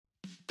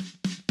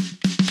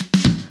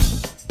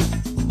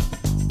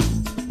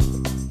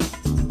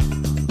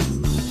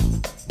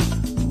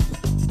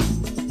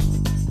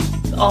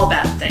all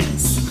bad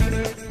things.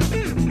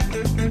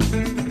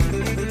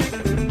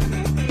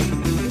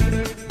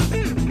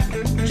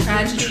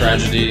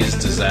 Tragedies,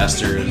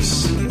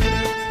 disasters.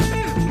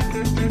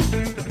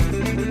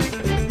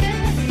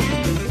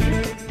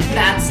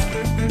 That's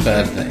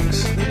Bad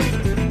things.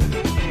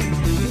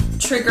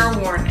 trigger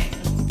warning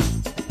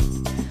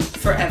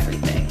for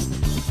everything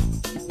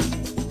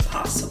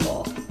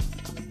possible.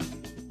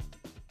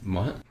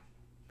 What?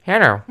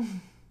 Hello.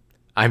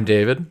 I'm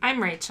David,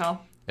 I'm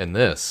Rachel. and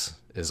this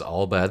is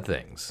All Bad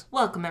Things.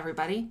 Welcome,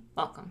 everybody.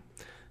 Welcome.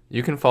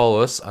 You can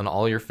follow us on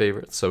all your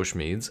favorite social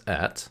medias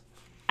at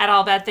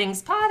All Bad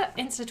Things Pod,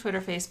 Insta,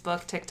 Twitter,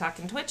 Facebook, TikTok,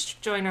 and Twitch.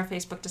 Join our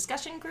Facebook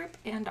discussion group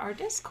and our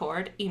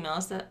Discord. Email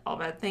us at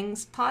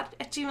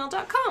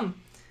allbadthingspod@gmail.com.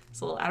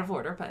 It's a little out of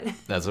order, but...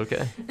 That's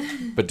okay.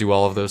 But do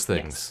all of those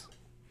things. Yes.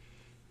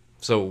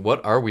 So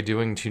what are we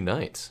doing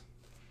tonight?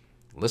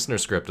 Listener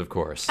script, of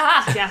course.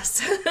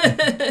 Yes.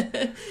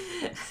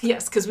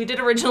 Yes, because we did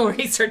original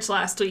research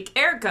last week.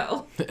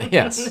 Ergo.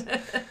 Yes.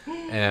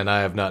 And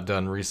I have not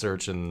done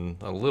research in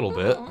a little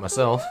bit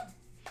myself.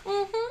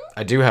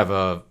 I do have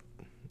a,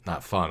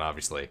 not fun,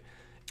 obviously,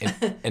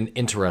 an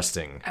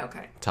interesting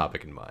Okay.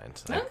 topic in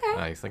mind. Okay.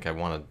 I think I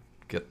want to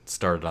get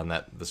started on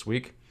that this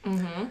week.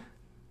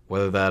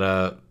 Whether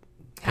that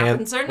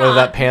Happens or whether not.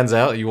 that pans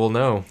out, you will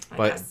know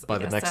by guess the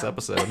next so.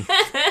 episode.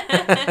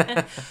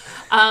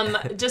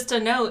 Just a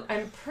note,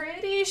 I'm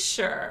pretty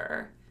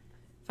sure,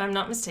 if I'm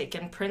not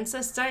mistaken,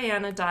 Princess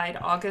Diana died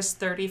August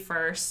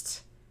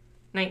 31st,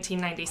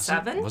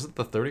 1997. Was it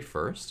the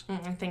 31st?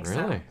 I think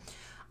Really?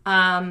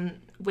 so.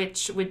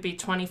 Which would be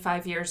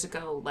 25 years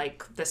ago,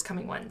 like this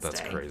coming Wednesday. That's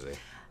crazy.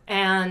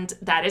 And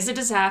that is a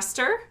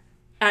disaster.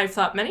 I've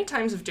thought many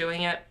times of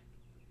doing it.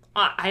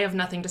 I have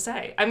nothing to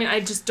say. I mean, I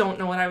just don't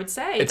know what I would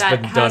say. It's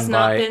that been has done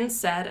not by- been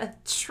said a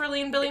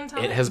trillion billion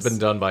times. It has been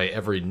done by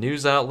every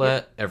news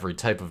outlet, every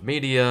type of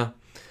media,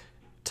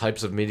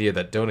 types of media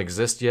that don't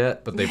exist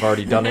yet, but they've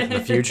already done it in the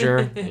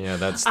future. Yeah,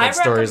 that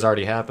story has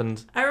already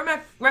happened.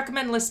 I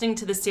recommend listening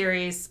to the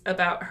series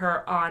about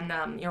her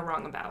on You're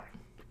Wrong About.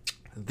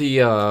 They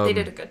They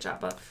did a good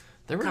job of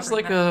There was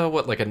covering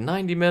like that. a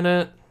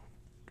 90-minute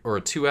or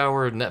a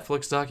 2-hour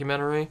Netflix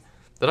documentary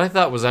that I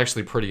thought was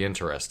actually pretty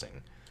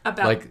interesting.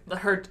 About like-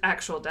 her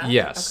actual death.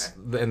 Yes,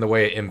 Okay. and the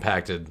way it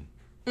impacted,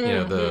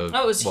 the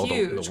Oh, it was the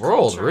huge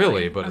world culturally.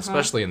 really, but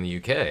especially in the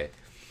UK.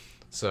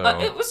 So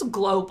It was a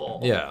global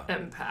Yeah.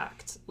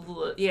 impact.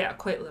 Yeah,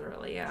 quite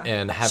literally, yeah.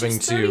 and having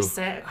She's to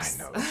 36.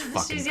 I know, it's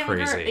fucking She's younger,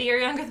 crazy. a year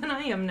younger than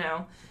I am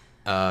now.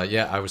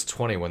 Yeah, I was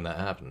 20 when that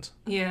happened,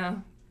 Yeah.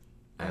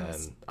 I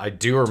was and I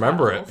do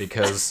remember 12. it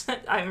because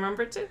I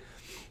remember too.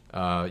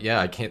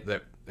 I can't.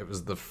 That it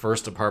was the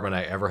first apartment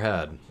I ever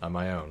had on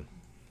my own,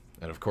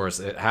 and of course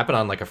it happened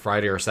on like a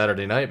Friday or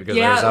Saturday night because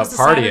Yeah, I was it out was a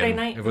partying. Saturday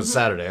night. It was Mhm.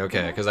 Saturday,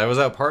 okay, because I was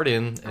out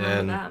partying I remember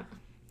and that.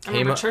 I came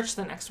remember up- church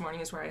the next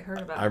morning is where I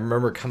heard about I it.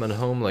 remember coming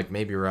home like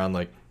maybe around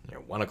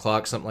 1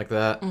 o'clock, something like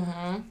that.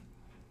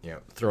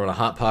 Throwing a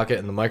hot pocket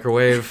in the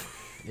microwave,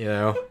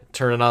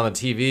 turning on the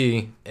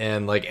TV,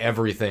 and like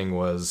everything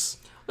was.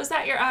 Was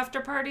that your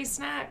after party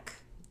snack?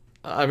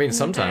 I mean,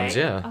 sometimes,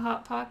 Okay, yeah. A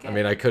Hot Pocket? I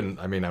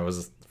mean, I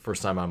was the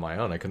first time on my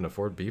own. I couldn't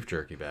afford beef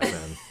jerky back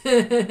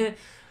then.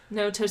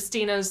 No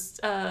Tostino's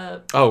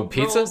Oh,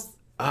 pizza? rolls,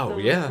 Oh,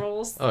 the yeah.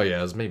 rolls. Oh, yeah.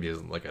 It was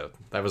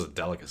that was a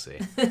delicacy.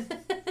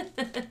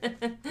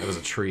 That was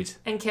a treat.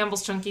 And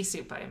Campbell's Chunky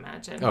Soup, I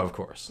imagine. Oh, of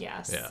course.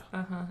 Yes. Yeah.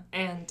 Uh-huh.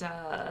 And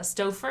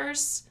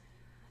Stouffer's.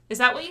 Is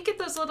that what you get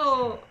those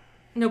little,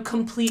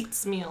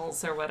 completes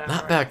meals or whatever?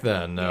 Not back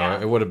then, no.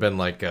 Yeah. It would have been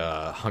like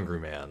Hungry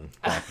Man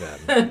back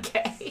then.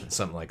 Okay.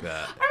 Something like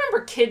that. I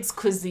remember kids'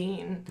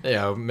 cuisine.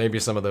 Yeah, maybe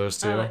some of those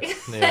too. You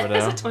never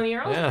As know. a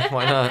 20-year-old? Yeah,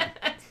 why not?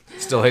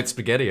 Still hate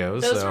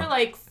SpaghettiOs. Those so. were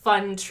like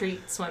fun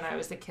treats when I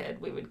was a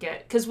kid. We would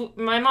get, because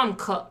my mom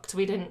cooked.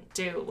 We didn't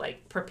do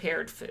like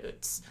prepared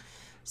foods.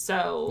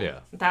 So Yeah.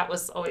 that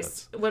was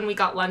always, when we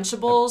got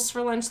Lunchables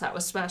for lunch, that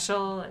was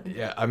special. And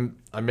Yeah, I'm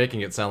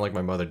making it sound like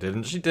my mother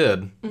didn't. She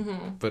did.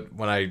 Mm-hmm. But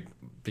when I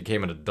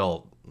became an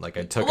adult, like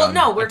I took well, on.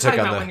 no, we're I took talking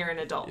on about the, when you're an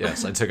adult.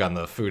 Yes, I took on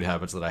the food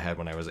habits that I had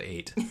when I was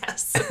 8.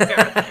 Yes,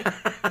 apparently.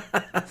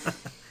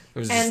 It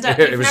was And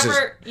just,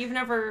 you've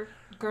never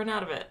grown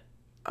out of it.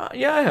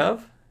 yeah, I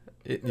have.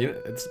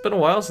 It's been a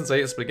while since I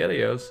ate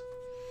SpaghettiOs.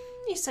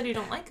 You said you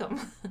don't like them.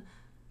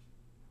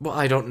 Well,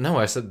 I don't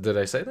know. Did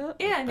I say that?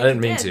 Yeah, I I think didn't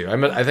you mean did.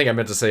 to. I think I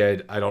meant to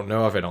say I don't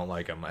know if I don't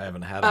like them. I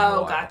haven't had them in a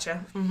Oh, while.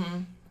 gotcha. Mm-hmm.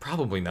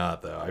 Probably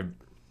not though.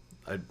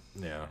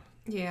 Yeah.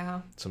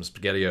 Yeah. Some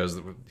SpaghettiOs,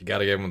 you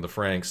gotta give them the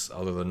Franks,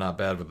 although they're not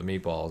bad with the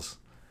meatballs.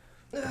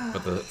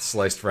 But the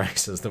sliced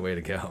Franks is the way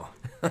to go.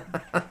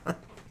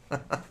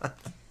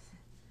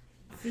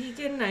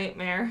 Vegan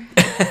nightmare.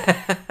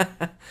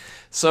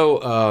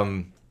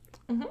 So,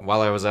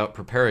 while I was out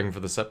preparing for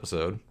this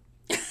episode,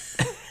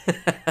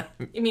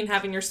 You mean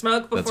having your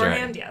smoke that's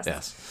beforehand? right.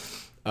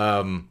 Yes.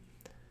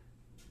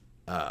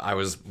 I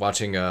was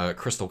watching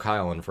Crystal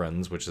Kyle and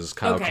Friends, which is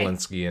Kyle Okay.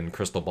 Kalinske and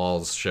Crystal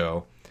Ball's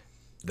show.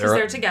 Because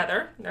they're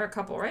together. They're a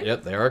couple, right?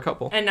 Yep, they are a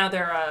couple. And now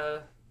they're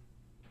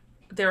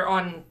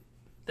on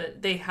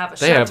they have a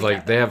show They have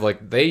together.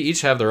 they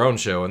each have their own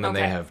show, and then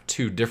they Okay. have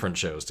 2 different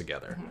shows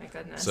together. Oh my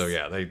goodness. So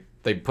yeah,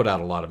 they put out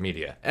a lot of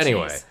media.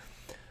 Anyway, Jeez.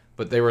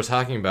 but they were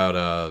talking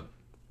about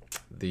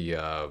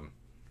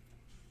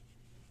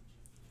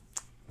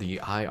the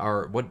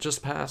IR what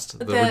just passed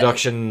the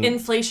reduction.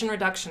 Inflation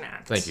Reduction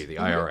Act. Thank you, the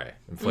IRA,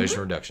 Inflation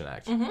Reduction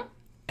Act.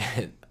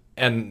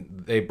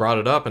 And they brought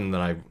it up, and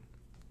then I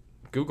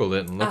Googled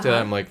it and looked at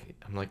it. I'm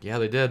like, yeah,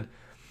 they did.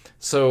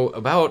 So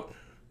about,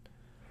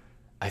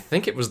 I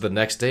think it was the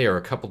next day or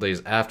a couple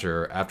days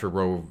after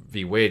Roe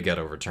v. Wade got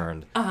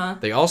overturned,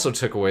 they also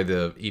took away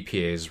the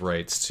EPA's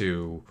rights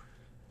to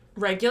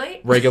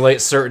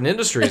Regulate certain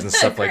industries and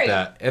stuff like Great.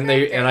 that. And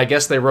Great. and I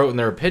guess they wrote in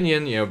their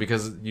opinion,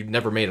 because you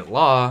never made it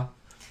law,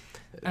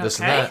 this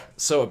and Okay. that.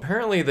 So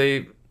apparently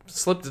they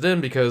slipped it in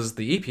because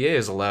the EPA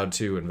is allowed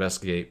to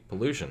investigate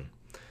pollution.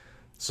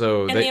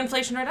 So in the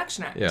Inflation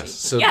Reduction Act. Yes.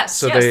 So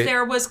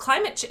there was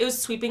it was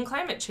sweeping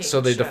climate change. So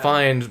they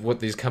defined what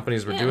these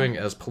companies were Yeah. doing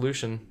as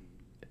pollution,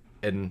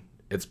 and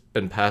it's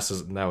been passed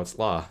as now it's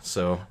law.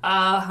 So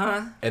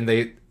and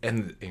the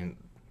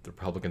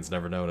Republicans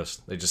never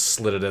noticed. They just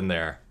slid it in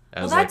there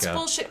Well, as that's like a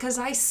bullshit because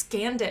I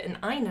scanned it and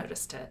I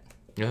noticed it.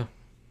 yeah.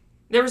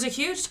 There was a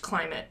huge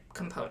climate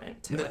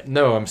component to it.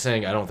 No, I'm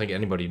saying I don't think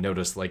anybody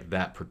noticed like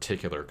that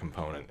particular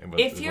component.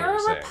 If you're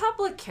a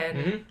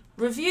Republican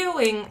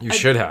reviewing You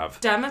should have.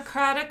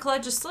 Democratic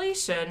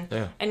legislation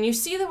Yeah. and you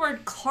see the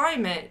word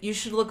climate, you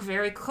should look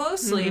very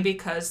closely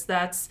because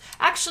that's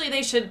actually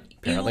they should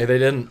Apparently they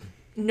didn't.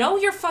 know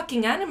your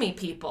fucking enemy,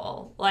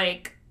 people.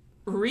 Like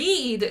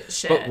read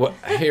shit.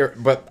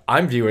 But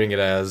I'm viewing it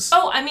as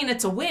Oh, I mean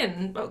it's a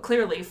win,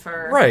 clearly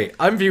for right.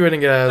 I'm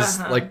viewing it as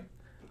Uh-huh. like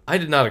I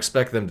did not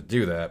expect them to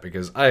do that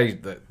because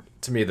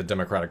to me the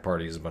Democratic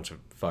Party is a bunch of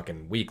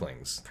fucking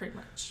weaklings pretty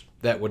much.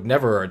 that would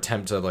never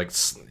attempt to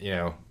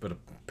but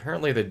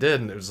apparently they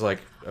did, and it was like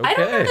okay. I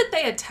don't know that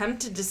they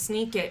attempted to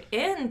sneak it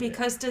in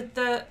because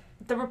the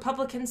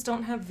Republicans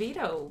don't have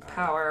veto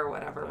power or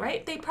whatever,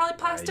 right? They probably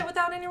passed it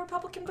without any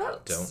Republican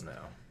votes. Don't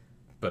know,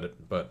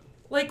 but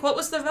Like, what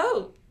was the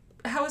vote?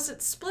 How is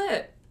it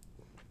split?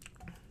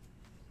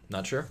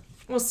 not sure.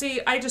 Well,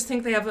 see, I just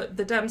think the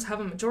Dems have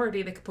a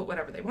majority. They could put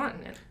whatever they want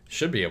in it.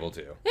 Should be able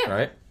to, Yeah.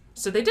 right?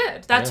 So they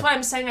did. That's Yeah. why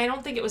I'm saying I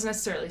don't think it was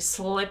necessarily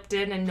slipped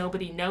in and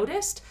nobody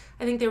noticed.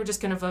 I think they were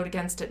just going to vote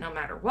against it no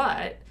matter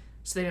what.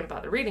 So they didn't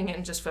bother reading it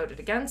and just voted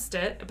against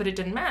it, but it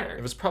didn't matter.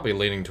 It was probably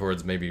leaning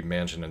towards maybe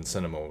Manchin and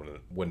Sinema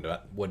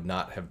would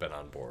not have been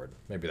on board.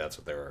 Maybe that's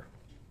what they were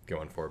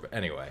going for. But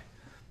anyway,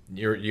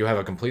 you have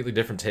a completely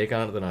different take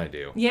on it than I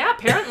do. Yeah,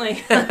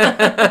 apparently.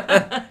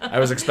 I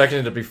was expecting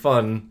it to be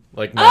fun,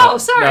 like not, Oh,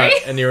 sorry.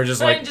 and you were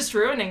just I'm like, just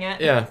ruining it.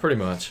 yeah, pretty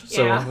much.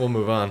 So Yeah. we'll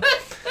move on.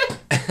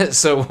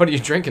 So what are you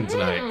drinking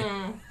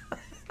tonight?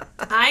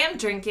 I am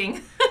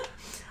drinking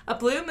a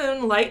Blue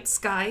Moon Light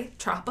Sky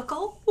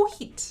Tropical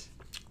Wheat.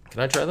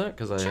 Can I try that?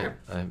 Because Sure.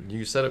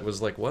 you said it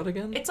was like what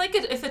again? It's like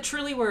if it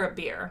truly were a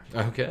beer.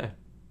 Okay.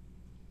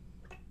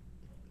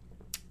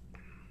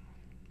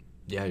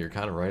 Yeah, you're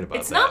kind of right about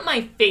It's that. not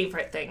my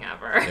favorite thing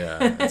ever.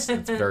 Yeah, it's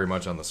very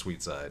much on the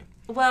sweet side.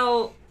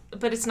 Well,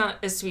 but it's not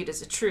as sweet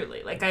as a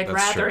Truly. Like, I'd That's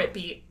rather true. it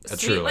be A sweet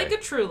Truly. like a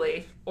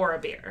Truly or a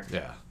beer.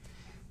 Yeah,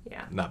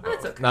 Yeah. not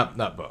That's both. okay.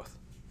 Not both.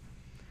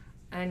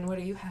 And what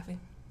are you having?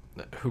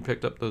 Who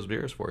picked up those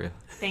beers for you?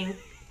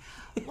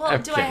 Well,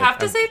 I'm do I kidding. have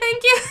to say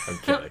thank you? I'm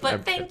kidding. But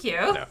I'm thank kidding.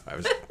 you. No, I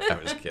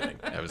was kidding.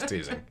 I was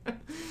teasing.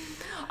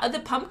 The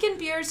pumpkin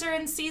beers are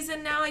in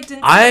season now. I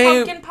didn't I- see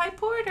the pumpkin pie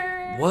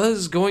porter.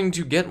 Was going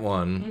to get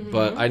one, Mm-hmm.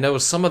 but I know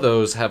some of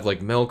those have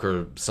like milk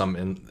or some,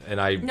 and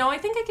I. No, I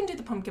think I can do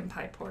the pumpkin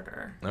pie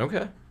porter.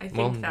 Okay. I think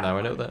well, that now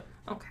I know one. that.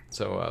 Okay.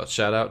 So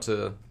shout out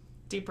to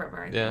Deep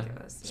River, I yeah, think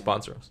it was. Yeah.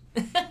 sponsor us,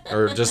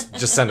 or just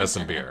send us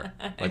some beer.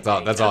 Like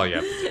that's all you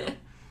have to do.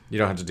 You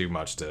don't have to do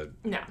much to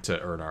No.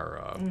 earn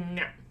our.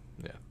 No.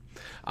 Yeah,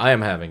 I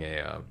am having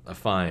a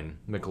fine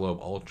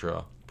Michelob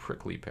Ultra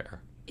prickly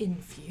pear.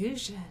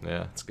 Infusion.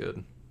 Yeah, it's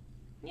good.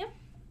 Yep.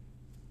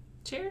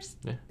 Cheers.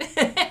 Yeah.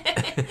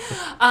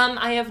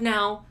 I have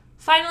now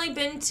finally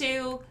been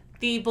to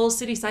the Bull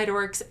City Cider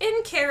Works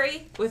in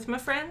Cary with my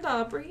friend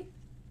Aubrey.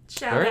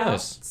 Shout Very out.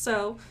 nice.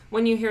 So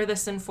when you hear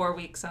this in 4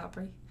 weeks,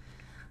 Aubrey,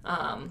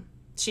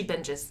 she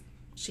binges.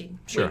 She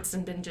Sure. waits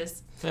and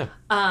binges. Yeah.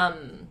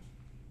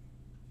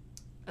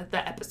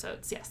 The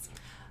episodes, yes.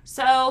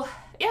 So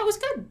yeah, it was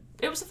good.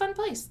 It was a fun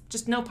place.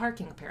 Just no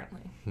parking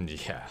apparently.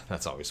 Yeah,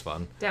 that's always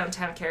fun.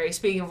 Downtown Cary.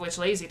 Speaking of which,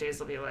 Lazy Days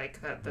will be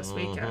like that this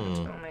weekend.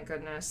 Mm-hmm. Oh my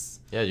goodness.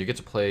 Yeah, you get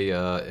to play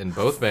in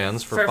both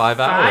bands for, For 5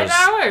 hours.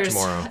 5 hours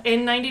tomorrow.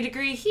 in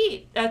 90-degree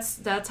heat.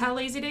 That's how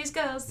Lazy Days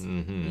goes.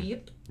 Mm-hmm.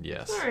 Yep.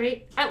 Yes. All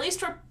right. At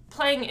least we're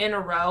playing in a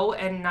row,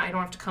 and I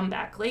don't have to come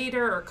back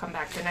later or come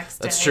back the next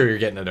day. That's true. You're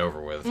getting it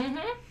over with. Mm-hmm.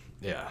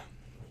 Yeah.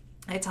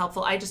 It's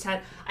helpful. I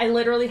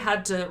literally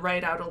had to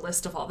write out a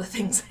list of all the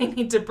things I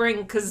need to bring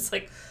because it's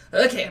like,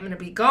 okay, I'm gonna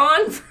be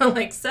gone for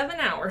like 7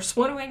 hours.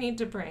 What do I need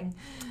to bring?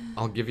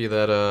 I'll give you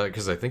that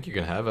because I think you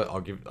can have it.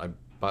 I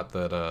bought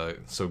that.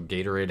 So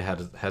Gatorade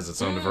has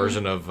its own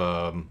version of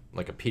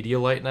like a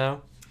Pedialyte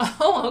now.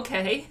 Oh,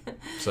 okay.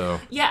 So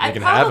Yeah, you I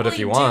can have it if probably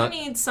you want. do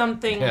need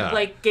something Yeah.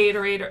 like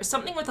Gatorade or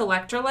something with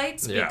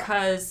electrolytes Yeah.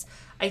 because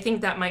I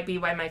think that might be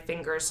why my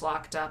fingers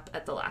locked up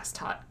at the last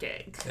hot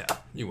gig. Yeah,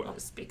 you will.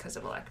 Was because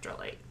of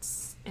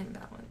electrolytes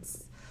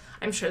imbalance.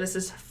 I'm sure this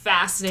is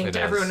fascinating It to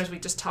is. everyone as we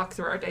just talk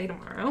through our day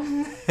tomorrow.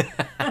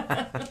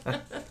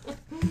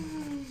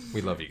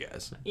 We love you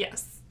guys.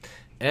 Yes.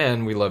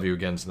 And we love you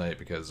again tonight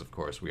because, of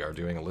course, we are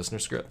doing a listener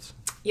script.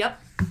 Yep.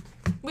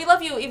 We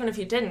love you even if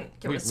you didn't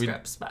give us we-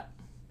 scripts, but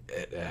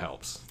It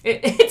helps.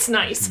 it's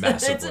nice.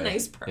 Massively. It's a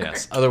nice perk.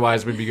 Yes.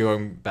 Otherwise, we'd be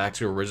going back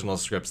to original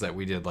scripts that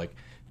we did like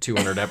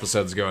 200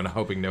 episodes ago and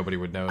hoping nobody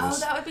would Oh, notice.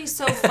 that would be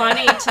so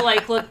funny to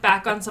like look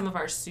back on some of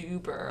our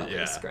super early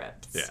Yeah.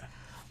 scripts. Yeah.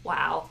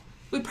 Wow.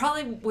 We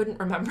probably wouldn't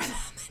remember them.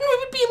 We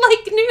would be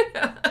like new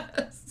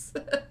to us.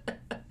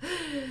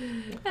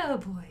 Oh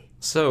boy.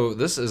 So,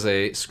 this is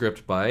a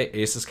script by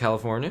Aces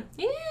California.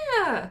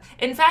 Yeah.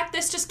 In fact,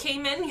 this just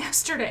came in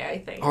yesterday, I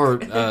think. Or,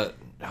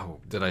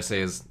 did I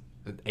say is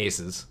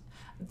Aces?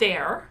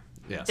 There.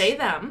 Yes. They,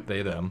 them.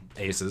 They, them.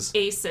 Aces.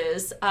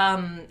 Aces.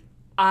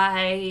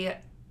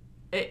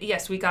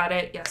 Yes, we got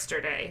it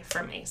yesterday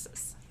from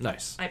Aces.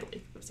 Nice. I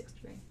believe it was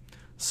yesterday.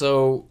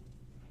 So,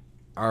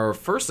 our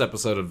first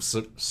episode of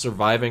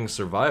Surviving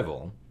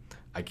Survival,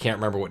 I can't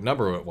remember what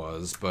number it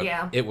was, but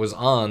Yeah. it was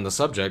on, the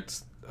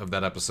subject of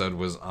that episode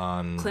was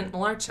on... Clint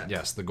Malarchuk.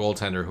 Yes, the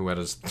goaltender who had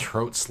his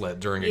throat slit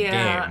during a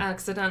Yeah, game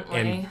accidentally.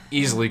 and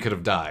easily could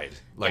have died,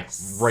 like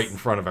Yes. right in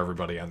front of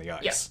everybody on the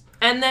ice. Yep.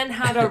 And then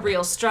had a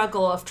real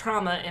struggle of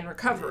trauma and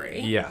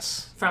recovery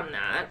Yes. from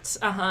that.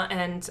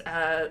 And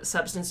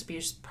substance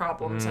abuse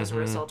problems as a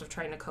result of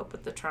trying to cope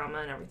with the trauma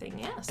and everything.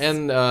 Yes.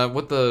 And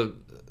what the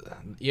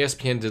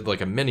ESPN did like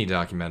a mini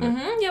documentary.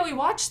 Yeah, we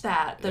watched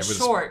that. The It was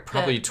short.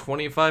 probably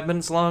 25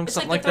 minutes long, it's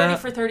something like like the 30 that.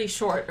 for 30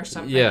 short or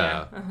something.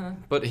 Yeah. Uh-huh.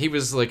 But he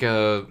was like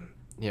a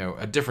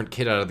different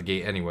kid out of the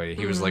gate anyway.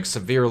 He was like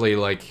severely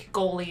like,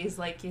 Goalies,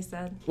 like you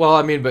said. well,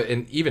 I mean, but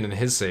even in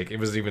his sake, it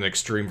was even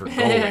extreme for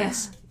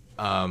goalies.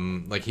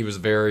 Like he was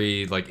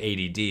very like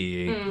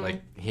ADD,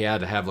 like he had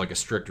to have like a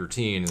strict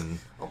routine and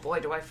Oh boy,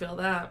 do I feel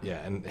that.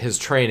 yeah, and his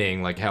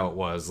training, like how it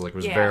was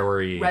Yeah,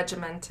 very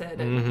regimented.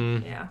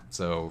 And, yeah.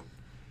 so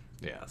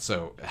yeah,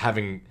 so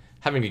having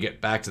to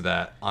get back to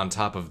that on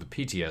top of the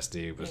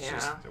PTSD was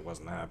just Yeah. it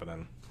wasn't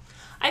happening.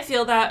 I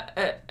feel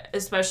that,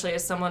 especially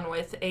as someone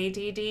with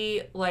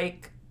ADD,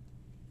 like,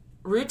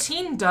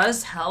 routine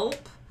does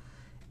help,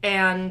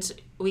 and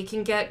we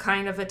can get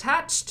kind of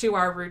attached to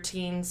our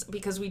routines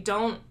because we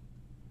don't,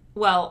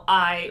 well,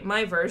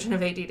 my version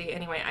of ADD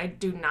anyway, I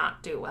do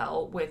not do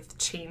well with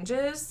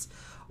changes,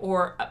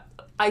 or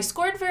I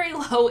scored very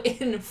low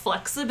in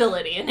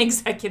flexibility and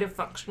executive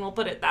function, we'll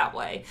put it that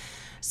way.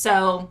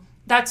 So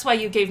that's why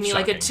you gave me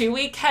like a Shocking.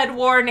 2-week head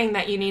warning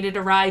that you needed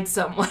to ride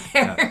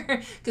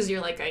somewhere. Because you're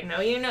like, I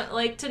know you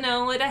like to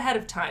know it ahead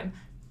of time.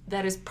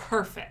 That is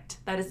perfect.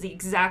 That is the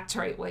exact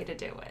right way to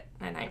do it.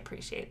 And I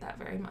appreciate that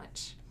very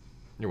much.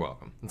 You're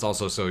welcome. It's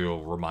also so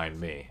you'll remind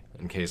me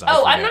in case I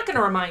Oh, I'm forget. not going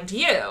to remind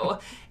you.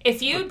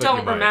 If you But don't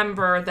you might.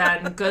 remember,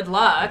 then good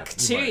luck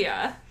you to might.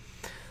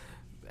 you.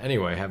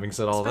 Anyway, having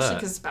said all Especially that,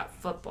 because it's about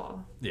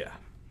football. yeah,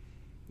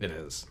 it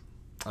is.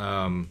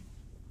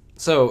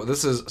 So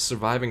this is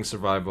Surviving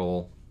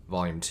Survival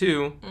Volume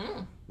 2,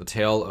 The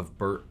Tale of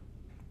Bert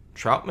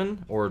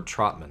Troutman or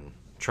Trotman?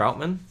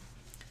 Troutman?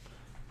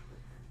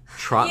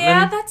 Trotman?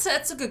 Yeah,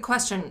 that's a good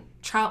question.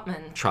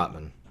 Troutman.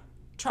 Trotman.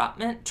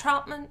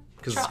 Troutman?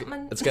 Because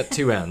Troutman? it's got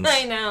two ends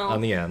I know. on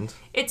the end.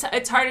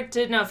 It's hard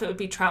to know if it would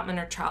be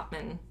Troutman or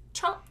Troutman.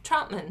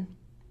 Troutman.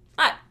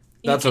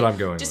 That's what I'm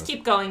going Just with.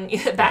 keep going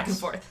back and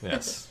forth.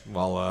 Yes.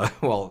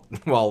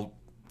 While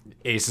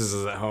Aces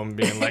is at home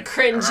being like,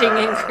 Cringing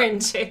and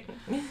cringing.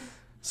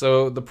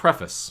 So, the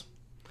preface.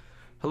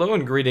 Hello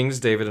and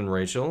greetings, David and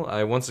Rachel.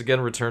 I once again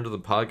return to the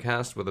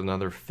podcast with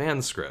another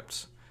fan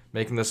script,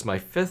 making this my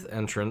 5th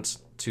entrance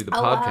to the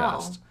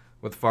podcast. wow.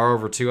 With far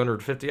over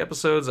 250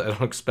 episodes, I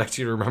don't expect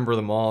you to remember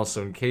them all,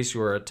 so in case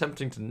you are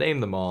attempting to name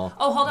them all,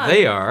 Oh, hold on.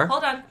 they are...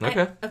 Hold on.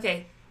 Okay.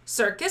 Okay.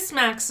 Circus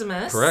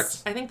Maximus.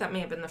 Correct. I think that may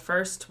have been the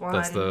first one.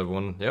 That's the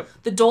one, yep.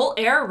 The Dole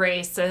Air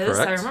Races.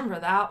 Correct. I remember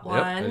that one.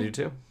 Yep, I do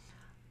too.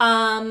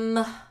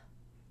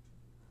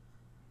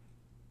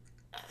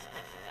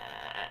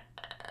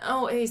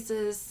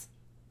 Aces.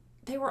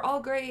 They were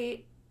all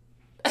great.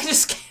 I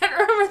just can't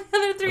remember the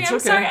other 3. That's I'm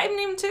okay. sorry. I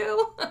named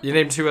 2. You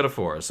named 2 out of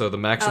 4. So, the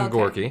Maxim Okay.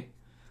 Gorky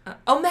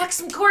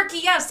Maxim Corky.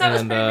 Yes, that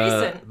was and pretty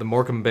recent. the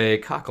Morecambe Bay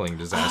cockling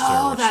disaster.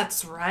 Oh, which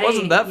that's right.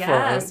 wasn't that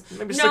yes. far.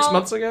 Maybe 6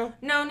 months ago?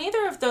 No,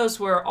 neither of those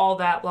were all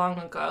that long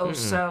ago.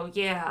 So,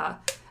 yeah.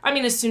 I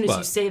mean, as soon as you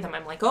But- say them,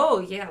 I'm like, oh,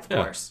 yeah, of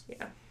Yeah. course.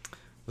 Yeah.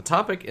 The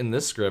topic in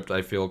this script,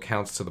 I feel,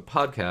 counts to the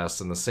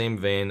podcast in the same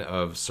vein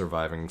of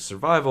Surviving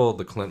Survival,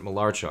 the Clint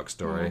Malarchuk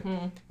story,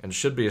 and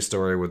should be a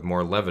story with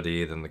more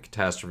levity than the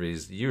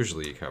catastrophes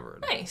usually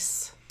covered.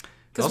 Nice.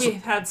 Because Also-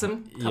 we've had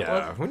some couple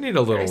Yeah, of... we need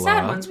a little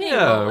sad ones. We need a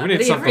yeah, little we need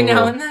levity something every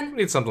now little- and then. We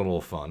need something a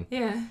little fun.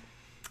 Yeah.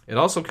 It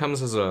also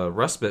comes as a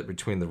respite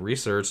between the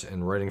research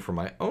and writing for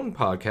my own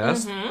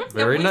podcast.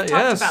 Very We've nice.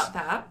 talked Yes. about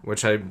that.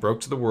 Which I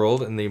broke to the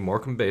world in the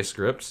Morecambe Bay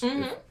script,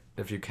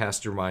 if you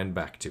cast your mind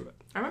back to it.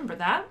 I remember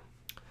that.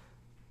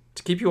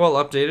 To keep you all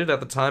updated, at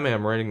the time I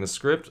am writing the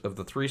script of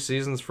the 3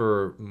 seasons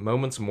for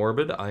Moments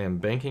Morbid, I am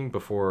banking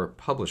before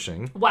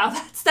publishing. Wow,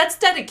 that's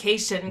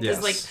dedication, because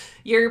Yes. like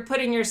you're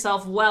putting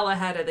yourself well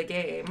ahead of the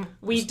game.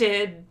 We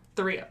did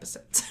 3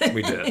 episodes.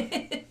 We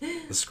did.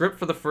 The script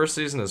for the first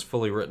season is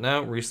fully written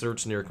out,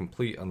 research near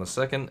complete on the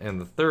second, and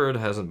the third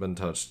hasn't been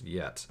touched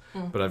yet.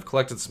 But I've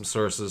collected some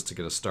sources to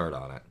get a start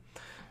on it.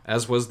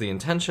 As was the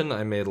intention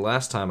I made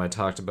last time I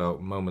talked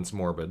about Moments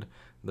Morbid,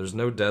 there's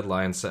no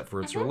deadline set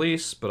for its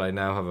release, but I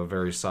now have a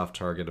very soft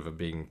target of it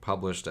being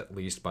published at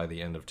least by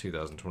the end of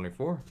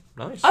 2024.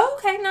 Nice. Oh,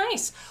 okay,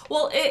 nice.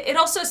 Well, it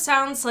also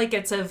sounds like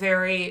it's a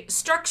very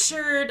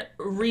structured,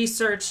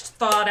 researched,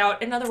 thought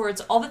out. In other words,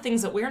 all the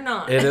things that we're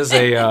not. It is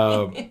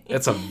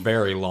it's a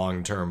very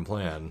long-term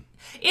plan.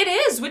 It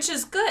is, which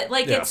is good.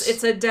 Like Yes.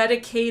 it's a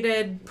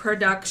dedicated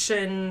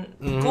production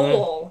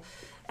goal.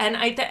 And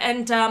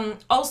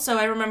also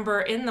I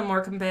remember in the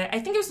Morecambe Bay, I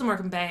think it was the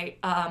Morecambe Bay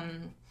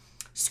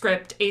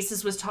script,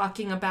 Aces was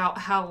talking about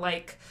how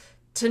like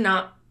to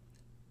not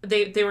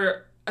they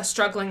were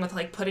struggling with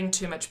like putting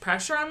too much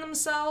pressure on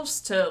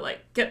themselves to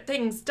like get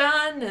things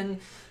done, and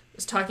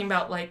was talking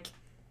about like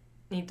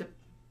need to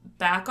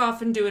back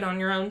off and do it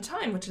on your own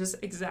time, which is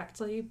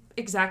exactly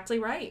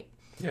right.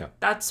 Yeah.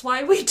 That's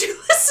why we do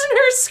listener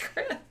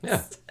scripts.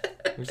 Yeah.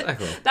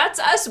 Exactly. That's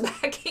us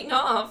backing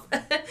off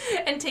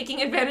and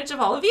taking advantage of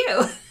all of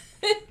you.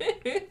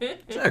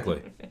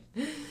 Exactly.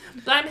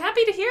 But I'm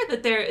happy to hear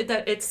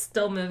that it's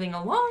still moving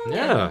along.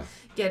 Yeah. And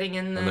getting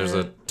in the, And there's a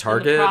in the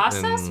target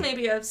process, and-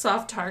 maybe a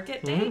soft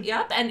target date.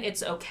 Yep. And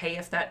it's okay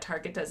if that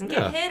target doesn't get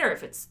Yeah. hit, or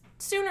if it's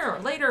sooner or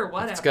later or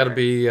whatever. It's got to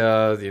be,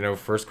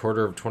 first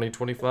quarter of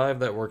 2025.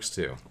 That works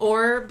too.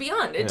 Or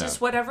beyond. It Yeah.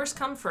 just whatever's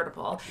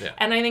comfortable. Yeah.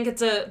 And I think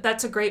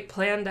that's a great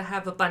plan to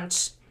have a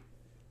bunch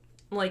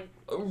like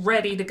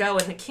ready to go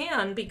in the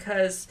can,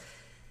 because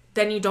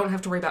then you don't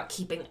have to worry about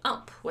keeping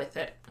up with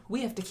it.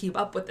 We have to keep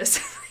up with this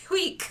every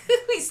week.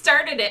 We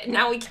started it and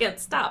now we can't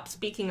stop.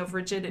 Speaking of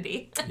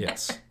rigidity.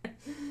 Yes.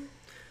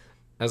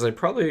 As I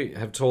probably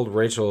have told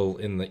Rachel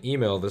in the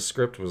email this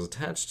script was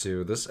attached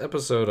to, this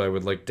episode I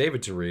would like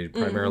David to read,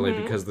 primarily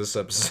because this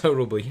episode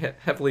will be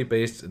heavily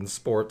based in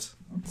sports.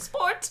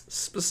 Sport.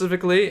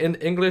 Specifically in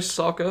English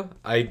soccer.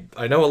 I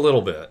know a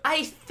little bit.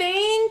 I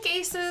think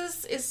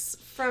Aces is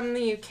from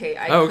the UK.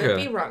 I Oh, could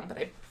okay. be wrong, but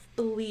I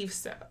believe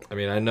so. I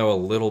mean, I know a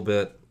little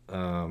bit.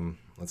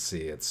 Let's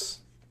see, it's...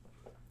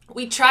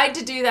 We tried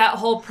to do that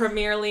whole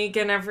Premier League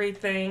and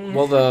everything.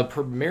 Well, the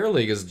Premier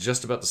League is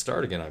just about to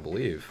start again, I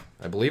believe.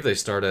 I believe they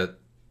start at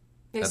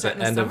They the start in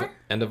the end summer?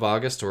 of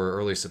August or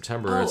early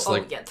September. Oh, it's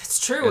like yeah,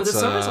 that's true. The it's,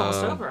 summer's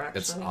almost over, actually.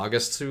 It's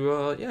August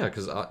to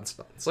because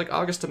it's like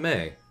August to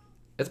May.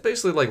 It's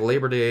basically like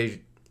Labor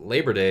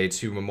Day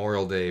to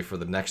Memorial Day for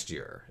the next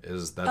year.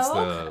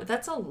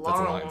 That's a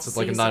long It's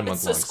like a season. 9-month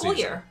It's long a school season.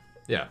 year.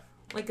 Yeah,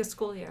 Like a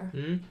school year.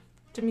 Mhm.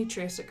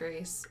 Demetrius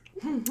agrees.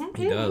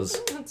 he does.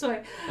 That's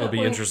why. It'll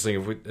be interesting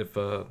if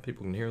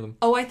people can hear them.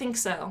 Oh, I think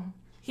so.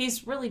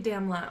 He's really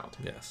damn loud.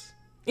 Yes.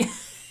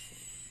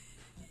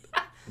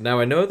 Now,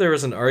 I know there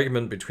is an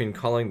argument between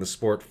calling the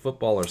sport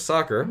football or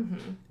soccer,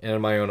 and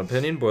in my own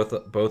opinion,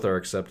 both are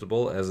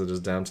acceptable, as it is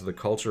down to the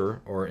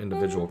culture or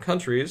individual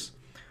countries.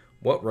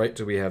 What right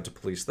do we have to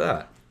police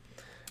that?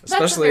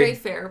 That's a very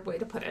fair way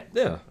to put it.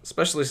 Yeah,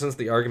 especially since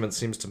the argument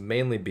seems to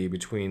mainly be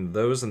between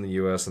those in the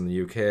US and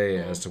the UK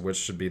as to which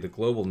should be the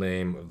global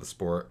name of the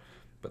sport,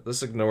 but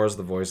this ignores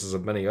the voices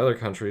of many other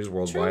countries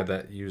worldwide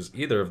that use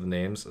either of the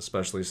names,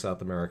 especially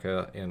South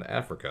America and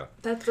Africa.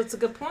 That's a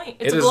good point.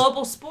 It's It a is-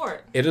 global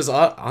sport. It is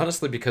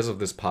honestly because of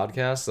this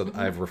podcast that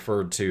I've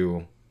referred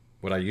to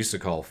what I used to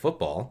call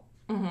football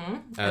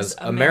as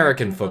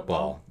American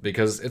football,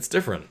 because it's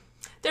different.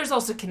 There's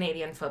also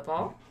Canadian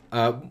football.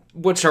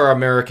 Which are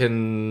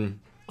American,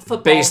 Football.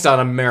 based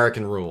on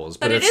American rules,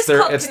 But it it's is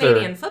their, called it's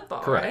Canadian their,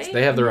 football, correct. right?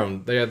 They have their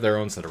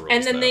own set of rules.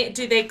 And then though.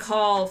 do they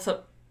call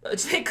soccer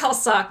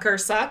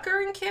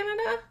in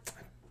Canada?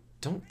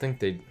 Don't think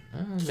they.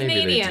 Maybe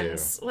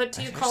Canadians. they do. What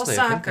do you call Actually,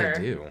 soccer? I think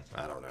they do.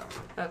 I don't know.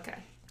 Okay.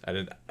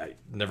 I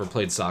never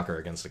played soccer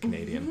against a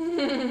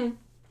Canadian.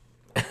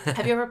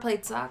 Have you ever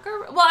played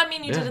soccer? Well, I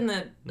mean, you did in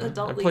the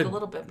adult I league played- a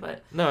little bit,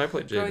 but No, I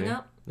played JV. growing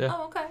up? Yeah.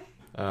 Oh, okay.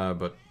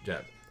 But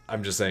yeah,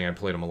 I'm just saying I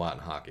played them a lot in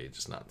hockey,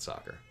 just not in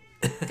soccer.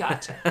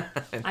 Gotcha.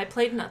 I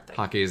played nothing.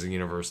 Hockey is a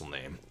universal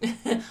name.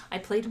 I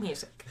played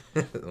music.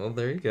 Well,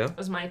 there you go. It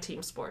was my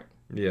team sport.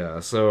 Yeah.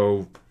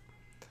 So.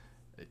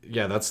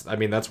 Yeah,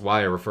 that's why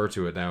I refer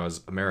to it now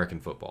as American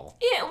football.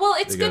 Yeah, well,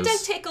 it's good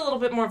Because- to take a little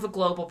bit more of a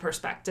global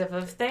perspective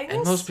of things.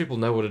 And most people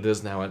know what it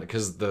is now,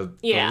 because the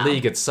Yeah.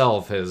 league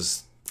itself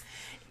has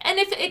And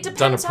if it depends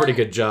done a pretty on,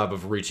 good job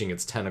of reaching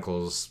its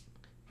tentacles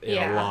in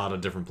Yeah. a lot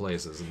of different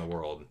places in the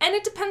world. And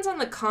it depends on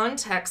the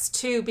context,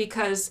 too,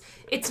 because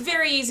it's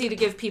very easy to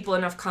give people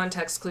enough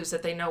context clues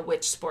that they know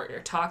which sport you're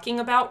talking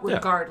about,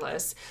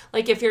 regardless.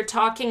 Like, if you're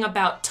talking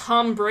about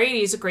Tom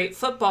Brady's a great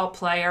football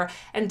player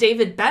and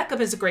David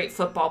Beckham is a great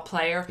football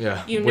player,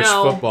 you which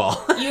know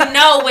football? you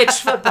know which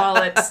football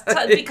it's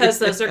because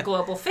those are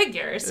global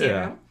figures, you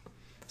know?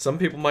 Some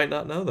people might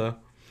not know, though.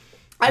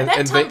 I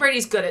bet Tom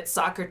Brady's good at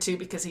soccer, too,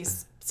 because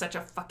he's such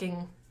a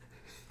fucking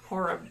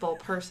horrible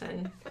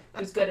person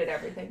who's good at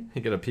everything.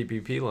 He got a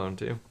PPP loan,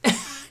 too.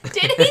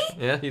 Did he?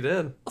 Yeah, he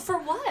did. For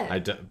what?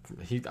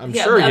 I'm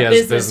sure he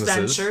has business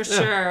businesses.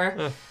 venture, Yeah.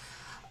 sure.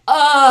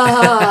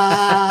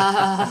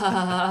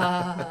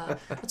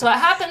 That's what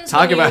happens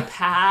when you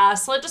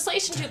pass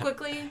legislation too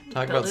quickly.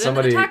 Talk Build about it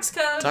somebody. into the tax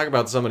code. Talk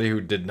about somebody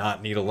who did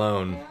not need a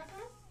loan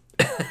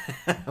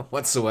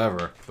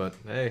whatsoever. But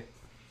hey,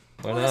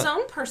 why His not?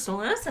 own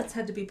personal assets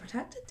had to be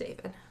protected,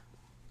 David.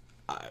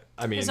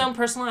 I mean, His own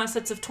personal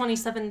assets of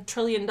 $27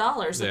 trillion.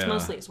 That's Yeah.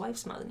 mostly his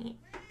wife's money.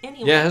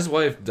 Anyway. yeah, his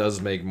wife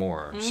does make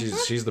more. Mm-hmm.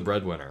 She's the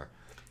breadwinner.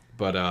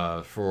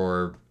 But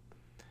for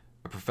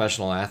a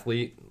professional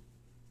athlete,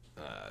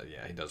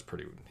 yeah, he does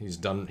pretty. He's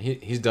done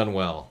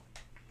well.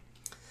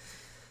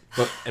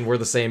 And we're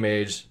the same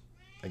age.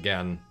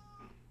 Again,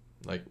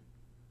 like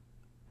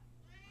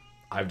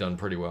I've done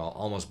pretty well,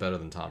 almost better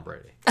than Tom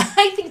Brady.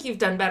 I think you've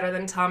done better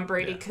than Tom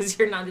Brady because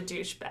you're not a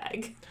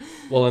douchebag.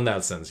 Well, in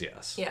that sense,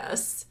 yes.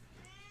 Yes.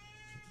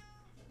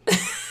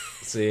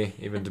 See,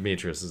 even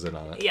Demetrius is in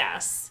on it.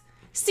 Yes.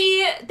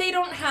 See, they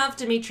don't have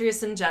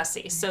Demetrius and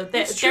Jesse, so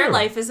their true.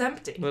 life is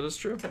empty That is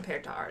true.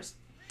 compared to ours.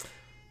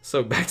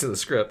 So back to the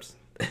script.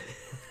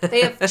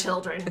 They have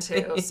children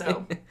too,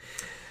 so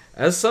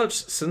As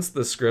such, since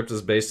the script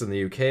is based in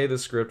the UK, the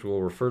script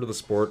will refer to the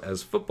sport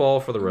as football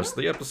for the rest of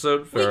the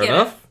episode. Fair get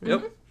enough. it.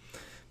 Yep.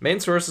 Main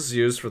sources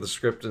used for the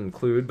script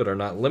include, but are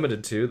not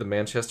limited to, the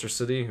Manchester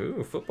City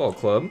Football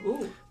Club,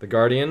 The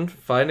Guardian,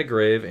 Find a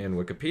Grave, and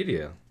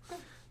Wikipedia.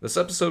 This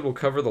episode will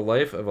cover the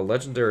life of a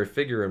legendary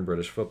figure in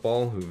British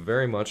football who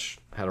very much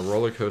had a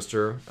roller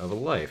coaster of a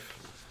life.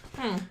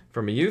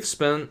 From a youth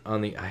spent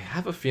on the... I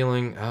have a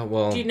feeling...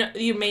 do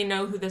you may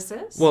know who this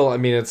is? Well, I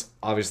mean, it's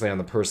obviously on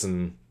the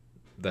person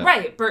that...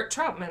 Right, Bert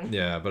Troutman.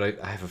 Yeah, but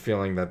I have a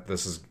feeling that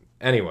this is...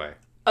 Anyway.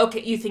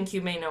 Okay, you think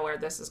you may know where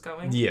this is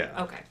going?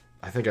 Yeah. Okay.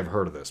 I think I've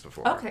heard of this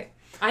before. Okay.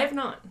 I have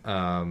not.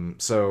 From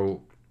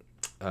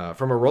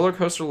a roller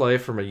coaster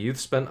life, from a youth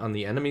spent on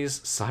the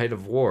enemy's side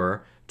of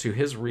war, to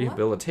his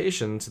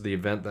rehabilitation, to the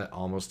event that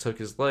almost took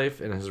his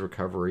life, and his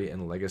recovery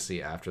and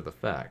legacy after the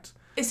fact.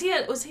 Was he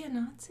a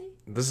Nazi?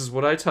 This is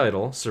what I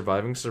title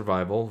Surviving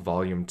Survival,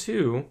 Volume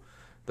 2,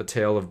 The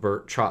Tale of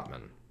Bert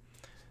Troutman.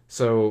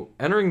 So,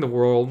 entering the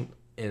world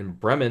in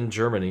Bremen,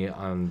 Germany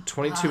on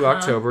 22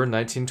 October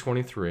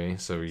 1923.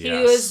 So,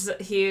 yes.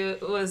 He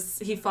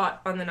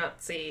fought on the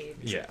Nazi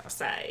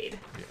side.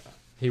 Yeah.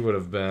 He would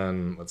have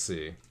been, let's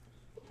see.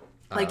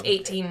 Like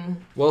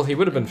 18. Well, he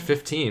would have been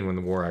 15 when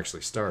the war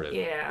actually started.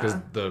 Yeah. Because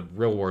the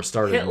real war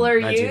started Hitler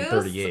in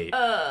 1938.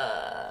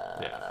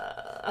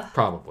 Yeah.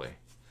 Probably.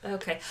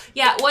 Okay.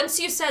 Yeah, once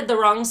you said the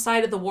wrong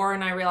side of the war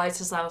and I realized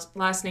his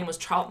last name was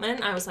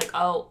Troutman, I was like,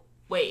 oh,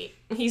 wait,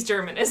 he's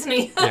German, isn't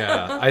he?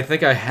 Yeah, I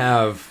think I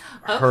have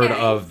heard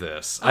of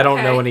this. I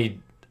don't know any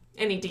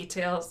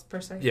details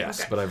per se.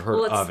 Yes, but I've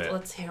heard of it.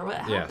 Let's hear what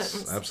happens.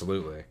 Yes,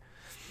 absolutely.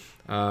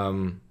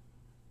 So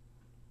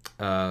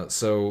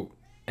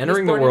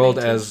entering the world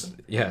as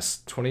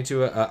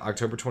 22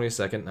 October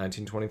 22nd,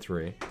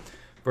 1923,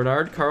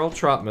 Bernard Karl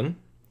Troutman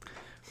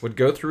would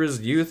go through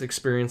his youth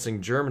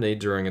experiencing Germany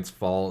during its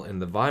fall in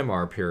the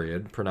Weimar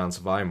period,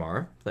 pronounced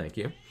Weimar. Thank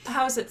you.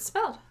 How is it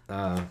spelled?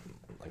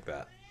 Like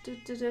that.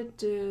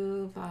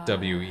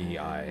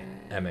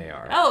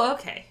 Weimar. Oh,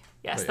 okay.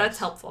 Yes, But that's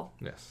helpful.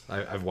 Yes,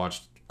 I've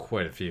watched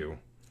quite a few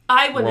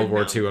I wouldn't World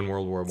War know. II and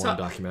World War I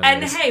documentaries.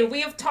 And hey,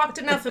 we have talked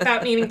enough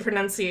about needing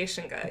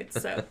pronunciation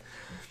guides, so...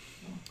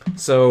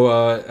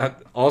 So,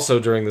 also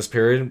during this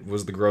period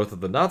was the growth of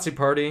the Nazi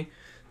Party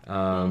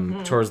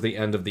towards the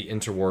end of the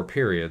interwar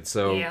period.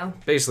 So,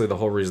 basically the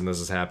whole reason this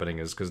is happening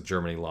is because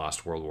Germany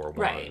lost World War I.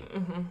 Right.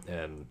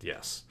 And,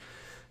 yes.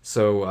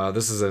 So,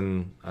 this is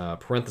in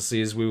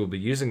parentheses. We will be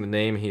using the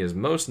name he is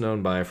most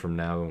known by from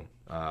now,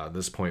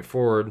 this point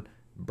forward,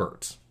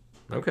 Bert.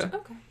 Okay.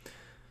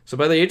 So,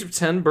 by the age of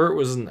 10, Bert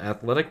was an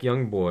athletic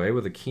young boy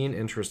with a keen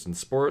interest in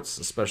sports,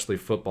 especially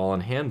football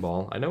and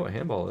handball. I know what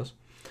handball is.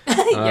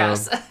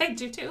 Yes, I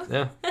do too.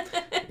 Yeah.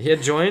 He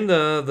had joined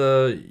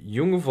the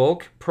Young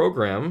Volk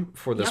program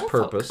for this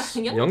purpose.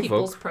 Young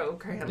People's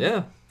program.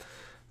 Yeah.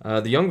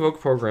 The Young Volk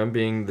program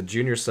being the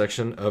junior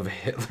section of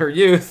Hitler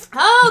Youth.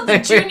 Oh, the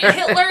junior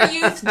Hitler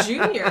Youth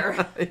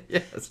Junior.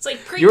 Yes. It's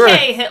like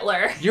pre-K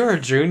Hitler. You're a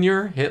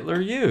junior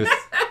Hitler Youth.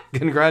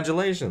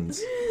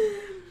 Congratulations.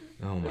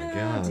 Oh my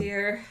God. Oh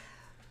dear.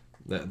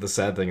 The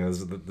sad thing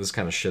is that this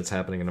kind of shit's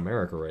happening in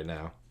America right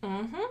now.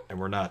 And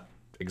we're not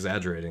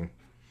exaggerating.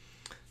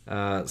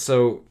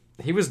 So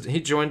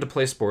he joined to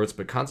play sports,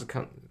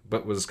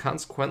 but was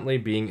consequently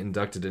being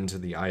inducted into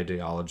the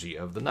ideology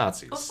of the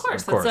Nazis. Of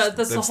course. Of course.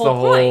 That's the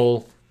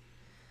whole point.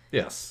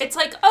 Yes. It's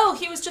like, oh,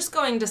 he was just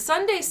going to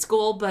Sunday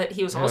school, but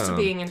he was also Yeah.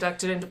 being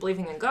inducted into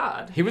believing in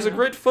God. He was a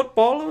great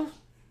footballer,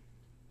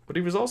 but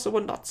he was also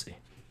a Nazi.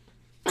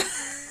 Yeah,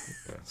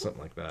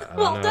 something like that. I don't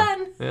Well know.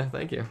 done. Yeah,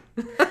 thank you.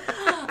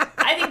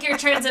 I think your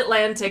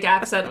transatlantic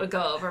accent would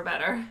go over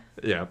better.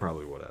 Yeah, I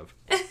probably would have.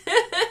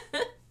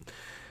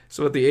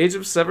 So at the age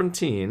of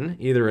 17,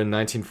 either in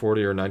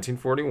 1940 or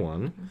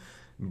 1941,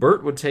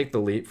 Bert would take the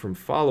leap from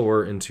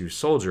follower into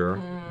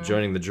soldier,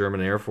 joining the German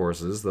Air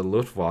Forces, the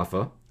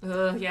Luftwaffe,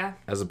 Yeah.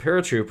 as a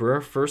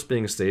paratrooper, first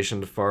being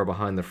stationed far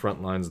behind the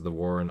front lines of the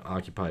war in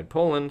occupied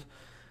Poland,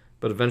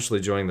 but eventually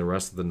joining the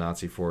rest of the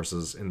Nazi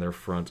forces in their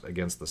front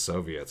against the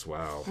Soviets.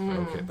 Wow.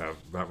 Okay,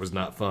 that was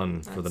not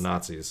fun for the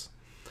Nazis.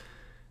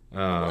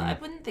 Well, I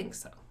wouldn't think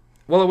so.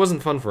 Well, it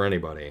wasn't fun for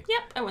anybody.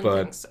 Yep, I wouldn't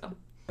But- think so.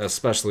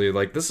 Especially,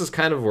 like, this is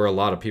kind of where a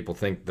lot of people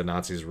think the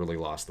Nazis really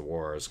lost the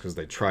wars, because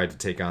they tried to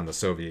take on the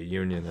Soviet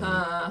Union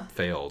and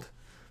failed,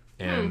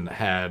 and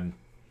had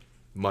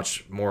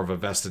much more of a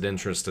vested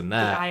interest in The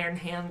that. Iron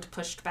Hand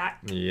pushed back.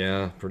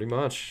 Yeah, pretty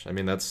much. I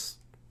mean,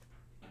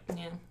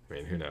 Yeah.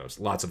 who knows?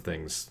 Lots of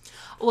things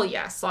Well,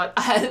 yes.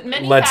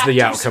 Many led to the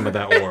factors outcome of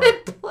that war. were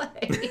at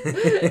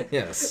play,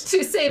 Yes.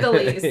 to say the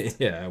least.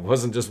 Yeah, it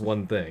wasn't just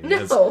one thing,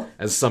 No.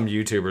 as some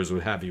YouTubers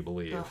would have you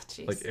believe. Oh,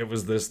 jeez. Like, it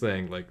was this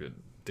thing. Like,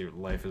 dude,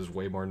 life is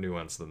way more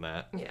nuanced than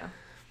that. Yeah.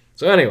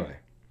 So anyway,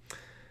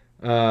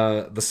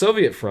 the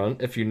Soviet front,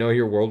 if you know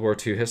your World War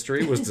II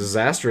history, was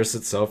disastrous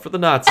itself for the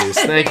Nazis.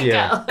 Thank you.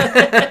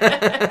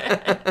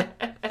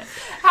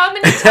 How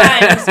many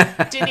times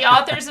did the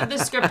authors of the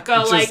script go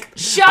Just- like,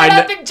 "Shut I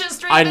up kn- and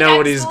just read I the know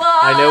what next he's-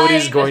 line"? I know what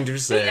he's going to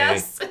say.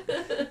 Yes.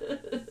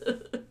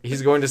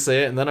 He's going to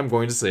say it, and then I'm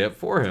going to say it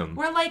for him.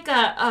 We're like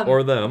a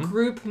Or them.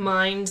 group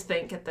mind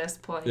think at this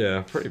point.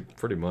 Yeah,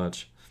 pretty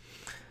much.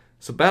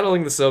 So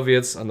battling the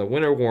Soviets on the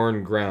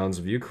winter-worn grounds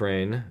of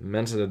Ukraine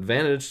meant an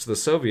advantage to the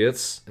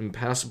Soviets,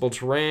 impassable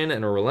terrain,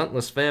 and a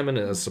relentless famine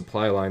as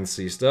supply lines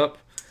ceased up.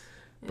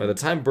 By the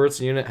time Bert's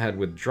unit had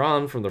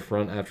withdrawn from the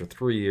front after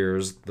 3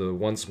 years, the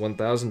once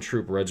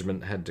 1,000-troop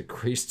regiment had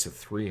decreased to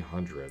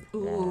 300.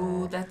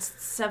 Ooh, that's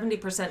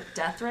 70%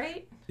 death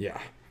rate. Yeah,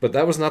 but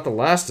that was not the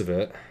last of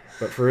it.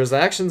 But for his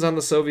actions on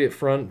the Soviet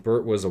front,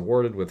 Bert was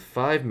awarded with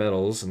 5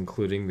 medals,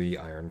 including the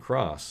Iron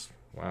Cross.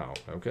 Wow,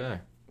 okay.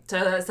 So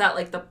is that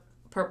like the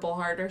Purple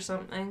Heart or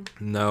something?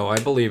 No, I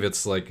believe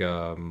it's like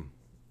Purple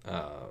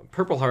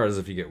Heart is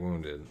if you get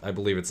wounded. I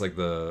believe it's like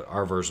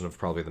our version of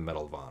probably the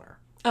Medal of Honor.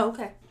 Oh,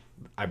 okay.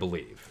 I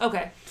believe.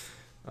 Okay.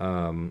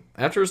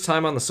 After his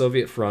time on the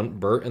Soviet front,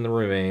 Bert and the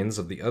remains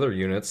of the other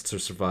units to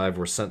survive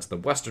were sent to the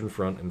Western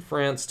Front in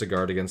France to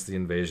guard against the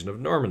invasion of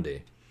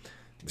Normandy.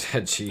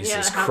 Jesus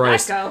Yeah, how'd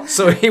Christ! that go?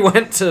 So he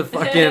went to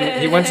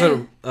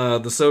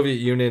the Soviet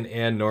Union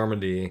and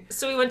Normandy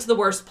So we went to the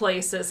worst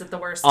places at the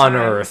worst on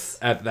times. Earth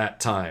at that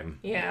time.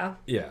 Yeah.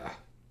 Yeah.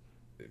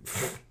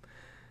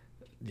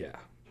 Yeah.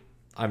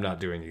 I'm not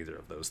doing either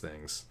of those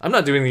things. I'm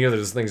not doing either of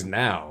those things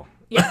now.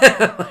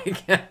 Yeah.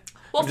 Like,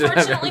 Well, I'm just-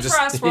 fortunately I'm for just-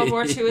 us, World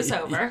War II is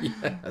over.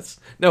 Yes.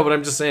 No, but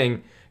I'm just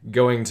saying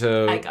going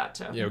to I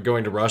gotcha.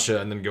 going to Russia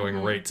and then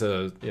going right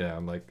to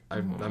I'm like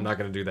I'm not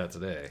going to do that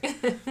today.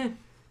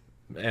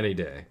 Any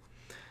day.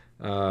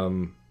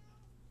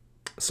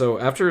 So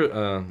after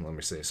let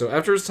me see. So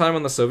after his time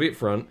on the Soviet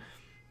front,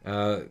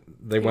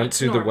 they went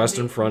to the Normandy.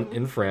 Western Front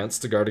in France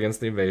to guard against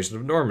the invasion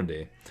of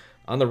Normandy.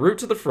 On the route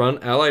to the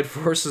front, Allied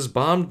forces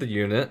bombed the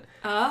unit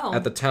Oh.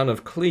 at the town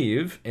of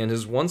Cleve, and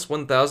his once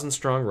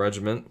 1,000-strong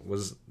regiment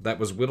was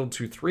whittled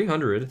to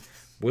 300,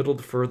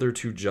 whittled further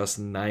to just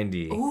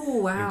 90,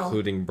 Ooh, wow.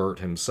 including Bert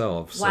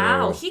himself.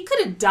 Wow, So he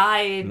could have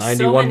died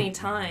so many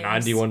times.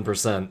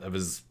 91% of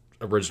his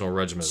original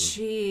regiment is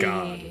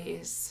gone.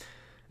 Jeez.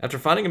 After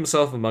finding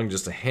himself among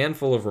just a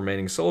handful of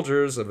remaining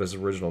soldiers of his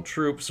original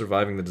troop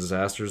surviving the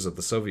disasters of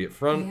the Soviet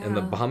front and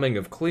the Yeah. bombing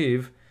of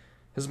Cleve,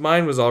 his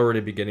mind was already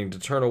beginning to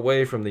turn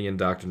away from the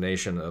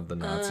indoctrination of the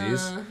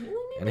Nazis,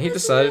 and he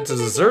decided to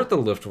desert the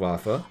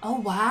Luftwaffe Oh,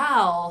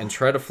 wow. and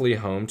try to flee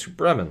home to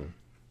Bremen.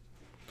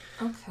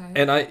 Okay.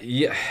 And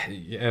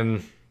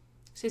and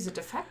She's a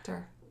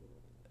defector.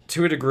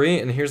 to a degree,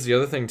 and here's the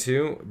other thing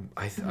too,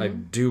 I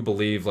do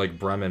believe like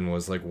Bremen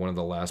was like one of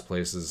the last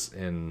places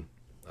in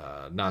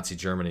Nazi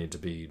Germany to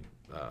be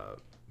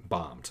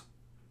bombed.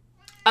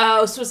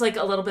 Oh, so it's like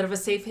a little bit of a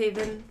safe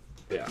haven?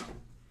 Yeah.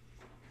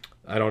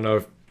 I don't know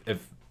if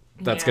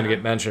that's going to Yeah.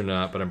 get mentioned or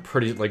not, but I'm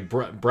pretty like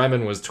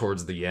Bremen was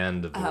towards the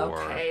end of the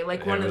war. Okay,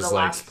 like It one of was the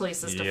last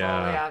places to fall.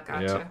 Yeah,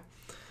 gotcha. yep.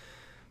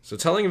 So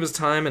telling of his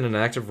time in an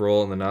active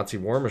role in the Nazi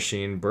war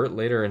machine, Bert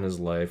later in his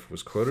life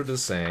was quoted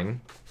as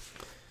saying,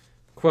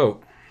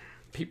 quote,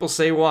 "People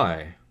say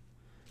why,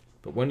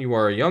 but when you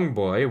are a young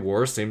boy,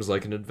 war seems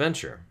like an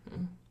adventure.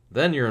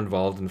 Then you're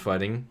involved in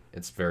fighting.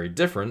 It's very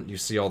different. You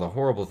see all the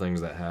horrible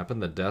things that happen,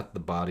 the death, the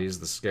bodies,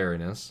 the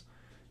scariness.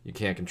 You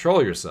can't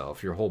control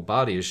yourself. Your whole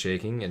body is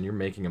shaking, and you're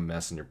making a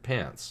mess in your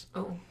pants.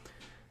 Oh.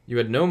 You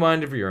had no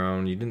mind of your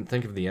own. You didn't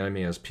think of the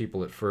enemy as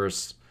people at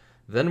first.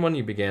 Then when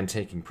you began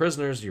taking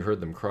prisoners, you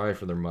heard them cry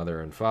for their mother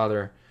and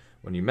father.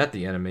 When you met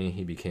the enemy,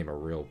 he became a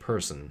real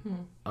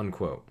person.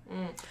 Unquote.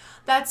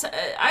 That's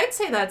I'd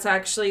say that's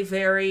actually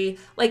very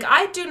like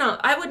I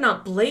would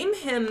not blame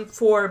him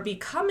for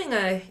becoming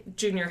a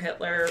junior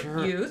Hitler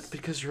youth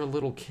Because you're a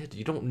little kid.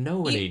 You don't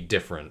know any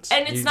different.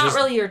 and it's You not just-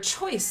 really your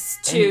choice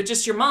to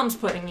just your mom's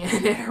putting you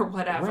in it or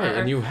whatever. Right,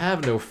 and you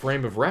have no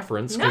frame of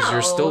reference because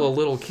you're still a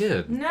little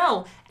kid.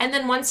 No. And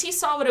then once he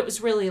saw what it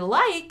was really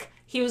like,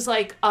 he was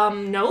like,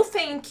 no,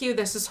 thank you.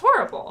 This is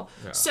horrible.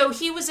 Yeah. So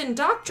he was And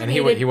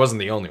indoctrinated. he wasn't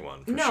the only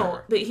one, for no,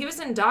 sure. but he was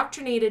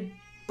indoctrinated,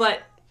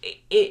 but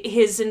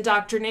his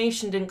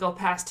indoctrination didn't go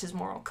past his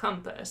moral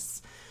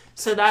compass.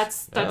 So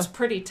that's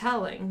pretty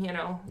telling, you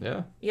know.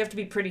 Yeah. You have to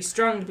be pretty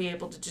strong to be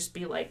able to just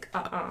be like,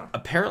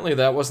 Apparently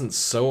that wasn't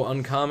so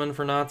uncommon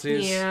for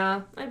Nazis.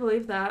 Yeah, I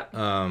believe that.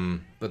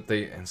 But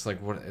it's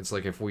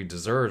like if we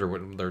desert or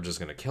what, they're just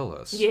gonna kill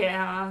us.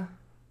 Yeah.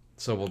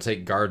 So we'll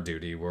take guard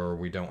duty where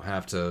we don't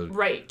have to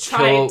Right.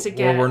 Try to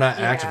get. where we're not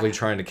yeah. actively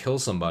trying to kill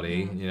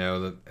somebody. You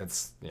know that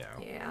it's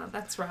Yeah,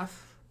 that's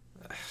rough.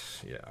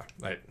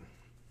 yeah.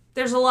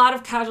 There's a lot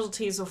of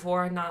casualties of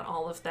war, and not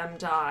all of them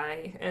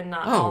die, and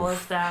not all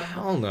of them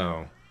Hell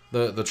no.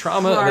 The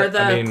trauma. are the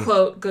I mean,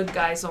 quote good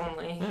guys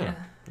only. yeah,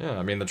 yeah.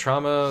 I mean, the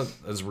trauma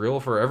is real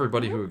for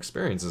everybody who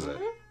experiences it.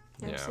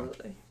 You know.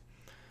 Absolutely.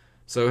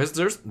 So his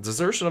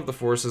desertion of the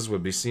forces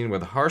would be seen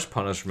with harsh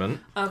punishment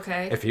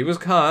Okay. if he was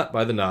caught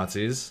by the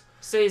Nazis.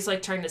 So he's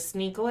like trying to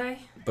sneak away?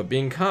 But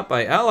being caught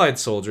by Allied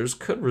soldiers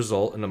could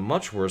result in a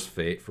much worse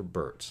fate for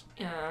Bert.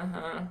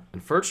 Uh-huh.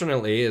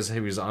 Unfortunately, as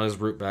he was on his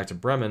route back to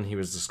Bremen, he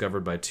was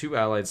discovered by 2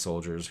 Allied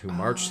soldiers who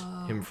marched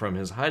him from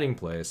his hiding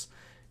place,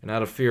 and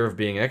out of fear of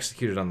being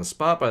executed on the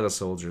spot by the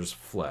soldiers,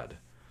 fled.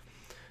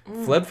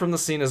 Fled from the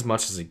scene as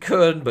much as he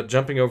could, but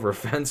jumping over a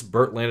fence,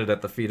 Bert landed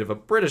at the feet of a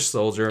British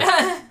soldier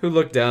who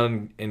looked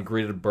down and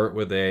greeted Bert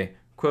with a,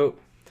 quote,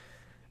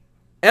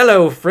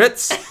 "Hello,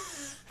 Fritz.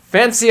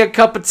 Fancy a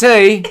cup of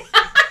tea?"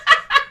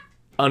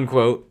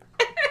 Unquote.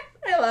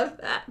 I love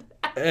that.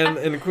 And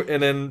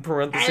in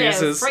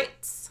parentheses, Hello,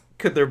 Fritz.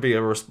 could there be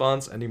a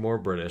response any more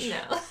British?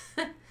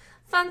 No.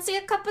 Fancy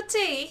a cup of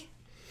tea?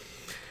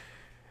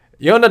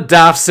 You're in a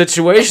daft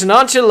situation,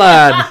 aren't you,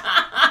 lad?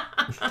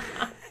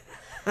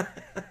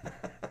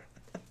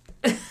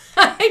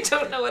 I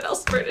don't know what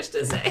else British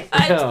to say.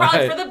 It's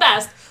probably for the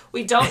best.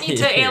 We don't need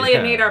to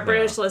alienate our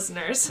British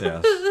listeners.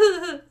 Yes.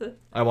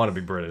 I want to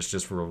be British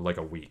just for like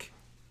a week.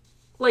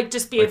 Like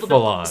just be Like able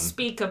full to on.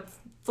 speak a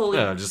fully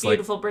just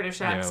beautiful like,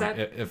 British accent.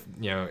 If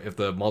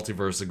the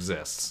multiverse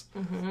exists,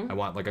 I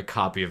want like a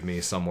copy of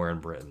me somewhere in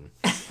Britain.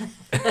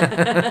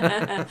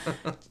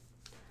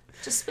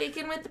 Just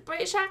speaking with the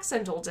British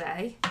accent all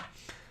day.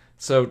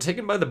 So,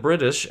 taken by the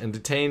British and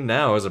detained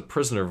now as a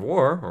prisoner of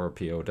war, or a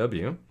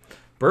POW,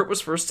 Bert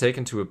was first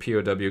taken to a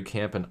POW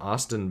camp in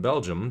Ostend,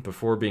 Belgium,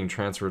 before being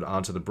transferred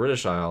onto the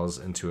British Isles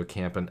into a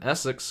camp in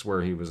Essex,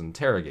 where he was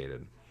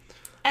interrogated.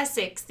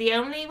 Essex, the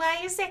only way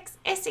is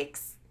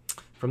Essex.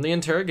 From the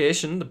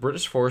interrogation, the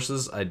British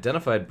forces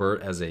identified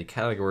Bert as a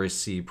Category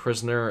C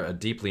prisoner, a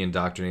deeply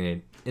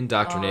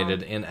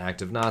indoctrinated and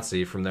active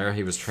Nazi. From there,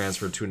 he was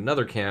transferred to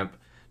another camp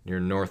near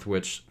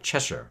Northwich,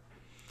 Cheshire.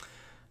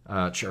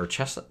 Cheshire?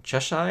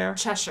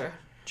 Cheshire,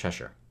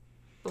 Cheshire.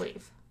 I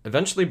believe.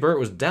 Eventually, Bert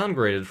was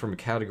downgraded from a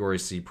Category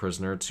C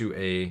prisoner to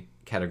a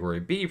Category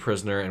B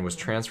prisoner and was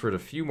transferred a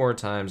few more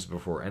times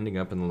before ending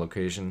up in the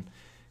location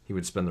he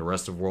would spend the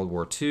rest of World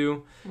War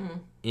II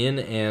in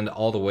and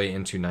all the way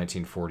into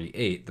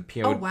 1948. The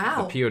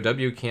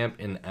POW camp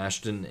in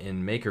Ashton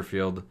in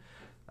Makerfield,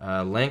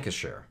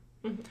 Lancashire.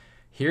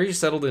 Here he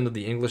settled into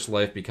the English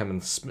life,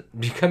 becoming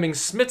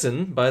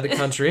smitten by the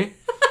country,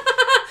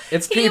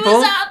 its people. He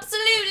was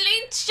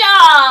absolutely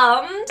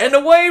charmed. And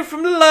away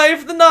from the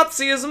life the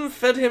Nazism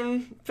fed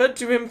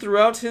to him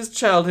throughout his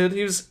childhood,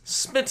 he was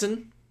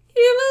smitten.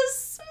 He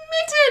was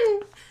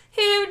smitten.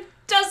 Who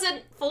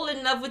doesn't fall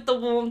in love with the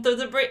warmth of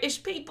the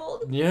British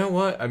people? You know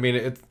what? I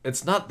mean,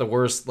 it's not the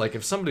worst. Like,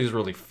 if somebody's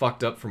really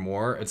fucked up from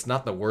war, it's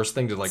not the worst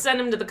thing to, like, Send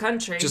him to the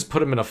country. just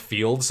put him in a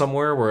field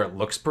somewhere where it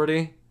looks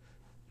pretty.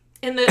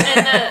 in the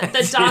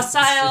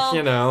docile,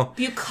 You know.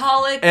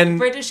 bucolic And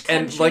British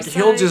countryside. and like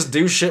he'll just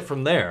do shit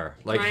from there.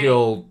 Like Right.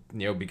 he'll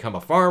become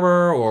a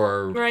farmer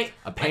or Right.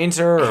 a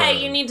painter. Or,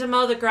 Hey, you need to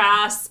mow the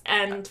grass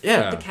and feed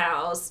Yeah. the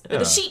cows. Or Yeah.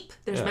 the sheep.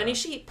 There's Yeah. many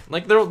sheep.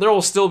 like there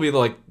will still be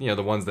like the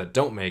ones that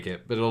don't make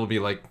it, but it'll be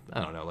like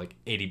I don't know, like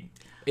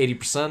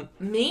 80%.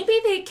 Maybe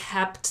they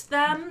kept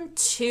them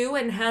too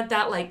and had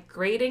that like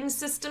grading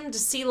system to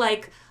see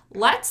like,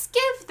 let's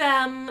give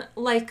them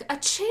like a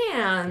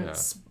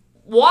chance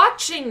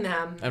watching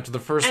them After the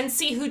first and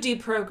see who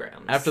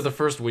deprograms. After the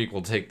first week,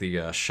 we'll take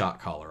the shot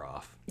collar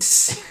off.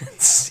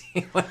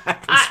 See what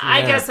happens.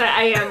 I guess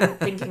I am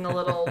thinking a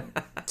little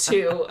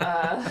too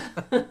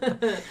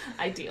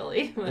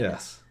ideally.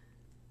 Yes.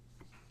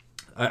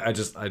 I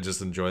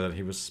just enjoy that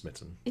he was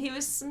smitten. He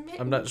was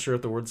smitten. I'm not sure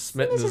if the word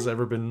smitten has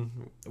ever been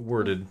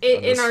worded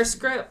in our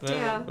script,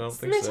 yeah. I don't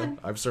think Smitten.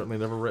 so. I've certainly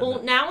never written Well,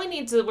 it. now we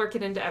need to work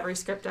it into every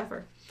script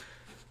ever.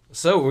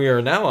 So we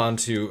are now on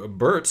to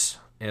Bert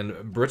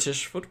and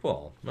British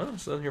football. Oh,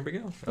 so here we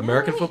go.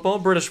 American football,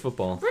 British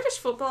football. British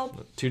football.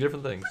 Two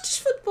different things. British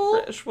football.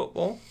 British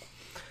football.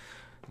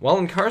 While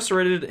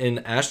incarcerated in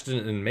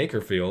Ashton and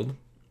Makerfield,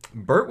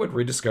 Bert would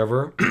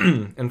rediscover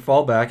and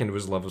fall back into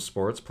his love of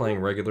sports, playing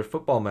regular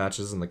football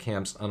matches in the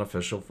camp's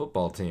unofficial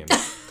football team.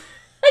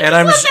 And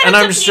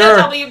I'm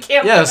sure,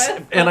 yes,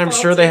 and I'm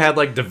sure they had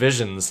like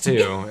divisions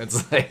too.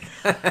 It's like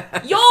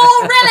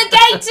you're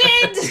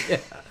relegated. Yeah,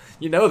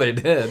 you know they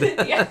did.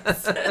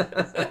 Yes.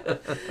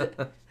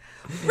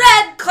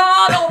 Red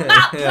card on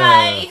that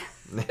play.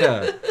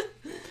 Yeah.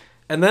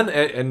 And then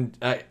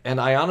and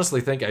I honestly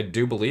think I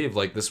do believe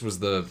like this was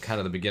the kind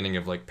of the beginning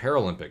of like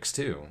Paralympics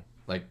too.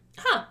 Like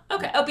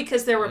okay. Oh,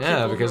 because there were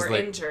people who were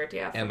like, injured,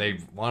 and they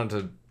wanted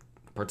to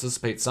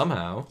participate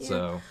somehow. Yeah.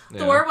 So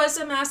Thor was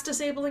a mass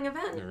disabling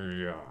event.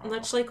 Yeah.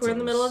 Much like we're in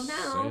the middle of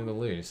now. Say the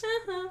least.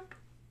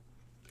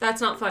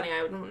 That's not funny.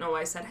 I don't know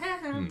why I said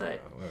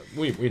but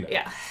we know.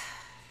 Yeah.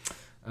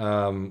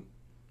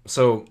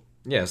 So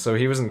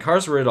he was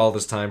incarcerated all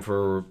this time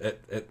for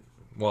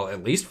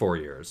at least 4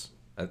 years,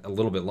 a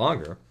little bit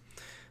longer.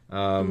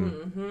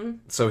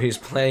 So he's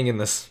playing in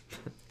this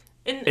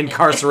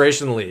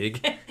incarceration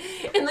league.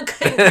 In the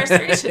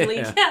incarceration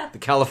league, yeah. The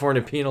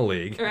California Penal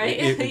League. Right?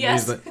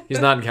 Yes. He's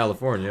not in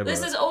California.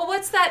 This is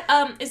what's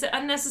that? Is it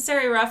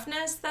Unnecessary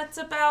Roughness? That's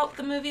about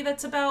the movie.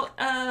 That's about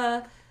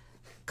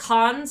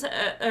cons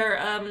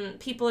or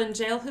people in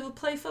jail who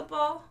play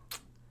football.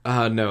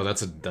 No,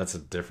 that's a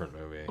different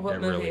movie. What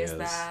it movie really is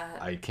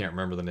that? I can't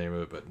remember the name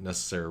of it, but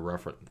Necessary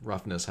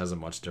Roughness has a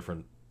much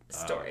different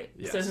story.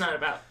 Yes. So it's not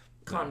about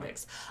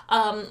convicts.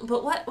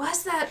 But what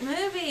was that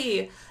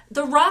movie?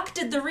 The Rock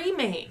did the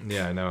remake.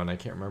 Yeah, I know, and I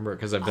can't remember it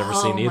because I've never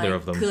seen either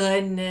of them.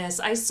 Goodness,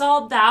 I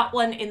saw that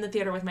one in the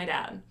theater with my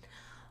dad.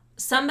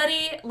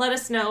 Somebody let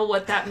us know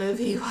what that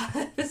movie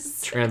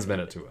was. Transmit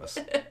it to us.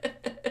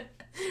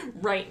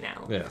 Right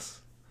now. Yes.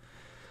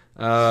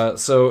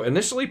 So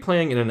initially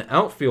playing in an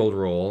outfield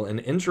role, an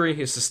injury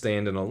he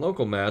sustained in a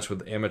local match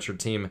with amateur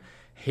team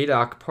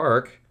Haydock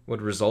Park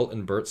would result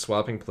in Bert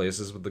swapping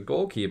places with the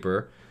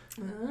goalkeeper,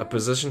 a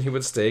position he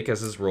would stake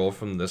as his role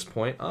from this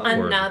point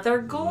onward.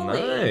 Another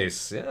goalie.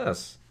 Nice,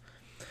 yes.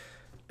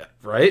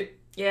 Right?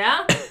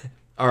 Yeah.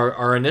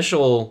 Our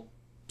initial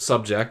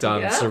subject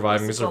on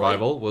surviving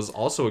survival goalie. was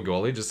also a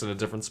goalie, just in a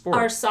different sport.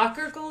 Are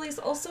soccer goalies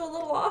also a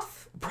little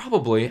off?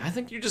 Probably. I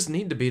think you just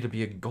need to be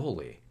a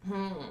goalie.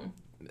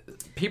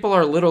 People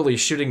are literally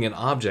shooting an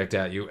object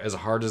at you as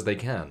hard as they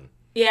can.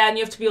 Yeah, and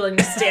you have to be willing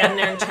to stand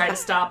there and try to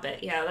stop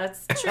it. Yeah,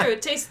 that's true.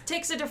 It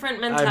takes a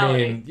different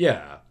mentality. I mean,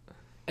 yeah.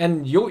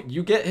 And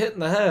you get hit in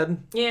the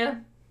head. Yeah.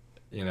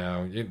 You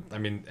know,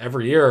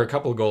 every year a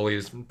couple of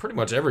goalies, pretty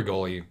much every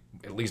goalie,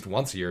 at least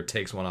once a year,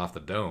 takes one off the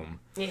dome.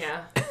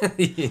 Yeah.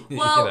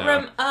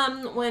 Well,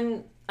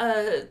 when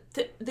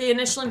the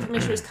initial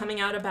information was coming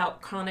out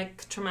about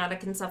chronic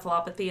traumatic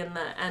encephalopathy in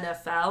the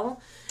NFL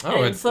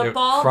and in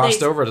football, it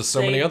crossed over to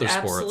so many other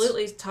sports.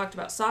 Absolutely talked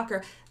about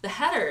soccer. The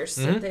headers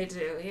that they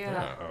do,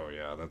 yeah. Oh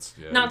yeah, that's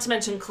Not to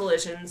mention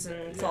collisions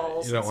and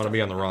falls. You don't want to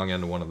be on the wrong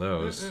end of one of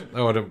those. Mm-mm.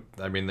 Oh,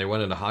 they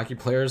went into hockey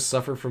players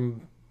suffer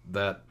from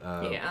that.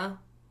 Yeah.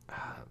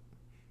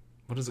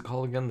 What is it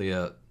called again?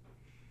 The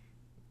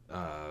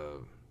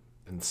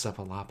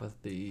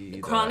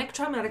encephalopathy. Chronic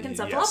traumatic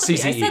encephalopathy.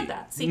 CTE. I said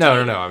that. CTE.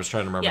 No. I was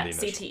trying to remember the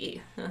initial.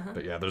 CTE.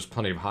 But yeah, there's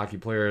plenty of hockey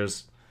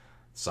players,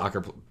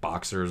 soccer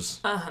boxers.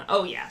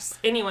 Oh yes,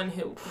 anyone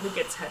who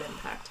gets head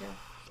impact. Yeah.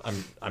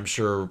 I'm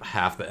sure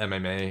half the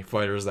MMA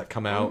fighters that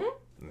come out.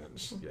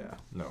 Yeah,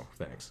 no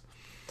thanks.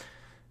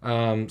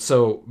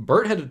 So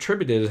Bert had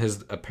attributed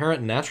his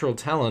apparent natural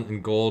talent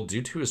in goal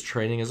due to his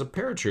training as a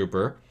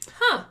paratrooper,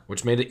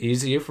 which made it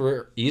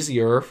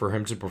easier for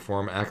him to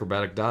perform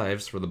acrobatic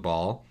dives for the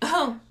ball.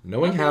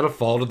 Knowing how to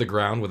fall to the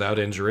ground without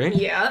injury.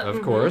 Yeah,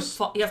 of course.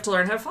 You have to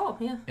learn how to fall.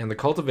 Yeah, and the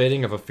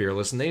cultivating of a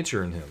fearless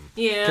nature in him.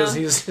 Yeah, because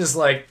he's just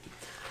like,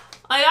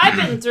 I've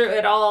been through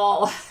it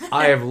all.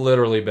 I have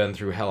literally been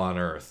through hell on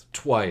earth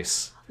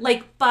twice.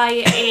 Like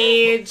by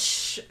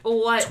age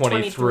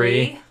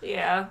 23?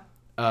 Yeah.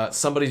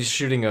 Somebody's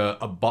shooting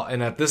a ball,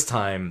 and at this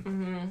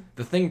time,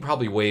 the thing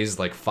probably weighs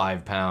like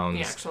 5 pounds.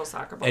 The actual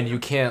soccer ball. And you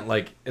can't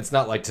it's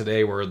not like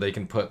today where they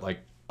can put like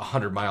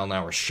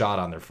 100-mile-an-hour shot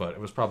on their foot.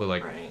 It was probably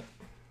like,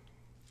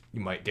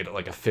 you might get it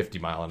like a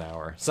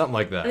 50-mile-an-hour, something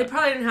like that. They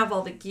probably didn't have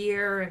all the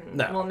gear, and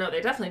no,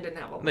 they definitely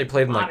didn't have all they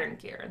played in modern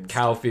gear. And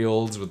cow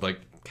fields with like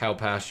cow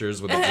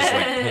pastures with it just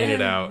like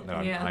painted out. No,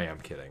 I am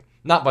kidding.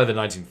 Not by the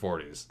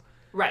 1940s.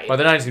 Right. By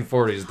the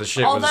 1940s, the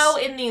shit Although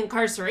in the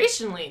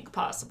incarceration league,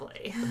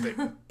 possibly. They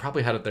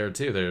probably had it there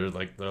too. They're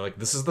like,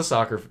 this is the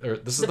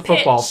this is the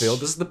football field.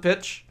 This is the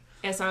pitch.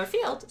 It's our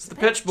field. It's the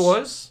pitch,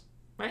 boys.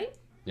 Right?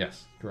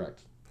 Yes,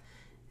 correct.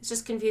 It's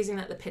just confusing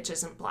that the pitch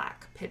isn't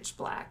black. Pitch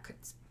black.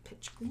 It's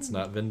pitch green. It's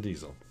not Vin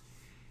Diesel.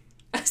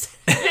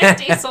 Vin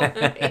Diesel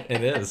movie.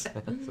 It is.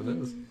 Yes, it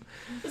is.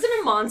 Is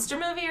it a monster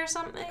movie or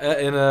something?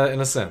 In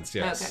a sense,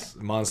 yes.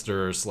 Okay.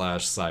 Monster /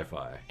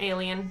 sci-fi.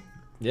 Alien.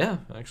 Yeah,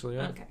 actually,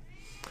 yeah. Okay.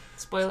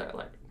 Spoiler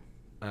alert.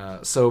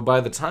 So by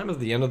the time of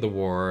the end of the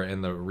war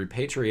and the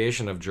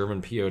repatriation of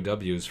German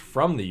POWs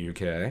from the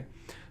UK,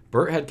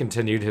 Bert had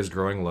continued his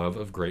growing love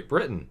of Great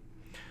Britain.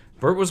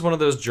 Bert was one of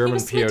those German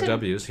was smitten.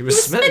 POWs. He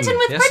was smitten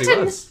with yes, Britain.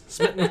 he was.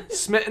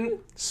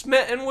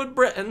 Smitten with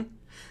Britain.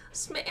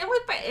 Smitten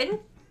with Britain.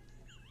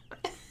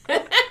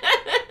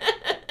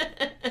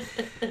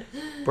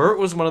 Bert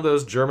was one of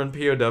those German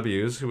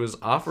POWs who was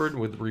offered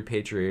with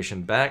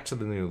repatriation back to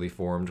the newly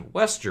formed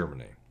West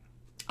Germany.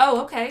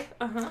 Oh, okay.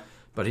 Uh-huh.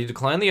 But he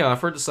declined the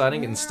offer,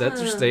 deciding instead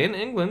to stay in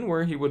England,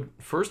 where he would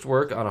first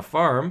work on a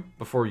farm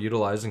before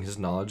utilizing his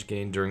knowledge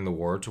gained during the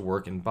war to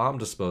work in bomb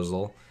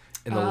disposal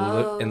in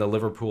the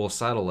Liverpool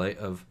satellite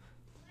of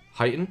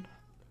Huyton.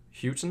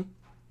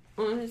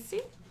 Let's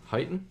see.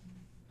 Huyton?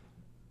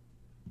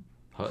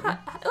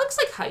 It looks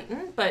like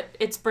Huyton, but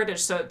it's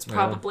British, so it's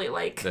probably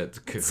like... Who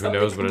something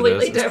knows what it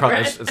completely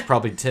is? It's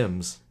probably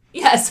Tim's.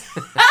 Yes.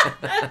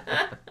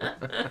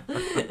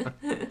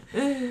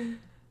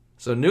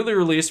 So newly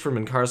released from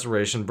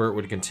incarceration, Bert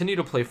would continue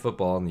to play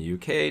football in the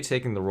UK,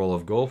 taking the role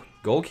of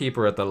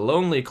goalkeeper at the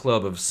lonely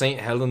club of St.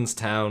 Helens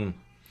Town,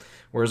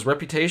 where his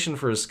reputation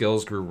for his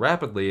skills grew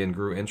rapidly and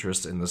grew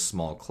interest in this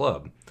small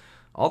club.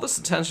 All this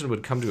attention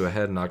would come to a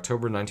head in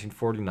October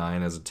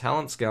 1949 as a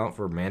talent scout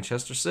for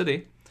Manchester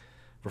City,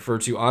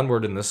 referred to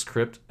onward in this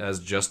script as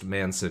just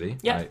Man City.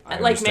 Yeah, I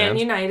like understand. Man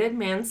United,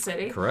 Man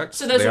City. Correct.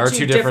 So those they are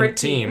two different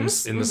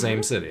teams in the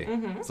same city.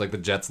 Mm-hmm. It's like the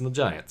Jets and the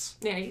Giants.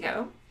 There you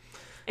go.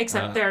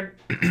 Except they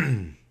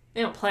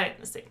don't play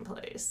in the same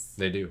place.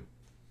 They do.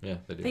 Yeah,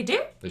 they do. They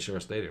do? They share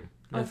a stadium.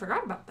 Oh, I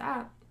forgot about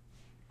that.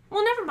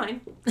 Well, never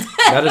mind.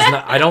 That is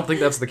not. I don't think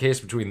that's the case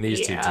between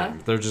these two Yeah.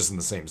 teams. They're just in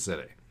the same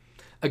city.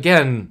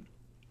 Again,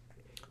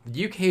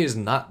 the UK is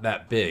not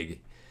that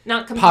big,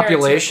 Not comparatively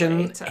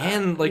population to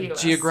and the like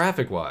US.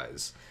 geographic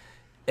wise,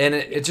 and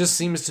it just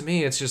seems to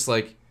me it's just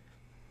like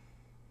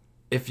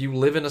if you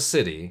live in a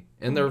city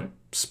and they're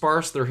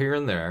sparse, they're here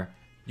and there.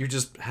 You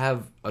just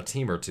have a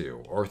team or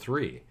two or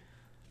three.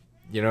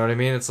 You know what I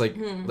mean? It's like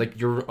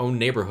your own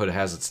neighborhood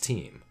has its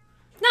team.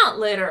 Not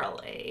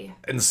literally.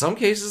 In some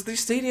cases,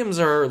 these stadiums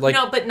are like.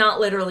 No, but not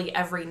literally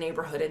every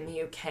neighborhood in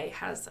the UK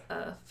has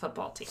a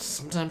football team.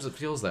 Sometimes it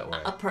feels that way.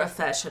 A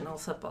professional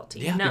football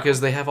team. Yeah, No. because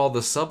they have all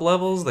the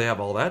sub-levels, they have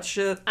all that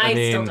shit. I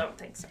mean, still don't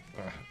think so.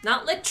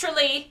 Not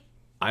literally.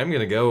 I'm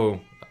going to go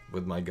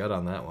with my gut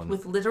on that one.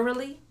 With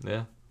literally?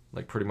 Yeah,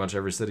 like pretty much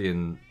every city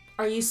in...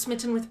 Are you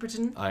smitten with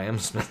Britain? I am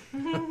Smith.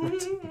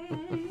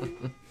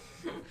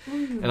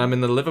 And I'm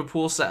in the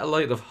Liverpool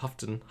satellite of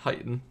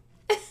Huyton.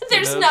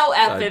 There's no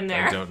F in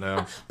there. I don't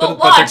know. But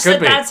watch there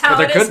could that be. that's how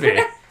But it there is could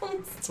be.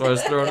 pronounced. That's why I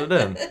was throwing it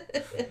in.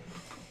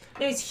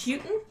 It's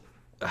Houghton?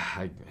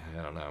 I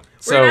don't know.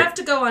 We're going to have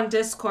to go on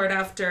Discord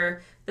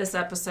after this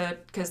episode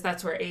because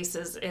that's where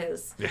Aces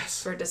is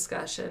Yes. for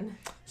discussion.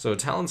 So a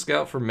talent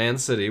scout for Man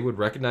City would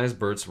recognize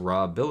Bert's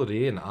raw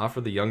ability and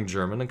offer the young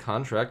German a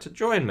contract to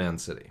join Man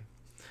City.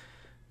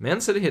 Man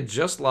City had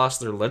just lost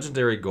their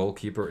legendary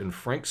goalkeeper in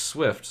Frank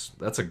Swift.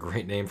 That's a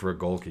great name for a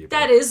goalkeeper.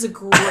 That is a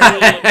great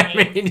name. I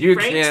mean, you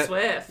Frank can't.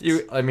 Swift.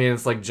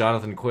 It's like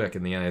Jonathan Quick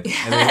in the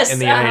Yes, in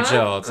the uh-huh,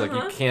 NHL. It's like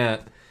you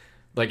can't.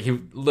 Like he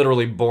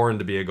literally born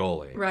to be a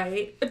goalie.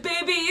 Right.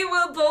 Baby, you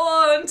were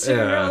born to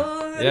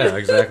run. Yeah,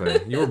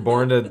 exactly. You were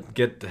born to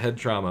get head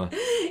trauma.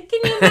 Can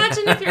you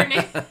imagine if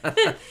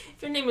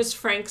your name was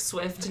Frank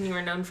Swift and you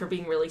were known for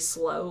being really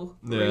slow,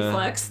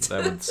 reflexed?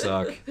 That would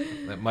suck.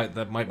 That might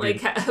be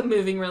like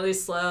moving really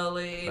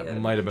slowly. that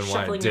might have been why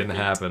shuffling it your didn't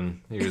feet.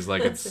 happen. He's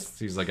like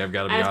I've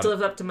got to be I have on to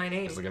live up to my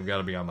name. He's like I've got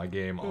to be on my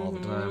game all the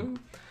Mm-hmm. time.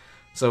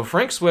 So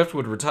Frank Swift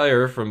would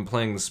retire from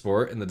playing the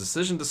sport, and the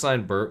decision to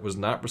sign Bert was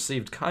not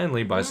received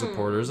kindly by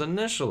supporters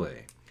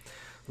initially.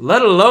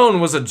 Let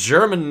alone was a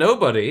German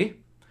nobody.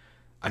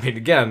 I mean,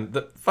 again,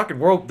 the fucking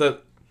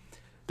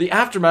the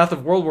aftermath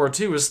of World War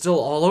II is still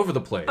all over the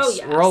place. Oh,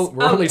 yes. We're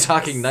only Yes.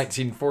 talking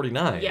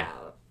 1949. Yeah.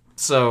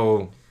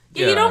 So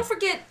Yeah, you don't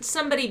forget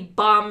somebody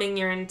bombing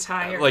your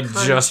entire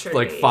country. just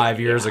like 5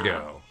 years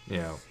ago. You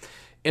know,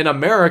 in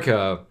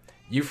America,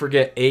 you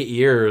forget 8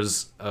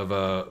 years of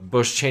a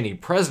Bush-Cheney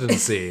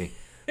presidency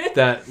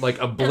that like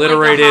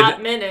obliterated like a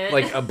hot minute.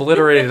 like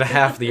obliterated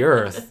half the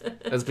earth.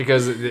 That's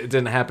because it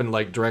didn't happen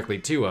like directly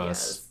to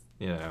us.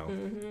 You know,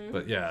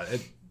 but yeah,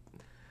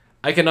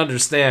 I can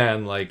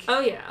understand like. Oh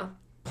yeah.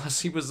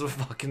 Plus, he was a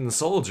fucking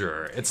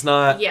soldier. It's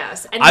not.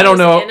 Yes, and I he don't was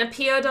know. in a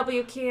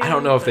POW camp. I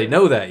don't know if they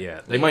know that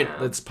yet. They might.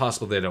 Yeah. It's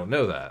possible they don't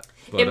know that.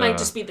 But, It might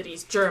just be that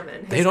he's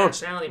German. His They don't.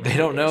 nationality might They be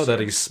don't the know that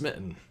issue. he's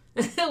smitten.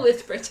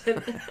 with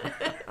Britain.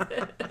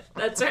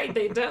 That's right,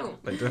 they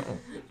don't. They don't.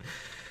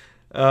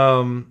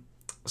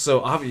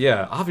 So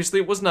obviously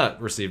it was not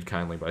received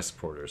kindly by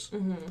supporters.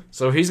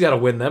 So he's got to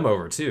win them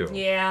over too.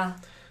 Yeah.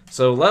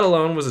 So let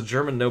alone was a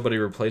German nobody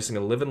replacing a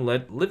living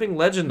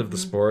legend of the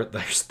sport.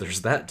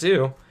 There's that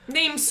too.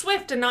 Name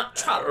Swift and not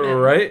Trotman.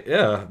 Right?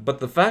 Yeah. But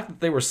the fact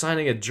that they were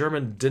signing a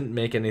German didn't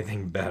make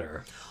anything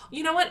better.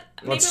 You know what?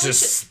 Maybe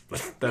That's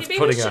maybe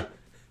putting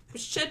we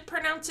should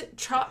pronounce it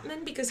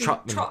Trotman because he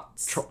Trotman.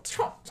 trots.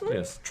 Trotman.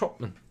 Yes,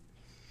 Trotman.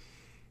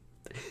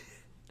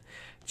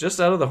 just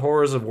out of the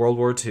horrors of World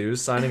War II,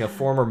 signing a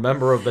former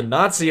member of the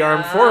Nazi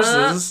armed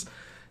forces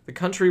the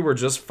country we're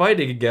just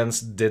fighting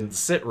against didn't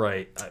sit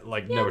right.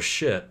 No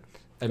shit.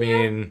 I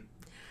mean...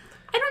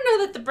 I don't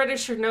know that the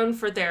British are known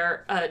for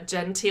their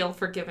genteel,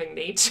 forgiving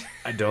nature.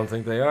 I don't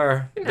think they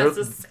are.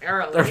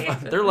 Necessarily.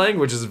 Their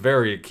language is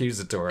very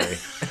accusatory.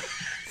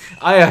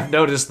 I have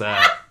noticed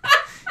that.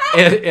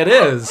 It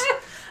is.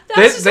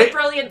 That's just a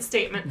brilliant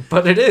statement.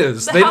 But it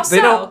is. How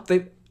so?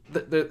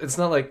 It's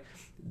not like,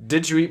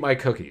 did you eat my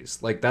cookies?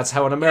 Like, that's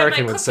how an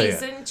American would say it.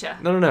 Didn't you?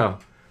 No.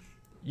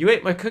 You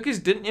ate my cookies,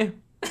 didn't you?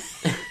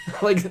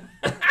 like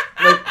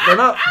they're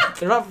not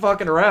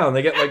fucking around.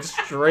 They get like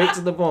straight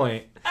to the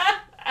point.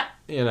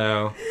 You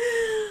know.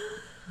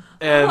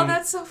 And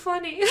that's so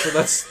funny. So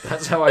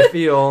that's how I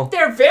feel.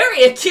 They're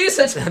very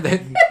accusatory.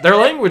 Their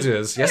language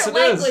is. Yes, it is.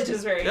 Their language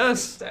is very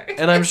accusatory.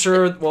 And I'm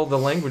sure, the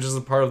language is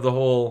a part of the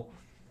whole,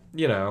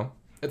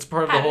 it's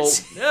part of the whole...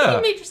 Yeah.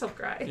 You made yourself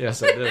cry.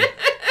 Yes, I did.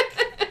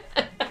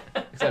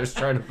 I was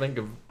trying to think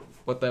of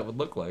what that would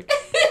look like.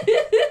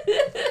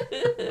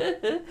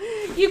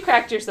 You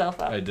cracked yourself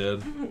up. I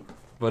did.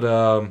 But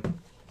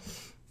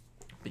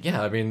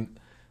yeah, I mean,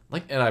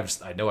 and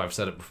I know I've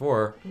said it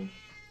before,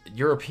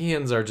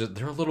 Europeans are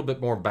they're a little bit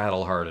more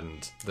battle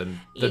hardened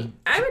than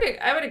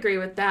I would agree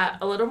with that.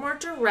 A little more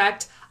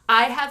direct.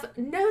 I have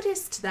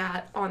noticed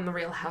that on The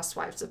Real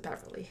Housewives of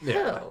Beverly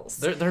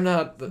Hills. Yeah, they're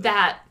not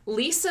that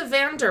Lisa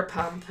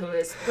Vanderpump, who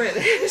is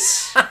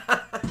British.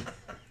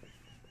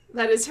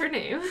 That is her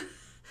name.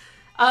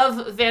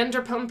 Of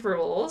Vanderpump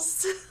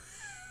Rules.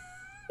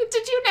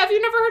 Have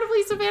you never heard of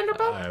Lisa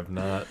Vanderpump? I have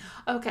not.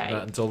 Okay.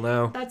 Not until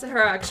now. That's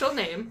her actual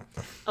name,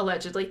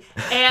 allegedly.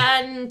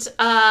 And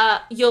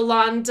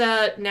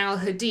Yolanda, now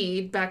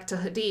Hadid, back to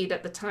Hadid.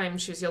 At the time,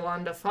 she was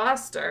Yolanda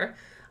Foster,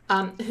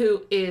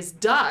 who is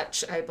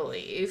Dutch, I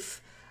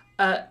believe.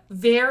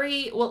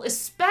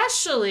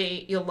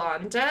 Especially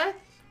Yolanda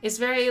is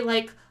very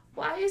like,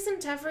 why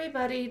isn't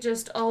everybody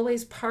just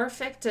always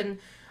perfect and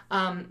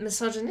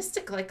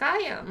misogynistic like I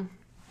am?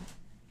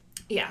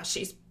 Yeah,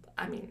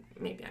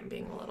 maybe I'm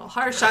being a little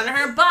harsh on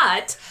her,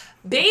 but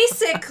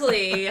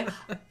basically,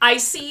 I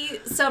see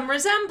some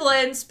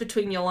resemblance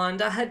between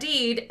Yolanda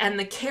Hadid and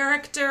the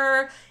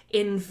character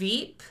in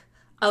Veep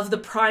of the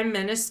Prime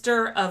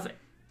Minister of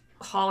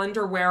Holland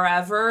or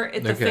wherever,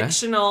 the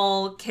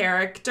fictional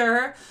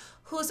character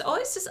who's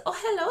always says, "Oh,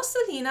 hello,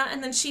 Selena,"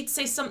 and then she'd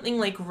say something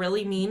like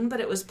really mean,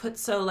 but it was put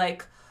so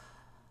like,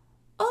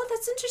 "Oh,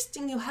 that's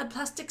interesting. You had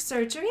plastic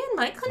surgery. In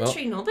my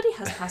country, nobody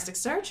has plastic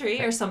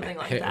surgery," or something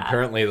like that.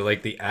 Apparently,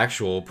 the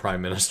actual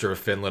Prime Minister of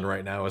Finland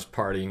right now is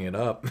partying it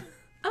up.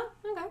 Oh,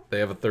 okay. They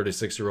have a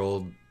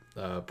 36-year-old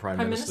Prime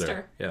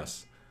Minister.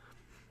 Yes.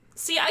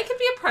 See, I could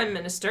be a Prime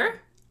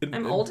Minister.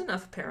 I'm old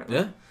enough, apparently.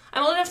 Yeah.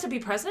 I'm old enough to be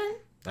president.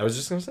 I was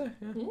just going to say,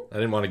 yeah. I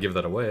didn't want to give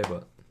that away,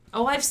 but...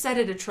 Oh, I've said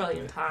it a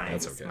trillion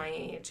times. That's okay. My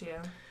age,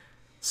 yeah.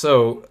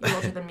 So... You're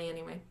older than me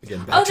anyway.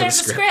 Again, back to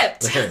there's the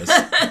script. There is.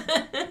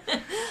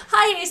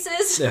 Hi,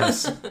 Aces.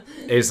 Yes.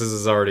 Aces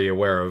is already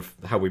aware of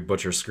how we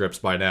butcher scripts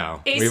by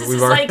now. Aces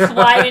is like,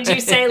 why did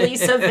you say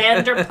Lisa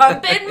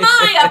Vanderpump in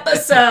my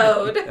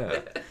episode?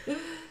 Yeah.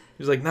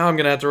 He's like, now I'm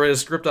going to have to write a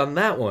script on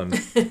that one.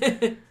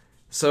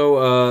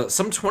 So,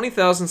 some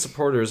 20,000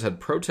 supporters had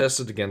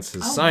protested against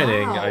his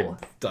signing. Wow.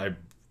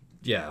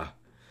 Yeah.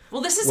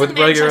 Well, this is in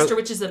Manchester,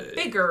 which is a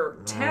bigger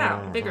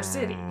town, bigger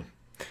city.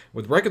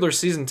 With regular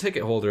season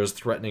ticket holders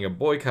threatening a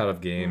boycott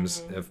of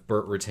games if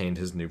Bert retained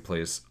his new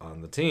place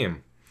on the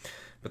team.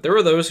 But there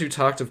were those who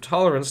talked of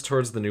tolerance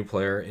towards the new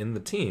player in the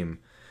team.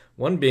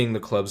 One being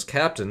the club's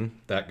captain.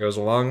 That goes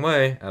a long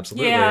way,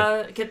 absolutely.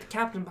 Yeah, get the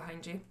captain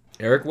behind you.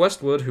 Eric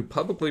Westwood, who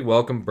publicly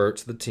welcomed Bert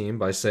to the team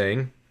by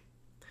saying,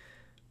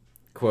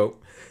 quote...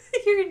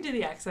 You're going to do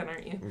the accent,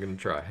 aren't you? I'm going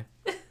to try.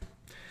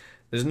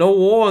 There's no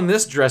war in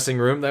this dressing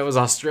room. That was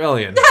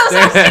Australian. That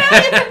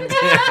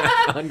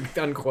was Australian!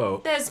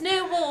 Unquote. There's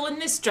no wall in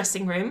this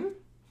dressing room.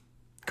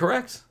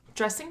 Correct.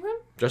 Dressing room?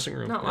 Dressing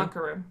room. Not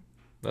locker room.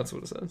 That's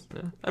what it says.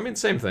 Yeah. I mean,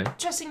 same thing.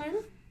 Dressing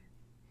room?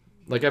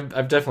 Like,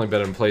 I've definitely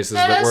been in places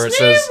where it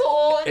says...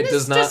 It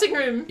does not... dressing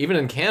room. Even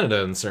in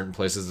Canada, in certain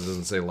places, it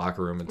doesn't say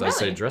locker room. It does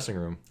say dressing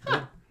room.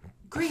 Huh. Yeah.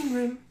 Green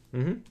room.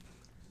 Mm-hmm.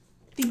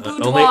 The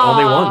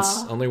boudoir.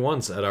 Only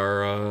once at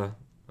our...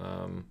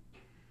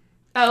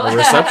 our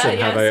reception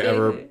yes, have I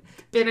ever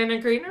been in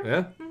a green room?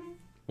 Yeah.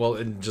 Well,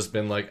 and just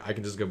been like, I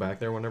can just go back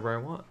there whenever I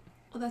want.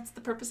 Well, that's the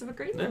purpose of a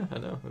green room. Yeah, I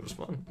know. It was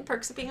fun. The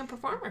perks of being a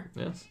performer.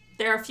 Yes.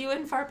 There are few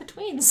and far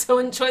between, so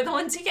enjoy the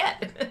ones you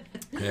get.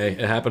 Hey,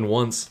 it happened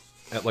once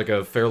at like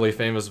a fairly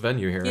famous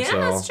venue here, yeah, so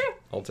that's true.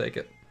 I'll take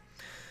it.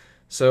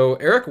 So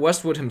Eric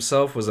Westwood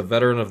himself was a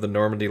veteran of the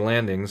Normandy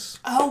landings.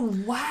 Oh,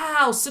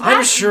 wow. So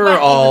I'm sure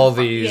all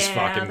these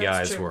fucking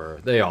guys were.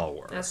 They all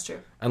were. That's true.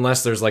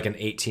 Unless there's like an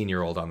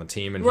 18-year-old on the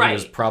team, and he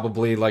was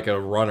probably like a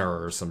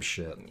runner or some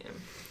shit.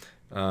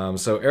 Yeah.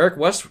 So Eric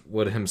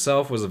Westwood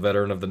himself was a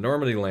veteran of the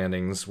Normandy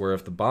landings, where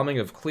if the bombing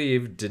of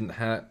Cleve didn't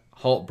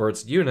halt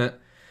Bert's unit,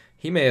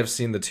 he may have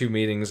seen the two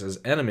meetings as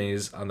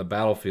enemies on the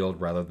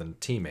battlefield rather than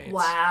teammates.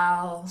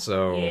 Wow.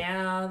 So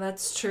yeah,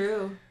 that's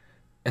true.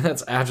 And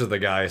that's after the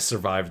guy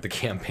survived the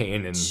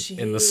campaign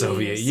in the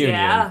Soviet Union.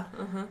 Yeah.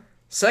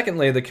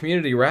 Secondly, the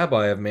community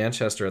rabbi of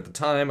Manchester at the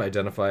time,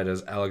 identified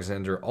as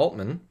Alexander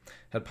Altman,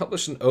 had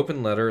published an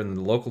open letter in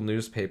the local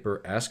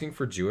newspaper asking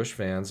for Jewish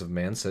fans of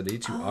Man City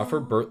to offer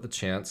Bert the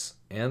chance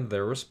and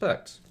their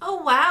respect. Oh,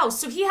 wow.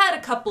 So he had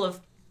a couple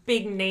of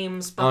big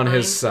names behind On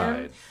his him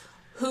side.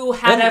 who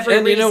had And every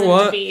you know reason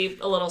what? to be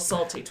a little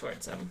salty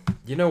towards him.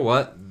 You know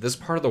what? This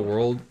part of the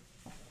world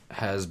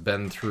has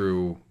been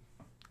through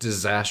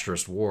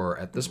disastrous war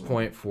at this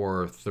point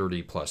for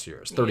 30 plus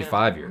years,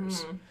 35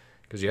 years.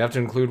 Because you have to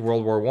include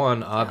World War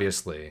I,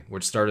 obviously,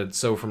 which started,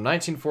 so from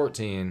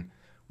 1914,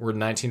 we're in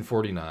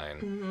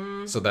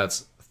 1949. So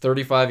that's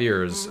 35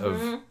 years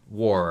of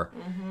war.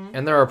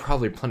 And there are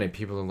probably plenty of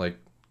people who are like,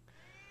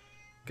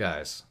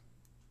 guys.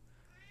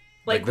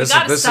 Like this we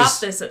gotta is- stop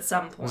this at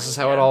some point. This is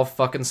how it all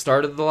fucking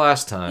started the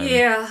last time.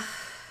 Yeah.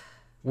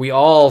 We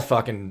all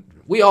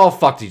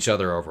fucked each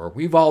other over.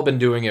 We've all been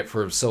doing it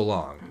for so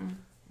long.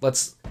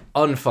 Let's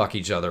unfuck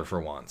each other for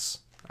once.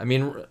 I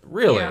mean,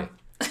 really. Yeah.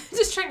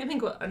 Just trying to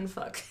think what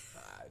unfuck.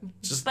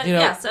 Just, But you know,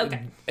 yes,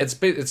 okay.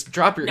 It's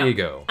drop your No,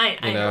 ego. I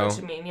you know what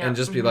you mean, yeah. And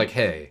just be like,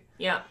 hey,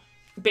 Yeah.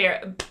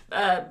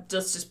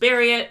 Just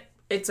bury it.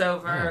 It's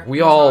over. we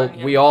Move all on,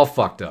 yeah. we all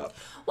fucked up.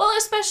 Well,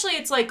 especially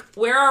it's like,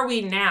 where are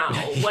we now?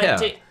 Yeah.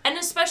 And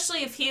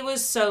especially if he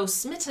was so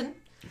smitten.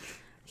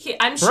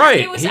 I'm sure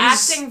Right, he was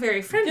he's- acting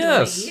very friendly.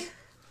 Yes.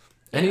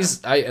 And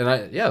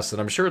and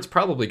I'm sure it's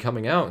probably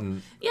coming out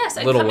in Yes,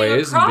 and little coming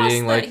ways and across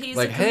being that like he's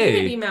like a hey,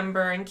 community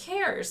member and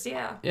cares.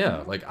 Yeah.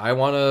 yeah, like I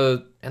want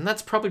to, and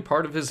that's probably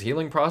part of his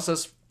healing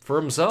process for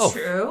himself.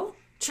 True.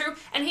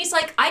 And he's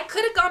like, I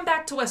could have gone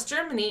back to West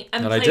Germany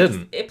and I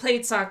didn't.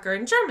 played soccer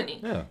in Germany.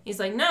 Yeah. He's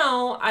like,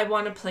 no, I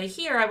want to play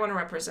here. I want to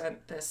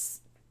represent this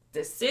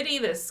city,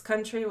 this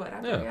country,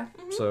 whatever. Yeah.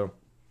 So,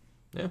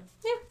 yeah.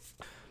 Yeah.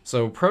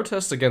 So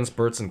protests against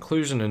Bert's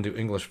inclusion into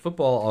English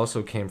football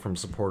also came from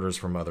supporters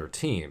from other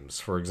teams.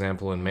 For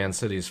example, in Man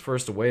City's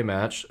first away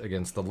match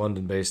against the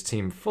London-based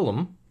team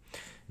Fulham,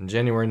 in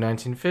January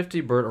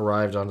 1950, Bert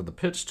arrived onto the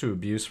pitch to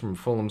abuse from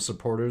Fulham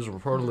supporters,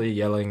 reportedly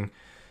yelling,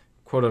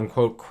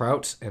 quote-unquote,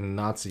 Kraut and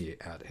Nazi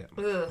at him.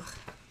 Ugh.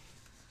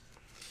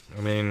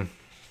 I mean...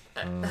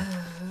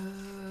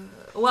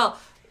 Well,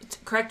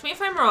 correct me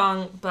if I'm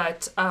wrong,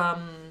 but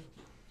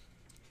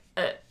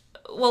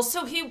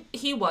so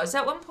he was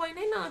at one point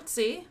a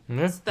Nazi.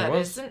 Yeah, That he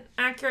was. is an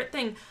accurate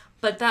thing.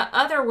 But that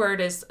other word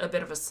is a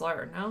bit of a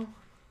slur, no?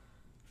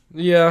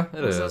 Yeah, it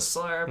It was is. a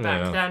slur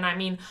back Yeah. then. I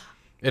mean,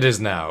 It is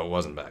now. It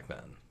wasn't back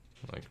then.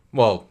 Like,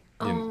 well,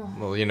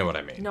 you know what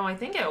I mean. no, I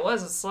think it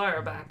was a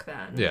slur back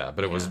then. Yeah,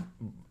 but it was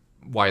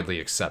widely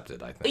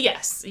accepted, I think.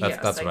 Yes,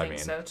 That's I what I think mean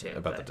so too.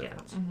 about the but, yeah.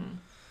 difference.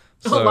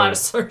 A lot of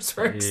slurs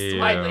were Yeah,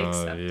 widely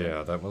accepted.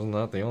 Yeah, that was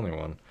not the only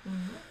one.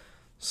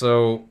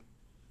 So,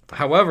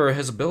 however,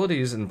 his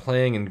abilities in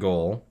playing in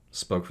goal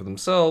spoke for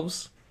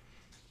themselves,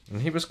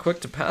 and he was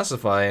quick to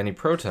pacify any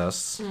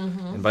protests.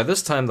 And by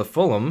this time, the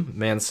Fulham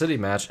Man City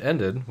match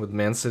ended with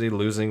Man City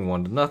losing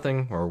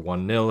 1-0 or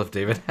 1-0 if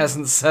David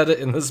hasn't said it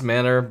in this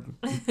manner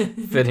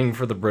fitting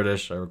for the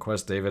British. I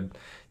request David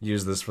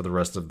use this for the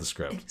rest of the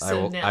script.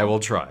 So nil. I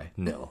will try.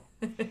 Nil.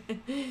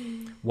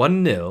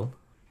 1-0.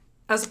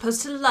 As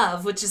opposed to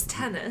love, which is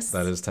tennis.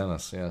 That is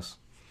tennis, yes.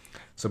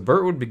 So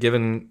Bert would be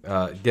given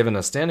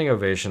a standing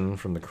ovation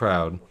from the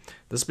crowd.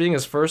 This being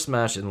his first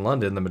match in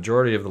London, the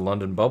majority of the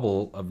London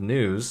bubble of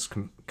news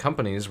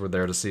companies were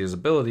there to see his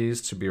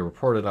abilities to be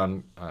reported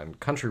on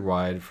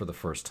countrywide for the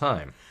first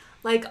time.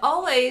 Like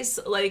always,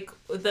 like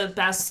the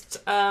best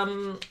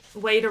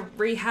way to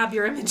rehab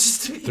your image is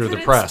to be Through good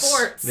the at press.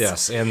 sports.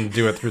 Yes, and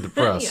do it through the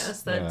press.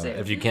 Yes, that too.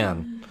 If you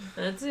can.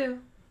 That too.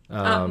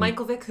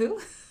 Michael Vick,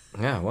 who?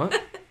 Yeah, what?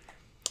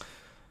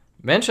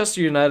 Manchester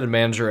United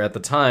manager at the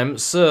time,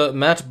 Sir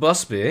Matt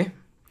Busby,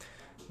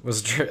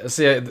 was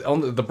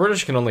the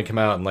British can only come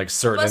out in like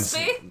certain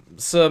Busby?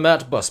 Sir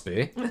Matt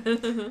Busby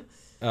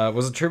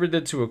was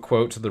attributed to a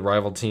quote to the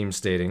rival team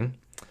stating,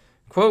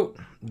 quote,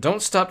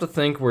 "Don't stop to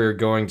think where you're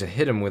going to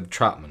hit him with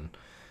Trotman.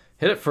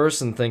 Hit it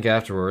first and think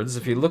afterwards.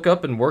 If you look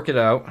up and work it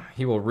out,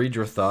 he will read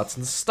your thoughts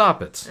and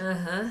stop it."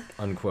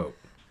 Unquote.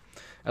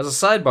 As a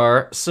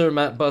sidebar, Sir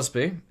Matt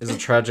Busby is a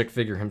tragic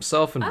figure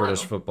himself in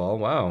British football.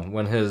 Wow.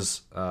 When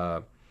his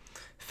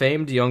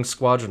famed young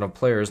squadron of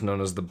players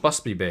known as the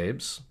Busby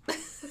Babes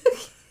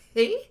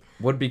He?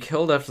 would be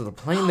killed after the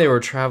plane they were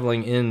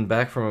traveling in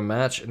back from a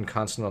match in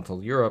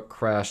continental Europe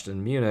crashed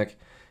in Munich,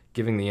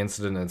 giving the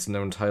incident its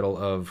known title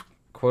of,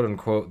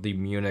 quote-unquote, the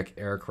Munich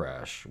air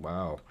crash.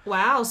 Wow.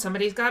 Wow,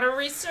 somebody's got to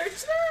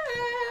research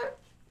that.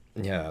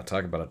 Yeah,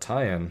 talk about a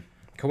tie-in.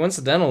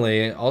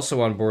 Coincidentally, also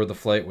on board the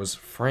flight was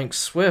Frank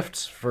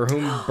Swift, for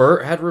whom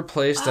Bert had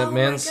replaced at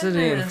Man my City,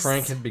 and goodness.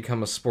 Frank had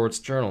become a sports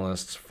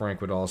journalist.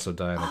 Frank would also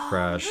die in the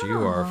crash.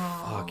 You are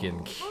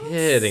fucking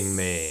kidding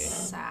me.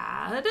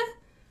 Sad.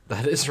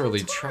 That is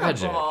really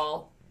tragic.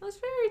 Terrible. That's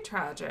very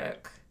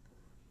tragic.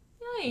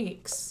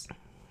 Yikes.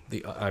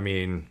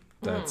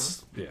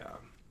 That's, yeah.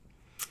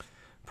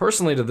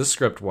 Personally, to this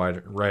script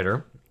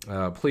writer,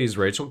 Please,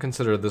 Rachel,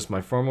 consider this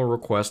my formal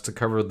request to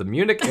cover the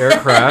Munich air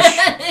crash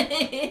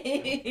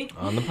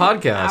on the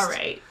podcast. All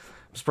right.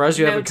 I'm surprised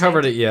you haven't Noted.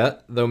 covered it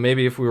yet, though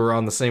maybe if we were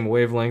on the same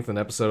wavelength, an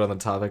episode on the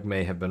topic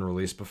may have been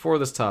released before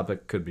this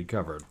topic could be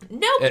covered.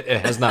 Nope. It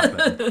has not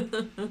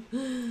been.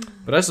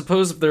 But I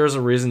suppose if there is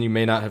a reason you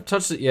may not have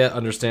touched it yet,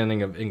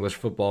 understanding of English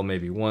football may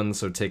be one,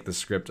 so take the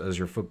script as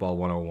your football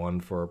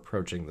 101 for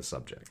approaching the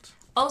subject.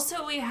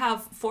 Also, we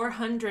have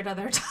 400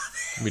 other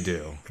topics We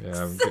do.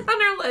 Yeah.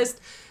 on our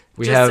list.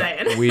 We Just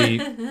have saying.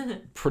 we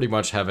pretty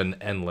much have an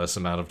endless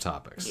amount of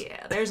topics.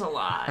 Yeah, there's a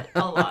lot. A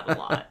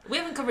lot. We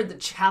haven't covered the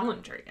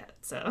Challenger yet,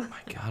 so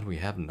My God, we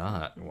have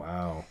not.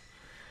 Wow.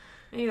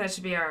 maybe that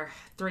should be our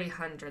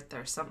 300th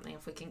or something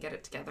if we can get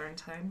it together in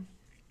time.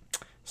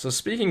 So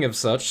speaking of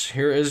such,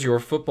 here is your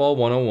football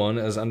 101,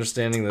 as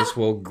understanding this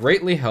will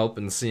greatly help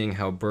in seeing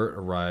how Bert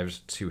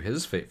arrived to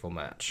his fateful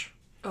match.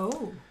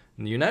 Oh.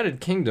 In the United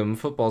Kingdom,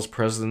 football's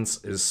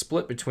presence is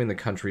split between the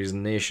country's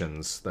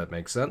nations. That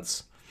makes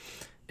sense.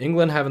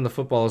 England having the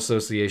Football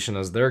Association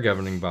as their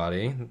governing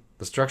body,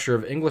 the structure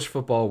of English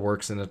football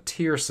works in a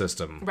tier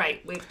system.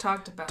 Right, we've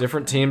talked about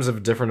Different that. teams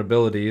of different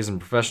abilities and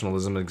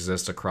professionalism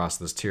exist across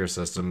this tier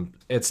system.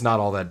 It's not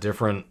all that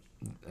different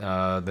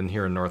than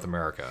here in North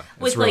America.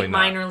 It's With really like not.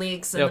 minor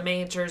leagues and Yep. the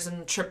majors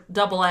and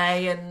double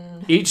A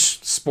and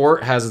Each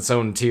sport has its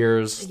own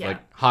tiers. Yeah.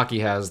 Like hockey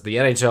has, the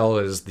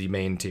NHL is the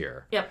main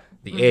tier. yep,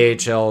 The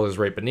AHL is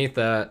right beneath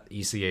that.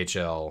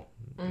 ECHL,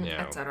 you know,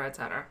 et cetera, et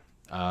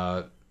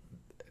cetera.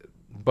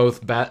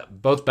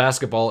 both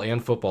basketball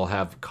and football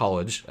have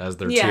college as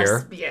their Yes,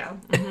 tier. yeah.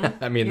 Mhm.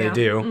 I mean, Yeah. they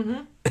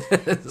do.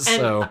 And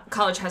So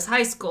college has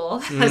high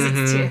school as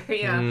its tier.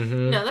 Yeah,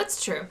 no,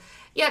 that's true.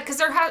 Yeah,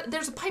 because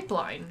there's a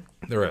pipeline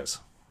there is.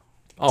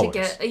 to Always.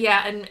 get.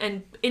 Yeah,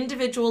 and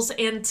individuals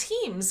and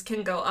teams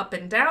can go up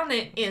and down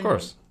it in Of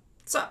course.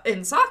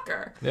 in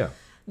soccer. Yeah.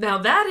 Now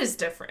that is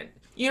different.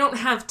 You don't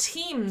have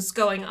teams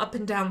going up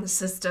and down the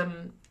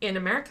system in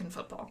American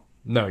football.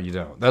 No, you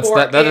don't. That's Or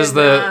that is in,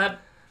 the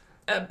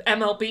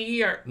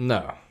MLB or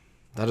no.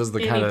 That is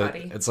the kind of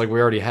Anybody. it's like we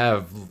already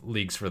have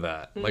leagues for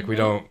that. Like we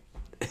don't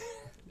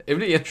It'd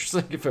be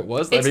interesting if it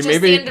was. it's I mean, just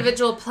maybe the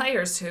individual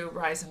players who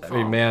rise and I fall.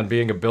 mean, man,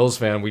 being a Bills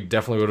fan, we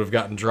definitely would have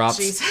gotten drops.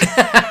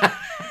 Jeez.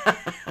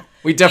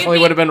 We definitely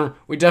You'd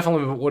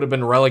would have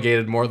been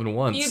relegated more than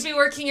once. You'd be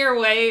working your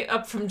way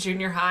up from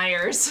junior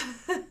hires.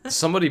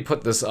 Somebody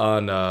put this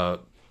on a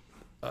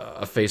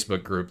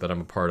Facebook group that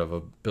I'm a part of, a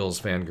Bills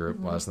fan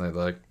group last night.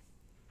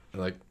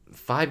 Like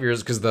 5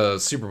 years, because the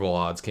Super Bowl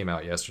odds came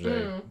out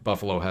yesterday.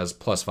 Buffalo has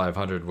plus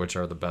 500, which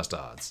are the best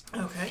odds.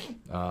 Okay.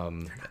 They're not gonna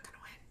win.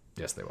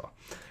 Yes, they will.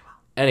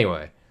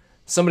 Anyway,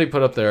 somebody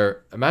put up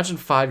there, imagine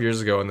 5 years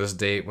ago on this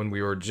date when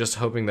we were just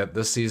hoping that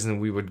this season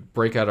we would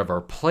break out of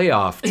our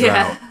playoff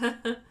drought.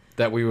 Yeah.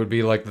 That we would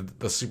be like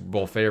the Super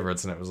Bowl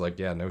favorites, and it was like,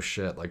 yeah, no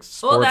shit. Like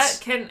sports, Well, that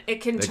can they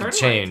turn can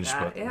change, like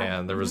that. but Yeah.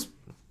 man, there was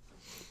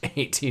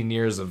 18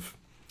 years of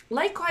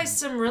Likewise,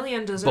 some really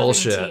undeserving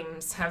Bullshit.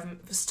 teams have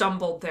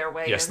stumbled their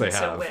way Yes, they into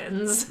have.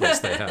 wins. yes,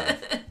 they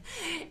have.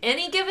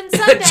 Any given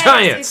Sunday, as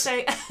Giants.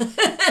 they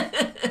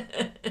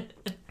say.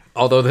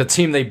 Although the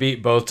team they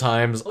beat both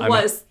times,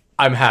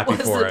 I'm happy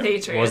was for the it.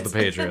 Patriots. Was the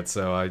Patriots,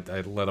 so I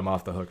let them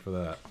off the hook for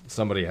that.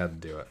 Somebody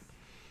had to do it.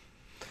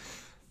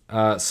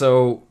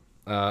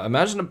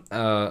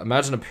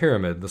 Imagine a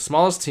pyramid. The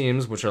smallest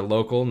teams, which are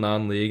local,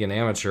 non-league, and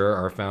amateur,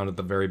 are found at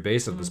the very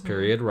base of this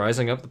period.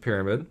 Rising up the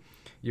pyramid,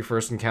 you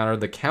first encounter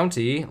the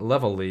county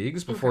level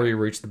leagues before you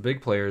reach the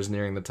big players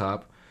nearing the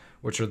top,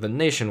 which are the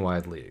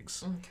nationwide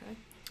leagues. Okay.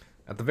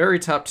 At the very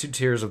top two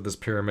tiers of this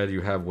pyramid,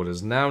 you have what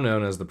is now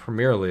known as the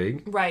Premier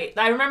League Right.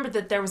 I remember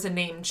that there was a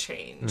name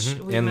change.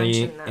 We and the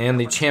mentioned that at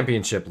one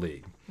Championship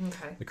League. time.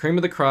 Okay. The cream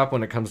of the crop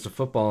when it comes to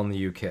football in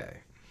the UK.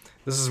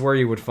 This is where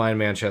you would find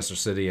Manchester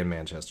City and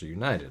Manchester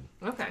United.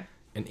 Okay.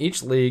 In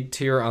each league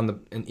tier on the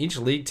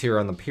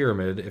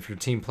pyramid, if your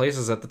team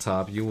places at the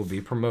top, you will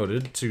be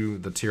promoted to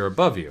the tier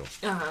above you.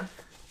 Uh-huh.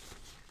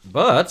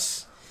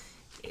 But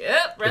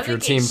Yep. if your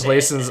team relegation.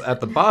 places at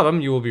the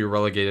bottom, you will be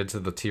relegated to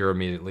the tier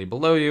immediately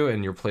below you,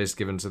 and your place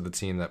given to the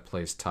team that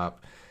placed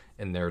top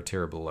in their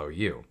tier below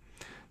you.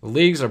 The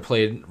leagues are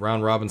played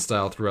round-robin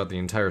style throughout the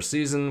entire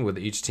season, with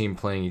each team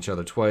playing each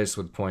other twice,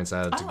 with points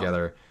added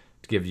together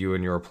to give you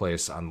and your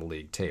place on the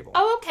league table.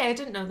 Oh, okay. I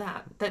didn't know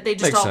that. That they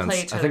just Makes all sense.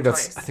 play each other I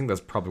twice. think that's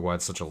probably why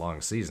it's such a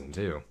long season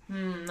too.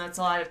 That's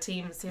a lot of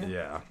teams. Yeah.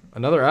 Yeah.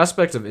 Another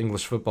aspect of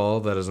English football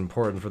that is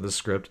important for this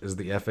script is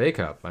the FA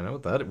Cup. I know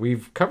that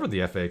we've covered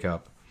the FA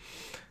Cup.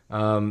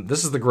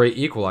 This is the great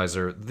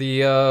equalizer.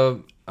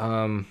 The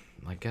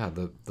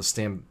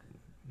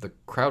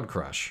crowd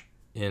crush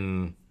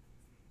in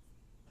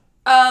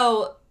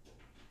Oh,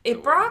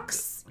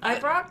 Ibrox?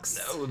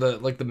 oh,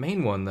 the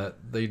main one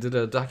that they did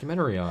a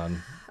documentary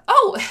on.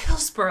 Oh,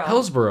 Hillsborough.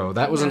 Hillsborough.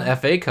 That was an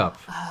FA Cup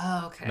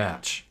Oh, okay.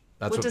 match.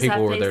 That's What what does people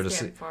FA were there to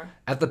stand see. for?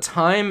 At the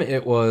time,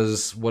 it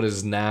was what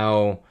is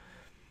now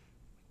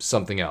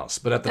something else.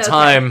 But at the Okay.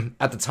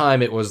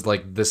 time, it was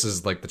like this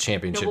is like the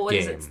championship No, but what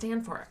does game. it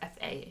stand for?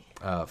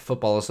 FA.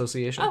 Football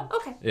Association. Oh,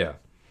 okay. Yeah.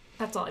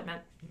 That's all I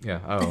meant. Yeah.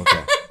 Oh,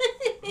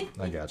 okay.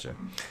 I gotcha.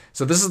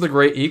 So this is the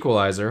Great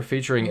Equalizer,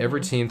 featuring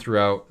every team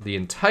throughout the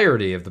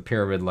entirety of the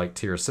pyramid-like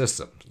tier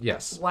system.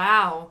 Yes.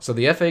 Wow. So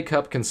the FA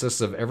Cup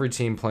consists of every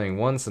team playing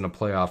once in a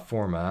playoff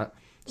format,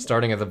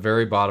 starting at the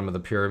very bottom of the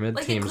pyramid.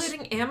 Like teams,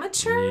 including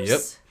amateurs? Yep.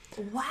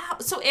 Wow.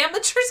 So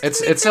amateurs can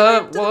it's make it's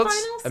their way to well the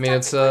it's finals, I mean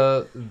it's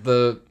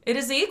technically? It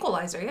is the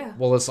equalizer, yeah.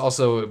 well it's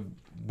also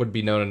would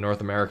be known in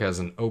North America as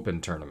an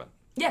open tournament.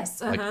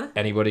 Yes, Like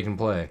anybody can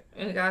play.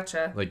 I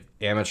gotcha. Like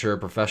amateur,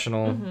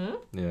 professional,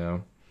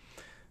 you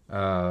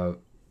know.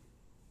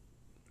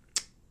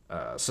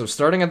 So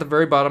starting at the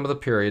very bottom of the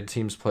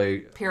teams play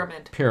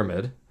Pyramid.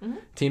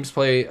 Teams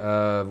play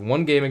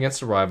one game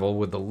against a rival,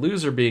 with the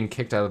loser being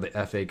kicked out of the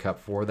FA Cup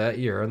for that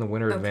year, and the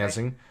winner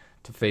advancing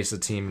to face a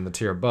team in the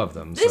tier above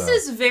them. This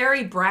is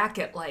very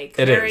bracket-like.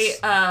 It very,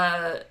 is.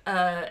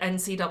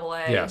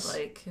 NCAA. Yes.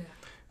 Like,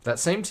 If that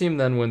same team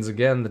then wins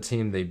again, the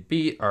team they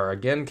beat are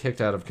again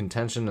kicked out of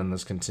contention, and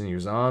this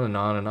continues on and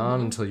on and on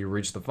until you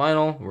reach the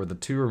final, where the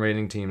two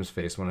remaining teams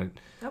face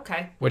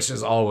which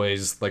is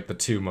always like the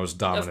two most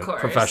dominant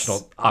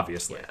professional,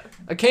 obviously. Yeah.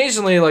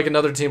 Occasionally, like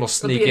another team will it'll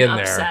sneak be an in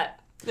upset.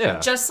 there. Yeah.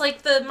 Just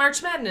like the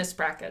March Madness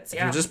brackets,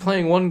 yeah. If you're just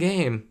playing one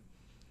game,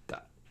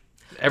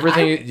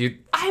 everything you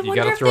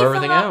got to throw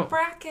everything out.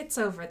 Brackets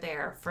over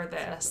there for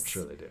this. I'm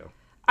sure they do.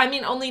 I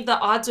mean, only the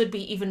odds would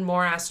be even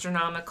more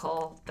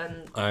astronomical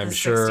than the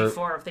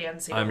 64 of the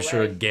NCAA. I'm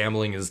sure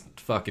gambling is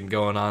fucking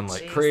going on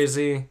like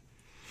crazy.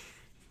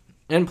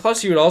 And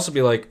plus, you would also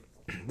be like,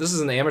 this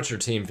is an amateur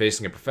team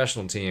facing a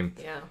professional team.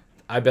 Yeah.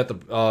 I bet the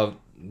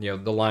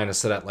line is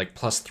set at like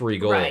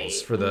 +3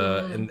 goals for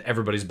the, and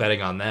everybody's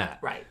betting on that.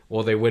 Right.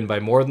 Will they win by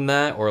more than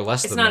that or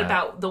less than that? It's not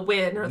about the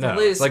win or the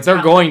lose. It's like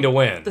they're going to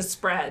win. The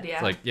spread,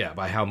 yeah. It's like,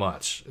 by how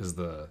much is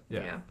the,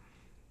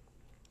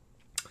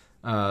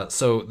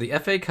 so the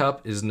FA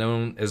Cup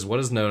is what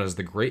is known as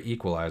the Great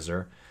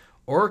Equalizer,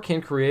 or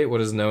can create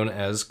what is known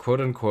as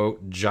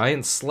quote-unquote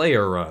giant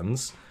slayer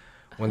runs,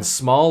 when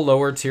small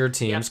lower-tier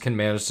teams can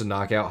manage to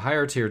knock out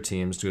higher-tier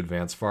teams to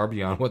advance far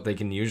beyond what they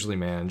can usually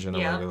manage in a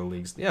regular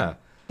leagues. Yeah,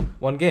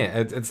 one game.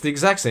 It's the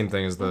exact same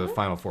thing as the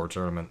Final Four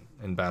tournament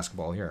in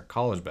basketball here,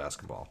 college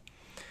basketball.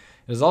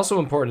 It is also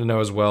important to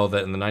know as well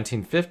that in the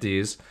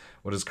 1950s,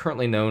 what is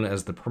currently known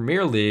as the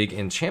Premier League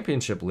and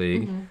Championship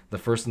League, the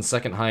first and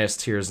second highest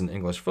tiers in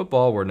English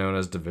football were known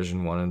as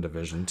Division 1 and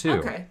Division 2.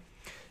 Okay.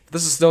 If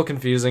this is still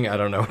confusing, I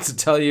don't know what to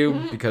tell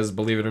you, because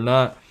believe it or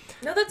not,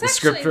 no, that's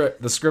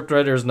the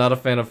scriptwriter is not a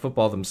fan of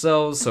football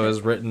themselves, so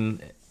has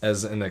written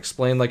as an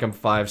explain like I'm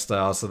 5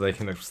 style so they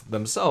can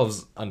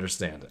themselves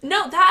understand it.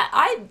 No,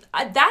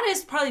 that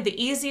is probably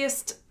the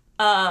easiest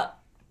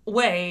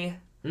way,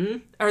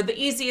 or the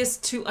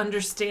easiest to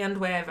understand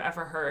way I've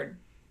ever heard.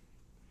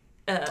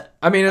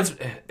 I mean,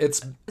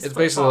 it's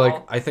basically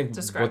like, I think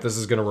described. what this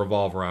is going to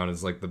revolve around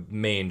is like the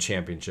main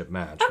championship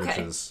match, which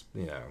is,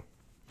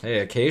 hey,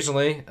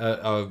 occasionally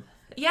that's a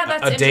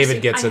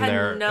David gets in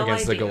there no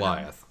against idea. a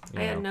Goliath.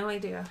 I had no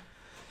idea.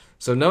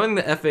 So knowing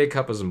the FA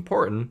Cup is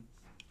important,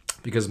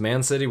 because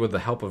Man City, with the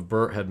help of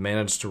Burt, had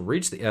managed to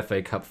reach the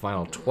FA Cup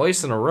final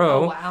twice in a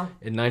row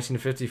in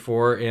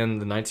 1954 and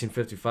the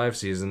 1955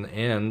 season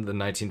and the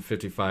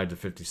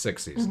 1955-56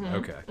 season.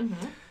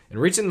 In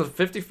reaching the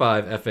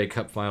 55 FA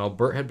Cup final,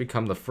 Burt had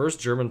become the first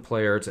German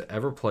player to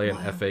ever play an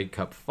FA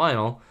Cup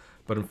final,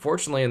 but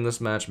unfortunately in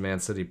this match, Man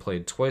City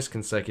played twice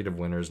consecutive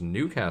winners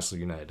Newcastle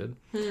United,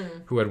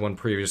 who had won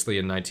previously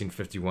in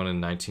 1951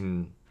 and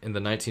in the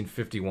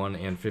 1951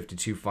 and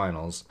 52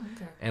 finals,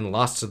 and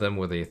lost to them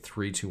with a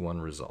 3-1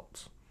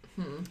 result.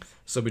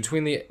 So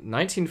between the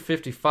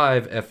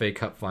 1955 FA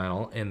Cup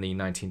final and the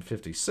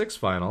 1956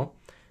 final,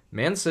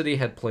 Man City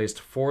had placed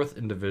 4th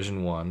in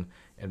Division 1,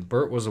 and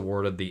Burt was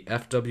awarded the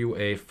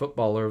FWA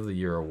Footballer of the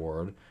Year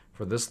award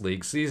for this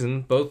league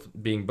season,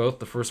 being both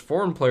the first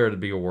foreign player to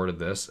be awarded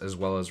this, as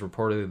well as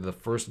reportedly the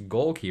first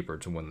goalkeeper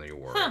to win the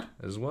award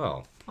as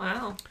well.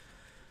 Wow.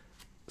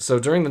 So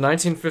during the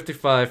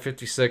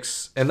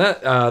 1955-56, and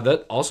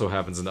that also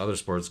happens in other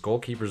sports,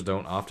 goalkeepers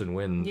don't often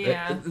win.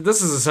 Yeah.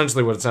 This is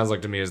essentially what it sounds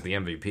like to me as the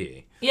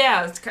MVP.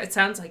 Yeah, it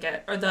sounds like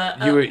it. Or the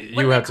you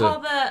what have do they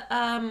call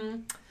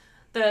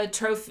the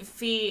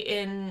trophy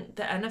in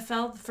the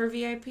NFL for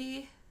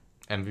VIP?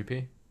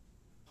 MVP?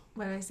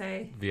 What did I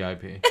say?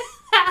 VIP.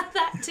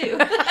 That too.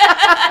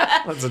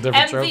 That's a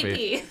different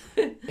MVP.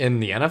 trophy. In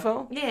the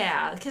NFL?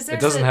 Yeah, because it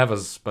doesn't have a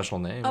special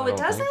name. Oh, it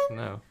doesn't?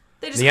 No.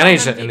 They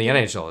just In the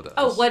NHL it does.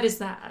 Oh, what is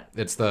that?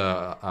 It's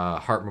the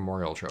Hart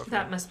Memorial Trophy.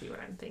 That must be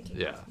what I'm thinking.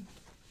 Yeah.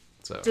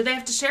 So. Do they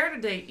have to share it, or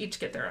do they each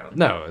get their own?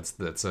 No,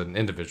 it's an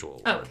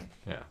individual award. Oh, okay.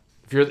 Yeah.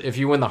 If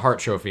you win the Hart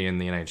Trophy in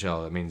the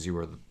NHL, it means you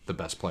were the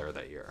best player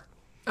that year.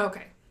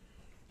 Okay.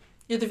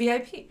 You're the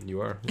VIP.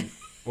 You are.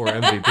 Or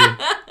MVP.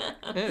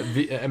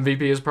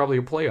 MVP is probably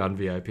a play on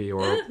VIP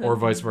or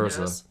vice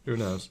versa. Who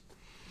knows?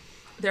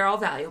 They're all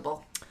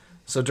valuable.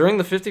 So during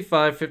the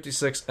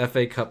 55-56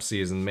 FA Cup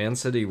season, Man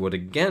City would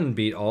again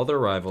beat all their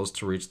rivals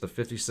to reach the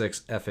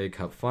 56 FA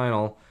Cup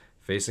final,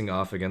 facing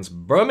off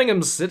against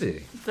Birmingham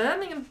City.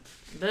 Birmingham.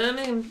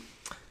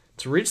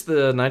 To reach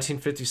the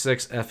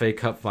 1956 FA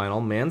Cup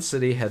final, Man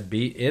City had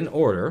beat, in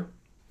order,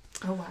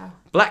 Oh, wow.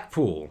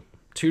 Blackpool,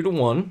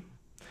 2-1.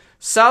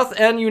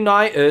 Southend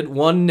United,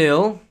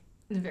 1-0.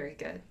 Very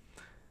good.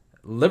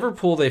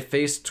 Liverpool, they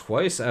faced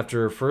twice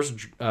after first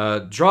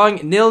drawing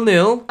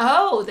 0-0.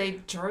 Oh, they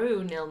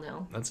drew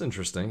 0-0. That's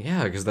interesting.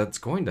 Yeah, because that's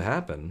going to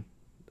happen,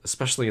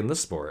 especially in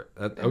this sport.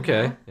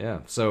 Okay,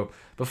 yeah. So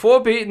before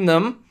beating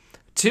them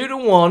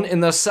 2-1 in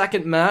the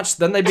second match,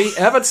 then they beat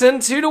Everton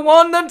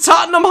 2-1, then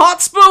Tottenham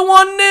Hotspur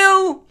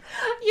 1-0.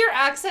 Your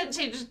accent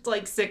changed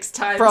like 6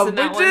 times Probably in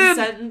that did.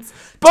 one sentence.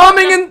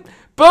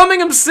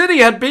 Birmingham City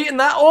had beaten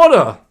that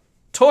order.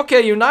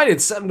 Torquay United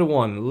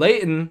 7-1,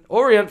 Leyton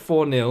Orient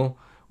 4-0,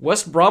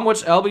 West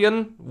Bromwich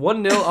Albion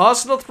 1-0,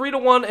 Arsenal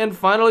 3-1, and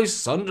finally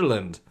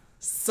Sunderland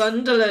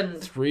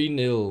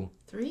 3-0.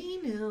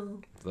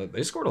 3-0.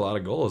 They scored a lot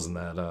of goals in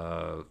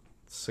that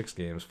 6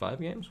 games, 5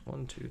 games,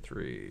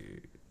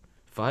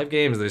 5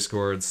 games they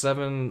scored,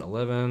 7,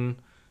 11,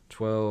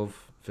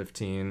 12,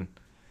 15,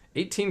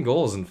 18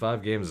 goals in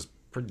 5 games is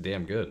pretty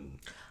damn good.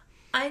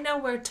 I know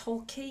where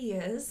Torquay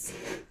is.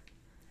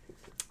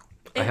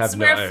 I have It's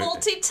no where idea.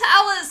 Fawlty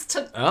Towers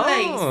took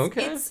place. Oh,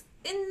 okay. It's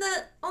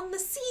on the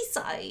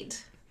seaside.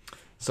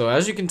 So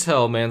as you can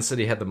tell, Man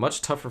City had the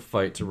much tougher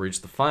fight to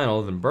reach the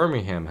final than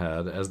Birmingham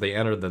had as they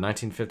entered the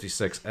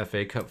 1956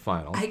 FA Cup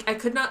final. I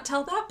could not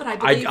tell that, but I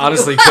believe I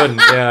honestly you. couldn't.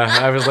 Yeah,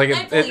 I was like,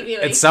 I believe you,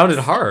 it sounded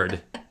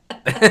hard.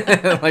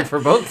 Like for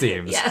both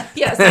teams. Yeah,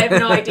 yes, I have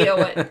no idea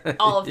what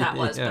all of that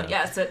was, Yeah. but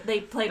yes,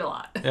 they played a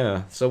lot.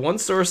 Yeah. So one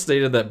source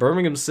stated that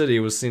Birmingham City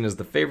was seen as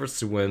the favorites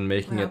to win,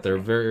 making it their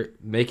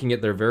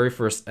very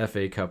first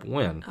FA Cup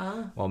win.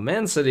 While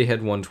Man City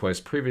had won twice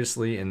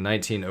previously in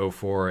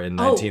 1904 and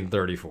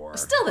 1934.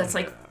 Still, that's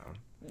like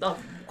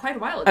quite a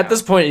while ago. At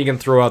this point, you can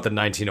throw out the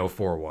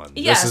 1904 one.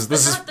 Yes,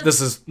 this but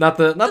is not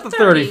the 30s.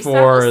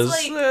 34 That was is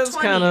like it's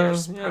 20 kind of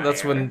years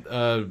that's prior.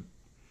 when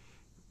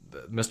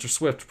Mr.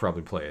 Swift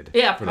probably played.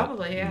 Yeah, for that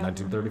probably, yeah. in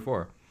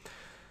 1934.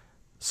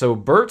 So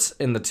Bert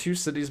in the two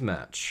cities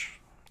match.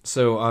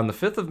 So on the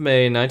 5th of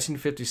May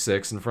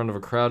 1956, in front of a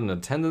crowd in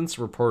attendance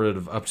reported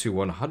of up to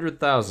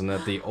 100,000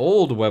 at the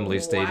old Wembley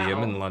Stadium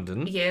Wow. in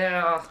London.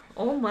 Yeah,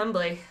 old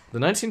Wembley. The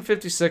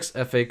 1956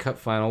 FA Cup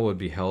final would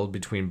be held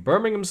between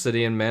Birmingham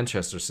City and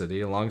Manchester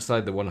City,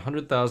 alongside the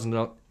 100,000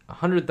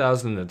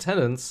 in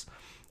attendance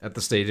at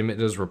the stadium.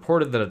 It is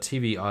reported that a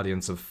TV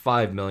audience of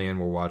 5 million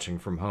were watching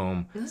from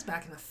home. This was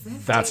back in the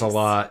 50s. That's a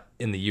lot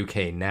in the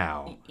UK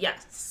now.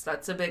 Yes,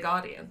 that's a big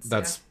audience.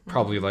 That's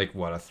probably like,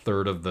 what, a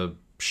third of the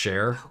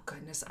share? Oh,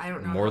 goodness. I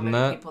don't know More how than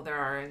many that? people there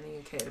are in the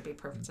UK, to be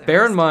perfectly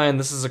Bear in honest. mind,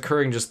 this is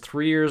occurring just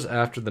 3 years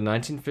after the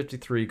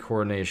 1953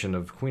 coronation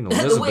of Queen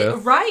Elizabeth.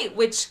 Wait, right,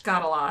 which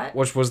got a lot.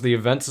 Which was the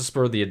event to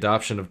spur the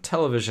adoption of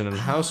television in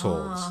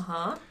households.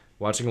 Uh-huh.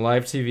 Watching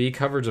live TV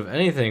coverage of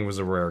anything was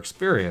a rare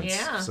experience.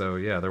 Yeah. So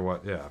yeah,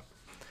 yeah.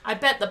 I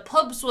bet the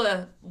pubs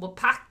were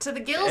packed to the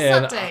gills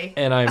And, that day.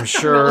 and I'm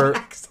sure, We're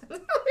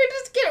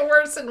just getting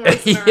worse and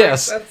worse. in our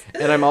yes, accents.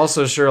 and I'm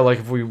also sure, like,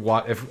 if we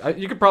watch,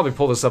 you could probably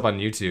pull this up on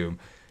YouTube.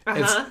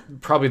 It's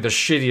probably the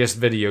shittiest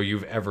video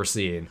you've ever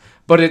seen,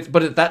 but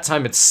at that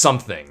time it's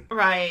something.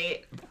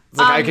 Right. It's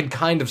like I can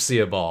kind of see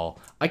a ball.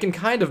 I can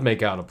kind of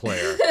make out a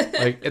player.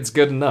 Like, it's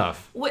good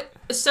enough.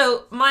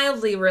 So,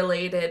 mildly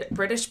related,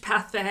 British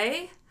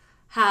Pathé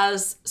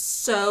has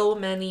so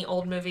many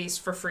old movies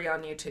for free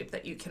on YouTube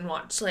that you can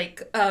watch,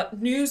 like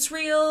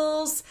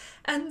newsreels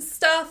and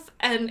stuff,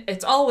 and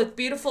it's all with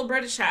beautiful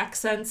British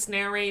accents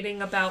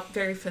narrating about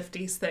very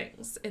 50s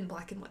things in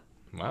black and white.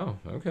 Wow.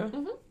 Okay.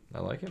 I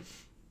like it.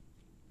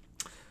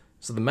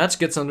 So the match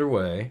gets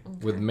underway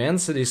with Man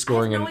City I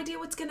scoring have an no idea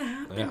what's gonna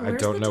happen. Yeah, I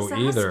Where's don't the know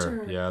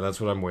disaster? either. Yeah,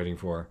 that's what I'm waiting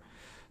for.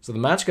 So the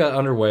match got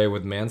underway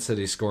with Man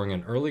City scoring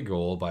an early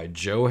goal by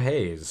Joe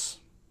Hayes.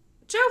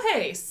 Joe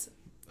Hayes.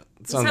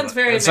 It sounds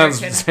very it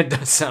American. It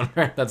does sound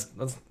right. That's.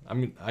 I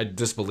mean, I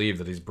disbelieve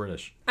that he's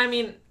British. I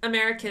mean,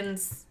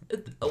 Americans,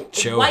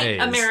 Joe white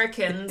Hayes.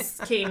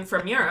 Americans came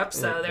from Europe,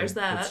 so there's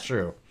that. That's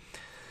true.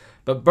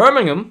 But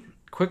Birmingham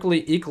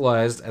quickly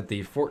equalized at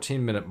the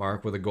 14-minute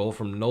mark with a goal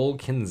from Noel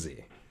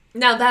Kinsey.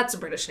 Now that's a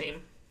British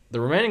name. The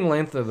remaining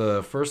length of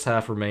the first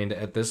half remained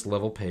at this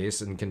level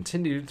pace and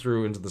continued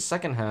through into the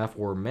second half,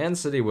 where Man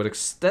City would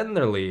extend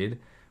their lead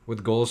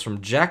with goals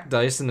from Jack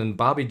Dyson and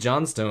Bobby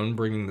Johnstone,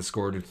 bringing the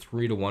score to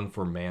 3-1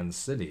 for Man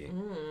City.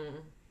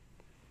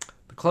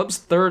 The club's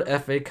third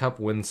FA Cup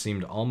win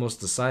seemed almost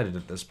decided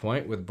at this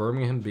point, with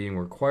Birmingham being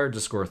required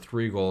to score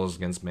 3 goals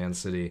against Man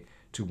City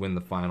to win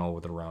the final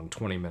with around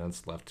 20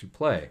 minutes left to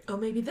play. Oh,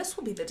 maybe this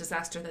will be the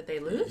disaster that they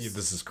lose?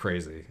 This is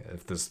crazy.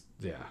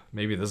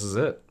 Maybe this is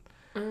it.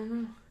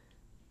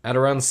 At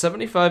around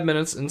 75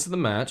 minutes into the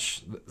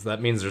match,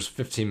 that means there's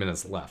 15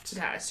 minutes left.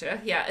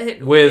 Gotcha. Yeah.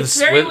 With it's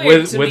very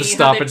weird to me how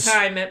stoppage they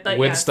time it, but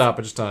with yes.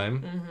 stoppage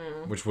time,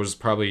 which was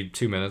probably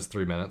 2 minutes,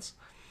 3 minutes.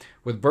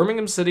 With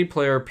Birmingham City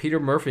player Peter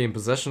Murphy in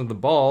possession of the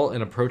ball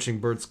and approaching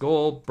Bert's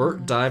goal,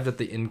 Bert dived at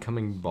the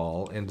incoming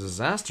ball and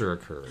disaster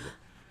occurred.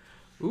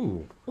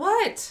 Ooh.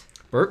 What?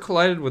 Bert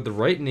collided with the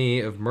right knee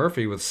of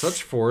Murphy with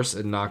such force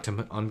it knocked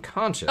him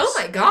unconscious. Oh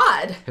my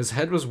god. His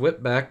head was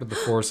whipped back with the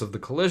force of the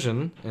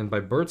collision, and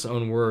by Bert's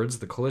own words,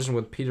 the collision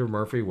with Peter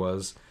Murphy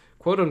was,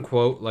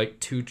 quote-unquote, like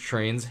two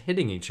trains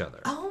hitting each other.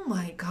 Oh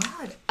my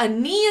god. A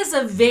knee is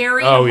a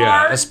very yeah,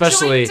 hard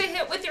joint to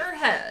hit with your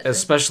head.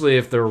 Especially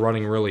if they're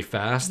running really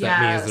fast,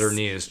 that means their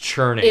knee is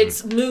churning.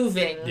 It's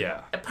moving.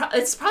 Yeah.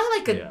 It's probably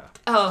like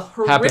a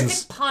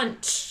horrific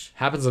punch.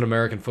 Happens in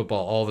American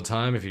football all the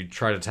time if you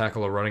try to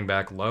tackle a running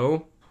back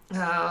low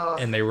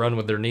and they run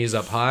with their knees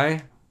up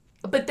high.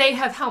 But they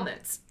have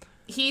helmets.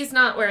 He's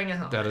not wearing a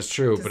helmet. That is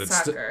true,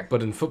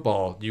 but in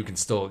football you can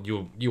still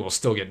you will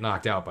still get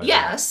knocked out by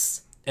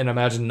that. And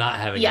imagine not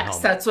having a helmet.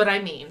 Yes, that's what I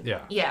mean.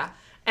 Yeah. Yeah.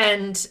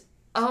 And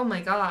oh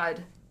my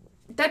god.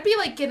 That'd be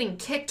like getting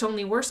kicked,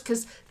 only worse,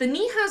 because the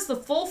knee has the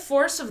full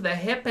force of the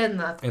hip and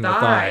the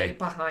thigh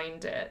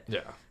behind it.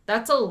 Yeah.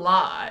 That's a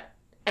lot.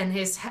 And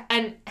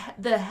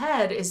the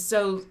head is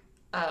so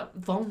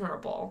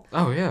vulnerable.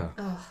 Oh, yeah.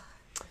 Ugh.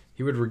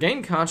 He would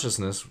regain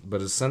consciousness,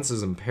 but his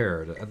senses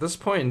impaired. At this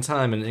point in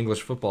time in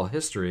English football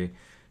history,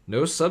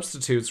 no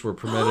substitutes were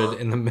permitted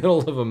in the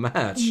middle of a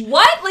match.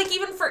 What? Like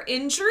even for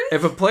injury?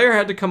 If a player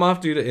had to come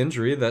off due to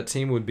injury, that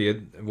team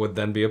would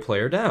then be a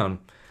player down.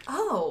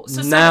 Oh,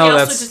 so somebody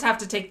else would just have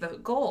to take the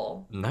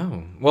goal.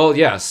 No. Well,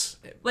 yes.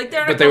 Like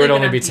they're but not there would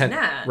only be net.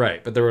 10.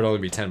 Right, but there would only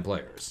be 10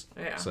 players.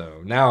 Yeah.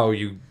 So now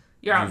you've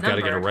got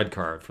to get a red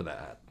card for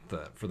that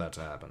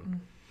to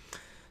happen.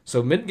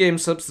 So mid-game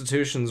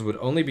substitutions would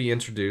only be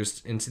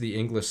introduced into the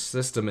English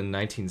system in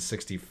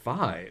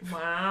 1965.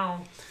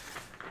 Wow.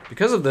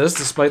 Because of this,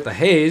 despite the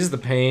haze, the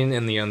pain,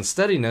 and the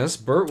unsteadiness,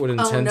 Burt would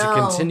intend to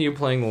continue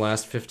playing the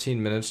last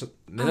 15 minutes of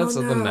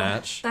the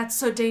match. That's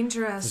so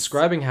dangerous.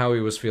 Describing how he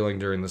was feeling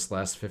during this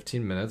last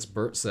 15 minutes,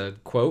 Burt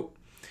said, quote,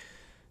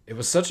 "It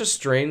was such a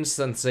strange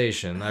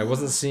sensation. I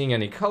wasn't seeing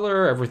any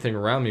color. Everything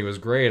around me was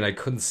gray, and I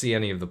couldn't see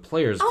any of the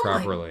players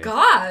properly. Oh my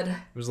god.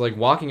 It was like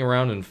walking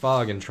around in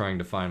fog and trying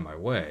to find my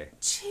way.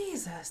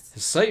 Jesus.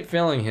 His sight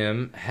failing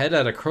him, head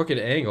at a crooked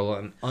angle,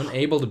 and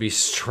unable to be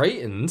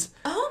straightened.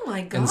 Oh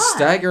my god. And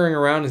staggering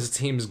around his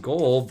team's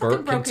goal,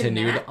 Burt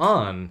continued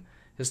on.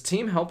 His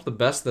team helped the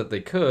best that they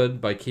could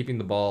by keeping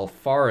the ball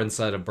far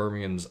inside of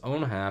Birmingham's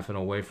own half and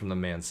away from the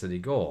Man City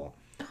goal.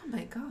 Oh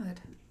my god.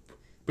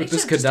 But they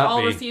this could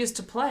not be. refuse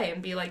to play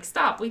and be like,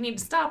 "Stop! We need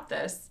to stop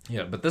this."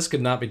 Yeah, but this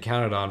could not be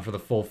counted on for the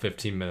full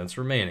 15 minutes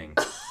remaining.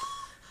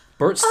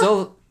 Burt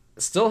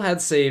still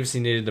had saves he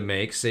needed to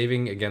make,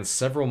 saving against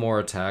several more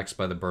attacks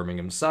by the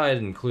Birmingham side,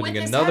 including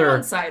with his another. Head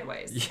on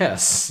sideways.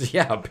 Yes,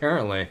 yeah,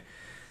 apparently,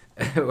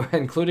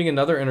 including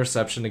another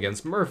interception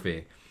against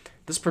Murphy.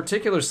 This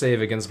particular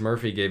save against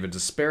Murphy gave a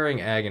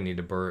despairing agony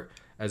to Burt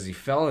as he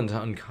fell into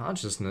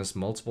unconsciousness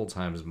multiple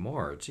times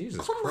more.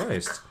 Jesus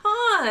Christ.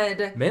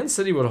 God. Man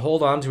City would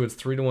hold on to its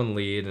 3-1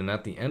 lead, and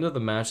at the end of the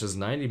match's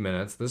 90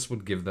 minutes, this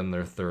would give them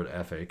their third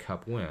FA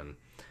Cup win.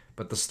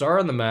 But the star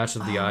in the match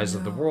of the eyes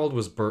of the world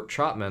was Burt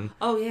Trotman.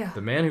 Oh, yeah.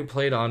 The man who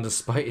played on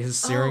despite his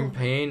searing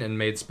pain and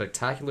made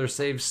spectacular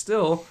saves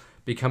still,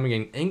 becoming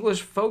an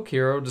English folk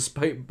hero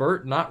despite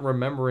Burt not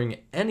remembering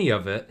any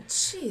of it.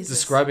 Jesus.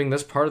 Describing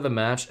this part of the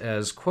match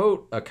as,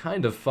 quote, a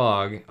kind of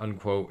fog,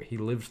 unquote, he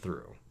lived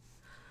through.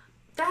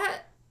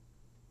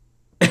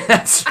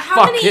 That's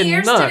how fucking many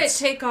years nuts. did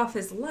it take off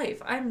his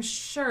life? I'm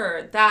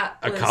sure that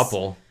was... A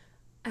couple.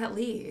 At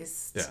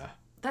least. Yeah.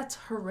 That's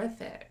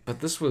horrific. But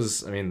this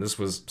was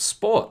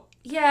sport.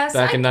 Yes.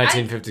 Back in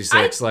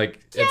 1956. I get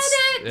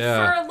it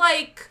for,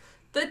 like,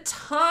 the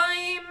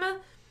time...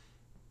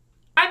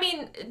 I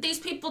mean, these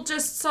people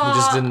just saw he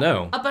just didn't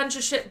know. A bunch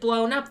of shit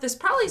blown up. This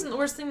probably isn't the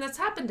worst thing that's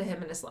happened to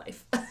him in his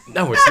life.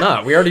 No, it's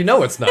not. We already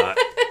know it's not.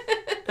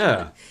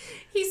 Yeah.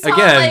 He saw,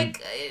 Again,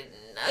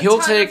 he'll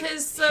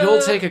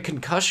take a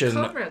concussion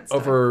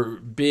over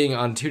being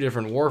on two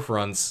different war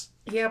fronts.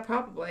 Yeah,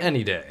 probably.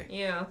 Any day.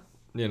 Yeah.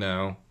 You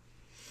know.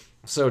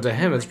 So to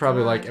him, it's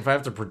probably like, if I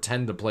have to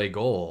pretend to play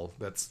goal,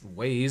 that's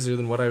way easier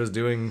than what I was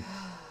doing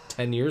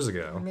 10 years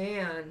ago.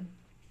 Man.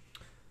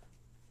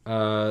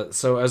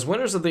 So as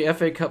winners of the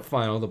FA Cup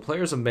final, the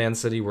players of Man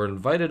City were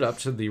invited up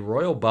to the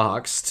Royal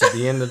Box to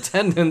be in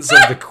attendance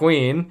of the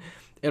Queen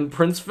and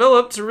Prince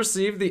Philip to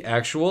receive the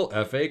actual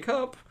FA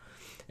Cup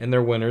and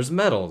their winners'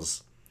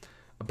 medals.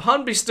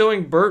 Upon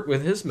bestowing Burt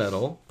with his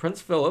medal,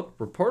 Prince Philip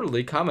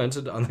reportedly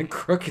commented on the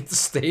crooked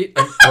state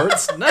of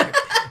Burt's neck.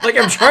 Like,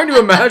 I'm trying to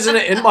imagine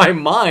it in my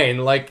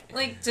mind. Like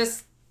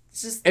just...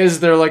 Is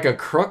there, like, a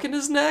crook in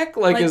his neck?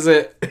 Like is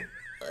it...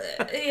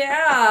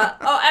 Yeah.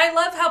 Oh, I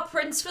love how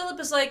Prince Philip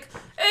is like,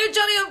 "Hey,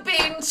 Johnny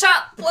O'Bean,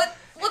 chap,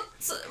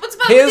 what's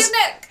about with your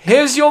neck?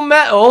 Here's your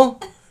medal.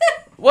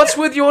 What's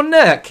with your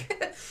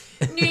neck?"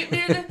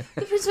 The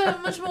Prince have a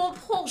much more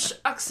posh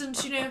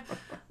accent, you know,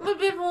 a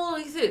bit more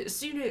like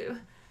this, you know.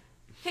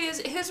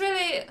 He's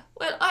really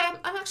well.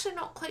 I'm actually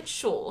not quite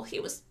sure. He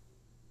was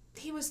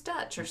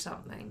Dutch or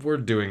something. We're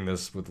doing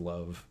this with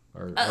love.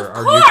 Our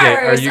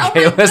course!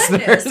 UK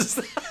listeners.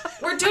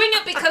 We're doing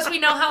it because we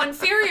know how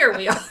inferior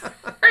we are.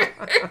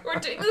 We're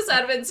doing this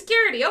out of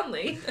insecurity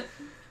only.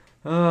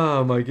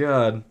 Oh my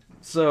god.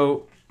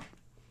 So,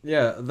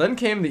 yeah, then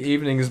came the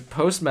evening's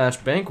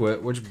post-match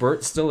banquet, which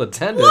Burt still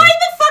attended. Why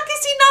the fuck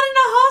is he not in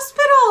a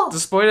hospital?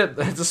 Despite at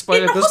In this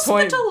hospital.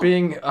 point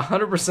being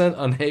 100%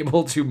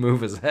 unable to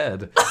move his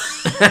head.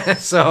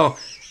 So,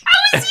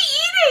 How is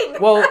he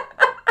eating? well,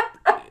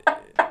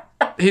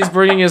 he's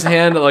bringing his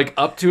hand like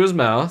up to his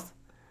mouth,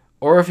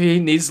 or if he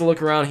needs to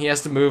look around, he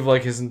has to move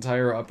like his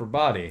entire upper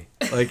body.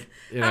 Like,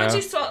 you know. How would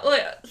you swallow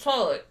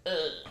it?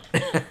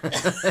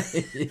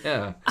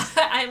 Yeah.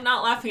 I'm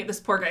not laughing at this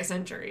poor guy's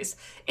injuries.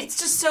 It's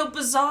just so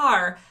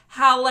bizarre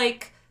how,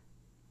 like,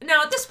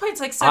 now at this point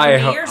it's like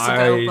 70 years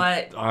ago,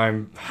 but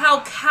how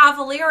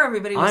cavalier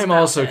everybody was I'm about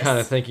also this. kind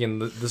of thinking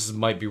that this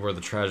might be where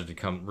the tragedy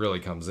really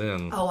comes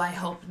in. Oh, I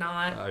hope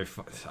not. I Like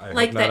hope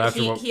not that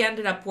after he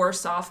ended up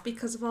worse off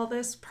because of all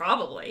this?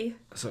 Probably.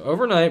 So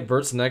overnight,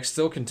 Bert's neck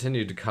still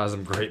continued to cause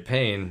him great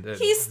pain.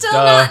 He's still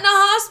not in a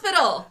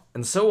hospital.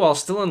 And so while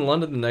still in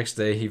London the next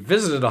day, he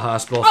visited a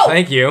hospital, Oh.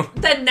 thank you,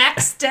 The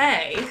next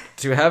day.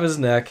 to have his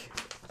neck...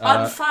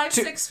 On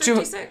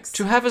 5/6/56.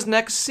 To have his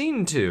neck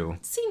seen to.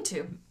 Scene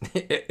 2.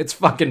 It's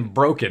fucking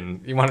broken.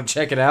 You want to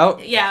check it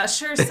out? Yeah,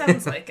 sure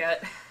sounds like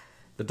it.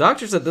 The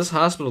doctors at this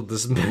hospital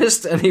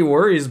dismissed any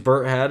worries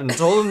Bert had and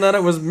told him that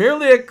it was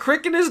merely a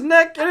crick in his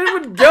neck and it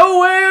would go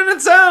away on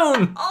its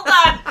own. Hold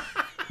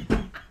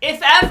on.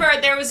 If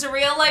ever there was a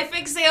real life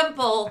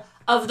example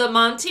of the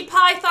Monty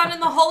Python and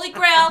the Holy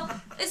Grail,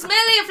 it's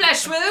merely a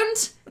flesh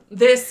wound.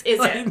 This is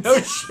it. No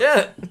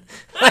shit.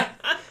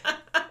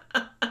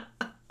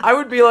 I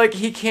would be like,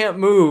 he can't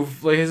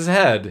move like his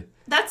head.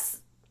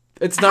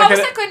 It's not How gonna,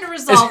 is that going to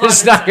resolve?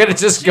 It's on not its gonna own?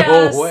 just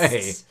go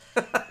away.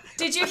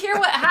 Did you hear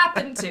what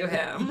happened to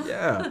him?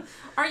 Yeah.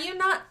 Are you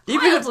not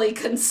Even if- mildly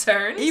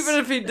concerned? Even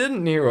if he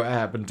didn't hear what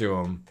happened to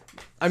him.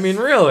 I mean,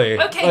 really.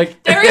 Okay,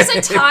 like, there is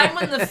a time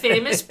when the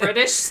famous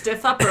British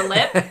stiff upper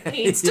lip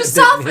needs to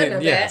soften a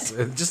bit. Yes,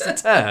 just a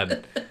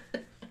tad.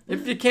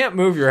 If you can't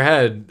move your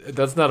head,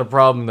 that's not a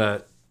problem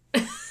that...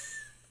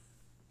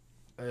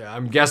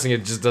 I'm guessing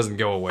it just doesn't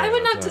go away. I would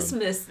on not its own.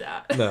 dismiss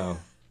that. No.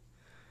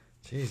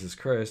 Jesus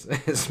Christ.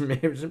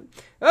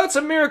 That's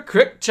a mere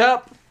quick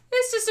chop.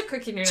 It's just a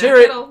crick in your neck.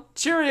 It'll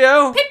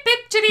Cheerio. pip pip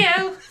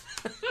cheerio.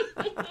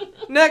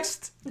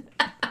 Next.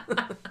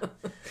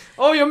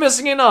 Oh, you're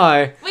missing an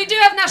eye. We do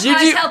have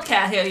nationalised You do-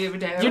 healthcare here, you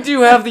do. You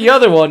do have the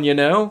other one, you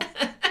know.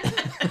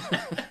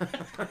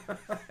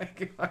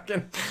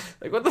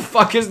 Like, what the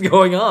fuck is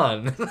going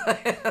on?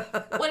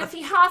 Well, if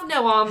you have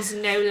no arms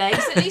and no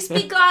legs, at least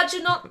be glad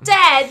you're not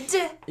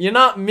dead. You're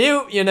not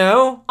mute, you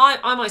know.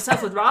 I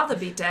myself would rather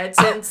be dead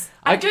since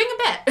I'm doing a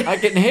bit. I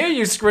can hear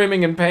you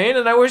screaming in pain,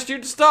 and I wish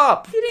you'd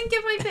stop. You didn't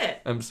get my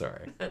bit. I'm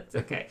sorry. That's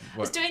okay. I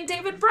What? was doing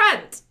David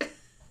Brent.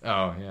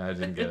 Oh, yeah, I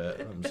didn't get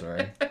it. I'm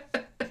sorry.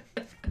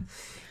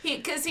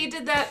 Because he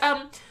did that,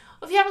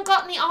 if you haven't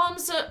got any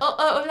arms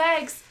or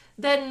legs,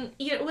 then,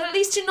 well, at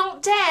least you're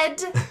not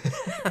dead.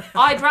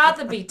 I'd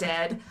rather be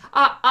dead.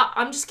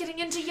 I'm just getting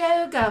into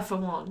yoga for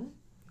one.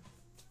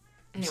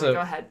 Anyway, So- go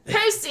ahead.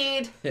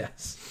 Proceed.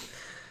 Yes.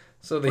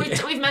 So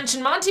We've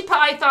mentioned Monty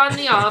Python,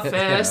 The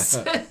Office.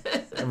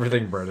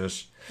 everything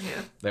British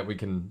Yeah. that we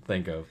can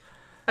think of.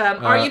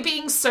 Are You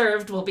Being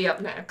Served will be up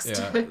next.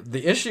 Yeah.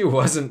 The issue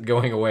wasn't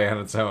going away on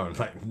its own.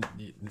 Like,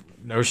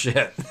 no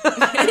shit.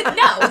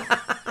 No.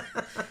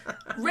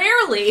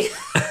 Rarely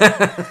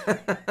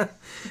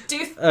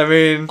do I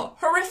mean,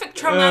 horrific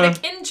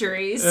traumatic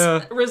injuries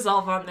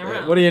resolve on their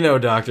own. what do you know,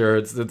 doctor?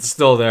 It's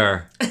still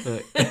there.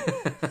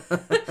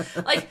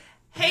 Like,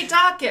 hey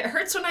doc, it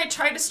hurts when I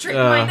try to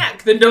straighten my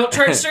neck. Then don't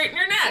try to straighten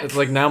your neck. It's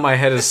like now my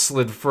head is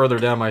slid further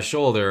down my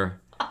shoulder.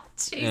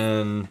 Jeez.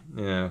 And,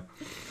 yeah.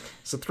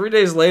 So 3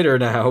 days later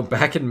now,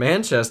 back in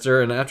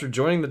Manchester, and after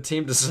joining the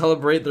team to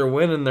celebrate their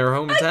win in their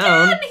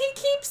hometown... Again, he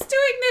keeps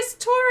doing this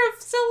tour of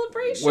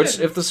celebration. Which,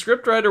 if the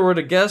scriptwriter were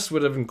to guess,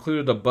 would have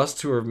included a bus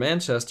tour of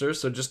Manchester,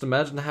 so just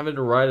imagine having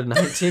to ride a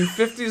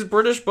 1950s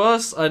British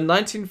bus on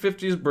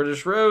 1950s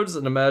British roads,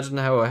 and imagine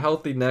how a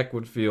healthy neck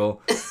would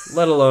feel,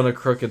 let alone a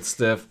crooked,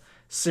 stiff,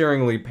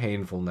 searingly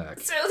painful neck.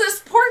 So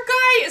this poor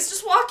guy is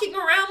just walking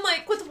around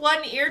like with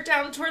one ear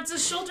down towards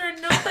his shoulder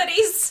and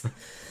nobody's...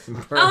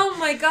 Oh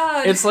my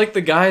god. It's like the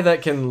guy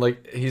that can,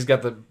 like, he's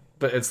got the...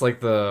 But it's like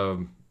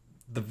the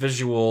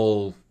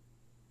visual...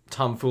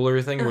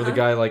 tomfoolery thing where the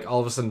guy like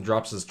all of a sudden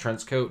drops his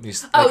trench coat and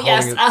he's like, Oh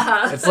yes,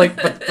 holding it. It's like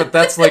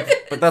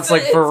but that's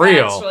like for It's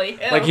real. actually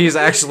him. Like he's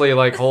actually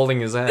like holding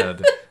his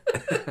head.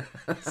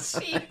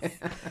 Jeez.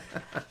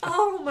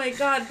 Oh my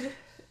god.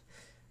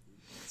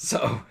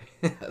 So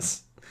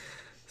yes.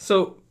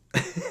 So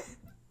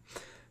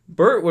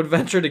Bert would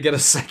venture to get a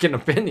second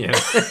opinion.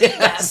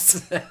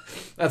 Yes.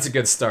 That's a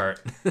good start.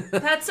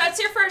 That's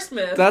your first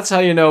move. That's how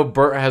you know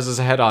Bert has his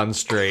head on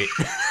straight.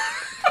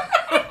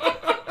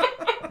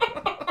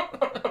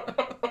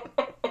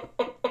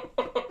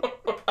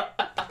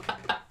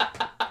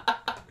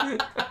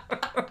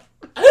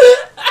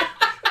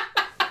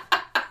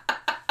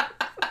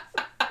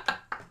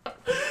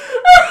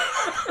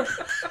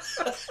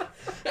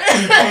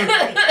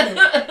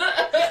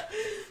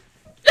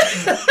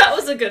 That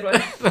was a good one.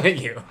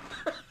 Thank you.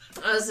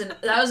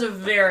 That was a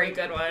very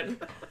good one.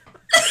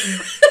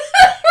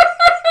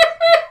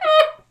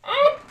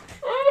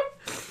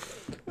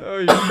 Oh,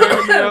 you're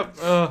cracking me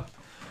up.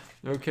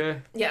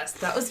 okay? Yes,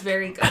 that was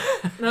very good.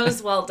 That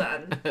was well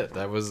done.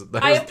 that was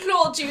I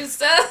applaud you,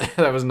 sir.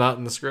 that was not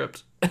in the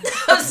script.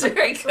 That was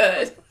very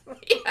good.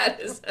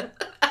 Yes.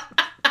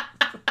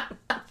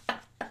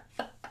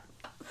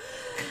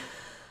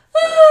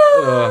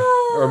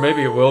 Or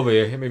maybe it will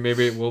be. I mean,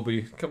 maybe it will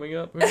be coming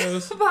up. Who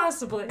knows?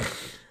 Possibly.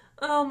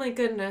 Oh my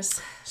goodness.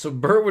 So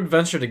Bert would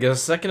venture to get a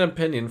second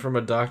opinion from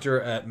a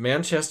doctor at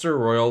Manchester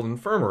Royal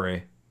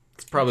Infirmary.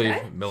 It's probably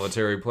a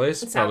military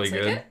place. It's probably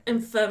good. It.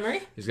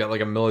 Infirmary. He's got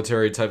like a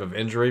military type of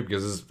injury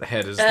because his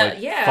head is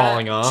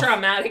falling off.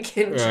 Traumatic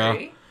injury.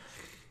 Yeah.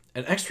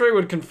 An x-ray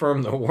would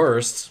confirm the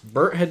worst.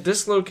 Bert had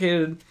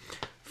dislocated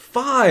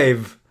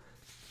 5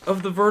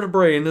 of the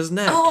vertebrae in his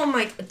neck. Oh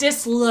my...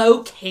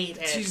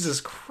 Dislocated.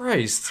 Jesus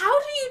Christ. How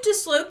do you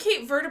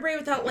dislocate vertebrae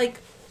without like...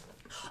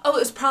 Oh, it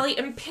was probably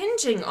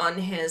impinging on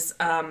his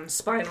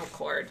spinal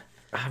cord.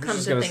 I was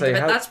just going to say...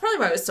 That's probably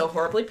why it was so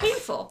horribly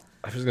painful.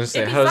 I was going to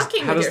say, how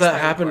does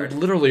that happen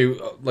literally,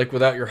 like,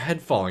 without your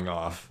head falling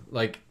off?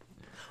 Like...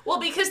 Well,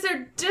 because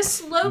they're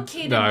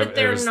dislocated, but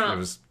they're not. It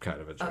was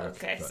kind of a joke. Oh,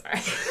 okay, sorry.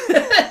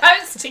 I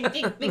was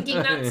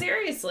thinking that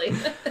seriously.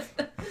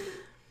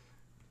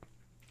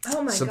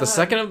 Oh my god. So the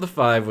second of the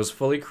 5 was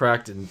fully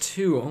cracked in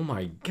 2. Oh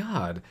my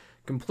god.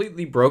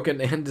 Completely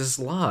broken and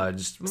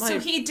dislodged. So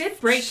he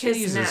did break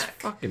his neck. Jesus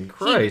fucking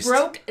Christ. He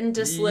broke and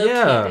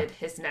dislocated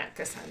his neck,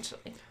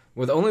 essentially.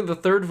 With only the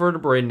 3rd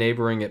vertebrae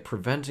neighboring it,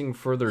 preventing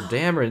further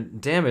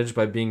damage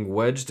by being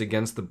wedged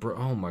against the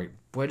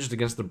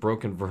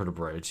broken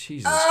vertebrae.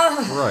 Jesus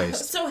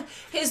Christ! So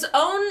his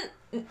own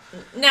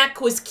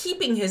neck was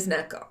keeping his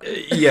neck on.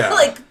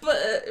 Yeah.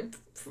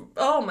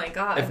 Oh my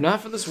god! If not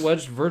for this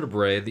wedged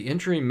vertebrae, the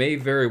injury may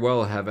very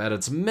well have, at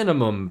its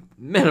minimum,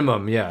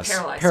 yes,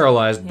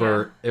 paralyzed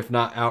Bert, if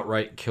not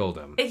outright killed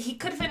him. He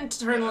could have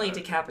internally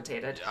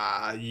decapitated.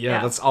 Yeah,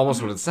 that's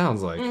almost what it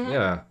sounds like. Mm-hmm.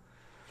 Yeah.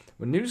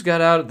 When news got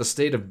out of the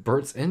state of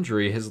Bert's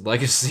injury, his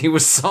legacy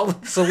was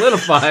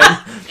solidified.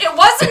 It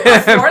wasn't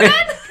before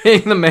then?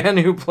 Being the man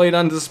who played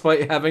on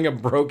despite having a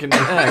broken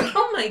neck.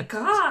 Oh my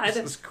god.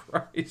 Jesus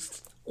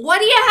Christ. What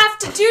do you have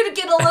to do to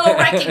get a little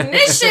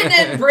recognition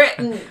in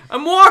Britain?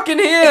 I'm walking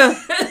here.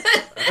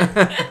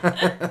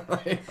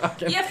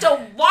 You have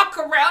to walk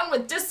around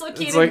with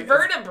dislocated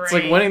vertebrae. It's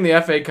like winning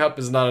the FA Cup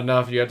is not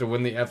enough. You have to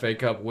win the FA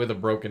Cup with a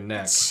broken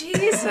neck.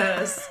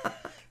 Jesus.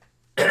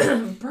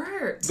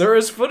 Bert. There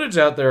is footage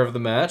out there of the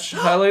match.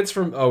 Highlights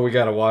from... Oh, we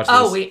gotta watch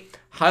this.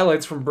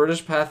 Highlights from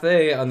British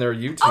Pathé on their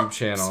YouTube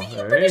channel.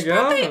 There you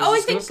go.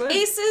 I think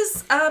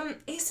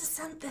Aces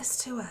sent this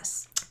to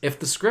us. If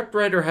the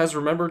scriptwriter has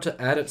remembered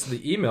to add it to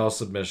the email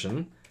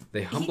submission,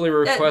 they humbly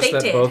request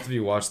that both of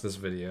you watch this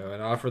video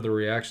and offer the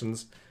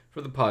reactions for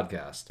the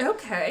podcast.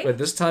 Okay. But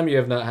this time you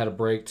have not had a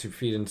break to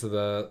feed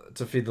the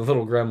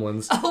little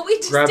gremlins. Oh, we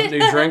just Grab did.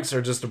 new drinks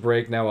or just a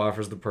break now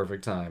offers the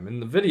perfect time. In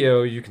the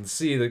video, you can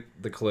see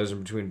the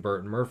collision between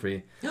Bert and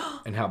Murphy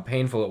and how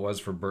painful it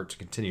was for Bert to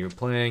continue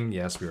playing.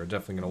 Yes, we are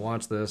definitely going to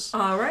watch this.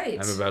 All right.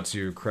 I'm about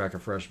to crack a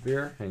fresh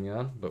beer. Hang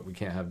on, but we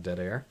can't have dead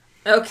air.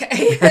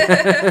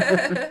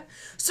 Okay.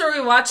 So are we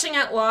watching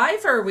it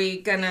live, or are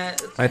we gonna...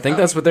 I think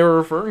that's what they were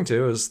referring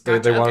to, is they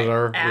wanted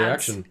our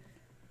reaction.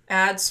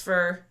 Ads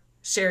for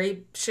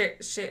Sherry,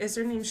 is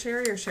her name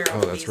Sherry or Cheryl?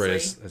 Oh, that's Beasley?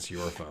 right. That's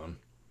your phone.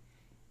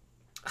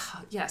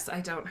 Oh, yes,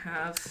 I don't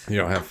have... You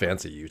don't have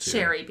fancy YouTube.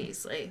 Sherry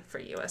Beasley for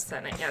U.S.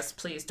 Senate. Yes,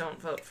 please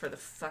don't vote for the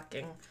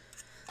fucking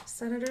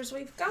senators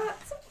we've got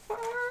so far.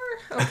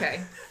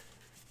 Okay.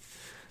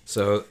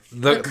 So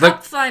the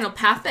cup final,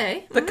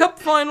 Pathé. The cup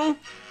final.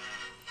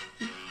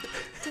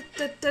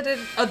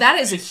 Oh, that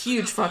is a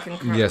huge fucking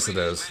crowd. Yes, it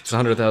is. It's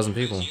 100,000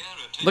 people.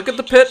 Look at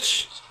the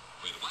pitch.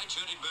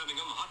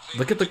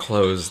 Look at the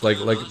clothes. Like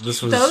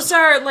this was... Those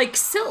are like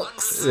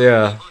silks.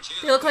 Yeah.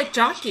 They look like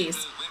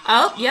jockeys.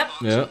 Oh, yep.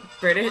 Yeah.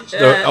 British.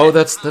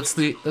 That's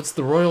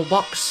the royal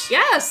box.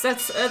 Yes,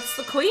 that's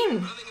the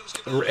queen.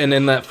 And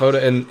in that photo,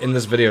 in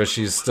this video,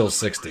 she's still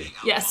 60.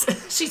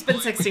 Yes, she's been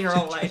 60 her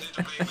whole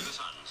life.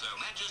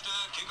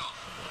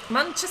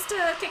 Manchester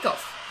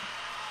kickoff.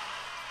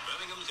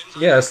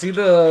 Yeah, see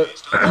the...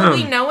 Will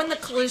we know when the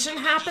collision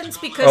happens?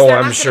 Because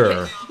I'm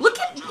sure. Look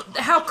at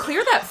how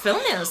clear that film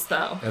is,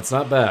 though. It's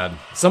not bad.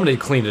 Somebody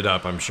cleaned it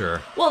up, I'm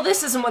sure. Well,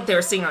 this isn't what they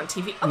were seeing on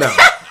TV. Oh. No.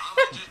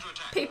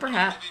 Paper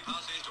hat.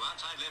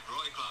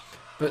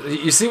 But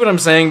you see what I'm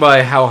saying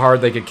by how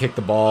hard they could kick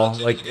the ball?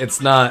 Like, it's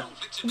not...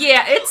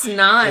 Yeah, it's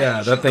not.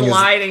 Yeah, that thing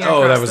gliding is...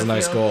 Oh, that was a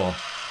nice goal.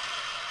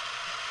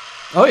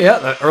 Oh, yeah,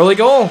 that early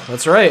goal.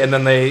 That's right. And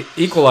then they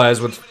equalize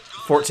with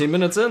 14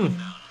 minutes in.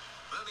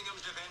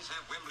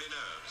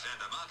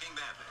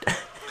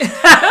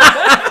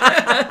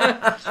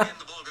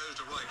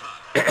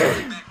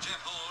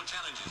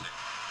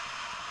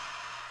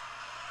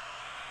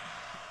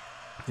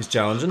 He's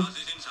challenging.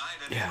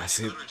 Yeah,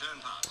 see.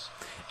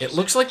 It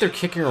looks like they're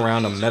kicking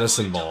around a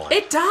medicine ball.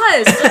 It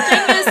does. The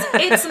thing is,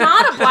 it's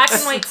not a black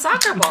and white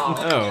soccer ball.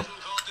 No.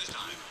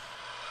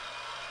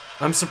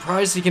 I'm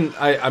surprised he can.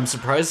 I'm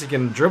surprised he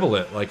can dribble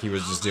it like he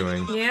was just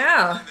doing.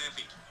 Yeah.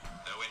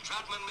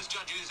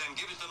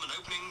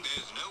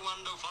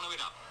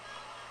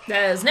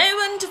 There's no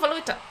one to follow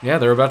it up. Yeah,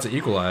 they're about to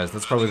equalize.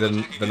 That's probably the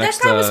That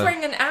next. guy was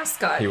wearing an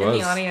ascot He in was.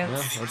 the audience.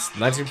 Yeah, that's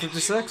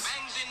 1956.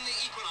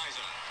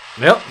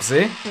 Yep.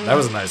 See, that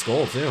was a nice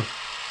goal too.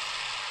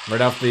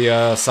 Right off the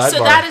sidebar.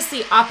 So that is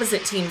the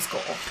opposite team's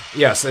goal.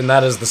 Yes, and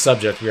that is the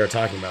subject we are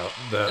talking about.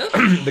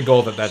 The the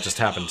goal that just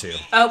happened to.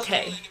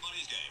 Okay.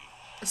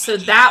 So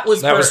that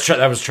was That was Bert.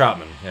 that was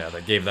Troutman. Yeah,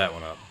 that gave that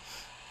one up.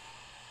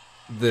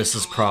 This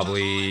is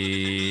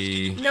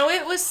probably. No,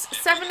 it was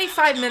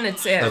 75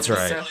 minutes in. That's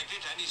right. So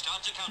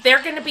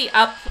they're going to be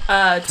up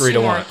 3 2 to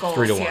more 1. goals.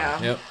 3 to 1.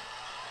 Yeah. Yep.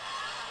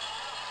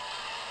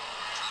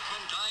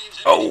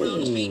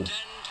 Oh.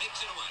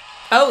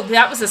 Oh,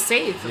 that was a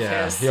save of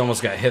Yeah, his. he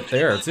almost got hit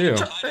there too.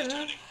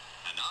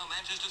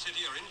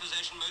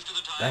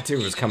 That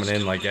dude was coming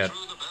in like at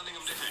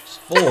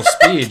full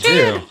speed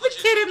too. The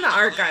kid in the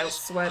Argyle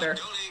sweater.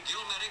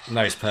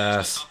 Nice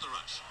pass.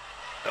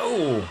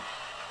 Oh.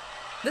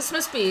 This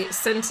must be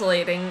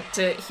scintillating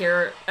to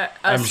hear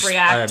us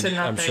react to nothing.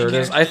 I'm sure it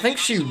is. here. I think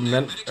she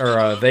meant,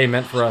 or they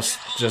meant for us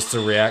just to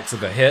react to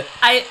the hit.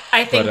 I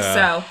think but,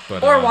 so.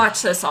 but, Or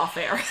watch this off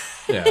air.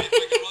 Yeah.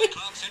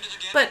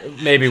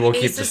 But Maybe we'll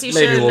keep Aces, this. you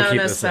Maybe should have we'll known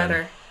keep us this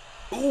better.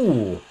 in.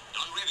 Ooh.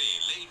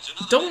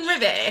 Don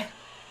Rivy.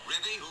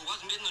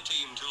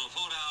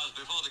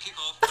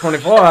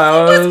 24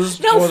 hours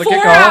No, before the 4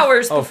 kickoff.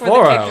 hours Oh, before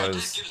 4 the kickoff.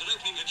 hours.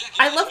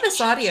 I love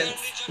this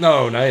audience.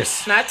 No,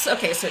 nice. That's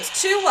okay. So it's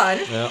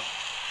 2-1. Yeah.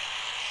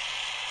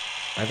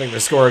 I think they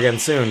score again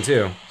soon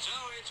too.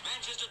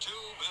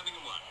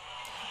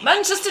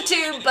 Manchester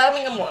 2,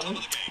 Birmingham 1.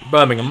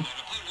 Birmingham,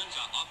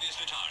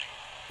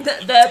 The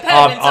opponents are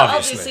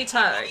obviously. obviously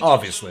tired.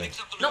 obviously.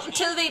 Not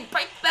until they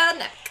break their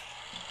neck.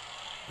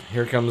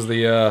 Here comes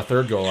the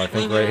third goal. I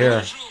think right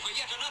here.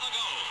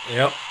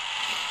 Yep.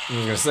 I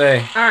was gonna say.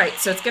 All right,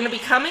 so it's going to be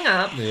coming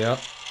up. Yep.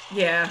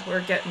 Yeah,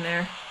 we're getting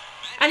there.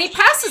 And he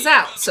passes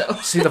out, so.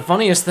 See, the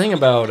funniest thing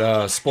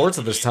about sports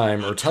at this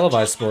time, or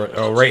televised sport,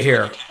 oh, right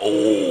here.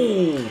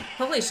 Oh,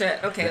 Holy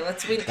shit. Okay,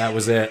 let's. that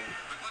was it.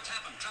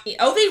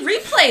 Oh, they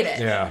replayed it.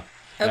 Yeah.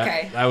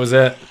 Okay. That was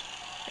it.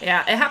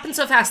 Yeah, it happened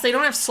so fast. They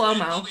don't have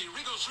slow-mo.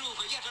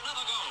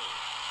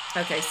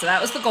 Okay, so that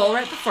was the goal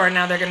right before.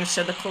 Now they're going to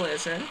show the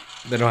collision.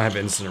 They don't have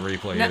instant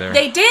replay No, either.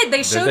 they did.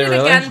 They showed they it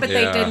really? again, but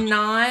Yeah. they did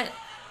not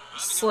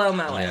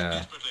slow-mo it.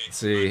 Yeah.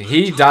 See,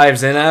 he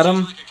dives in at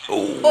him.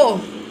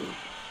 Oh.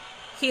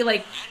 He,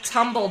 like,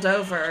 tumbled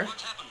over.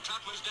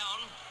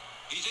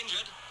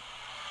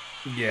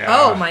 Yeah.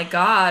 Oh, my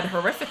God.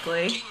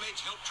 Horrifically.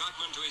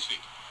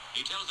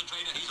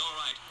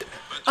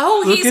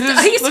 Oh, Look he's at his-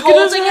 look at his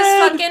holding his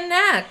head. fucking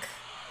neck.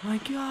 My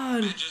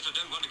God.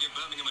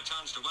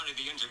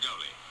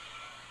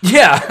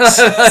 Yeah.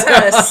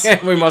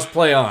 Jesus. We must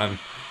play on.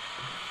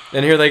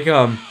 And here they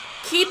come.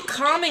 Keep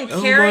calm and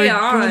carry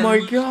on. Oh my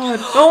God.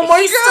 Oh my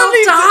He's God.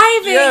 still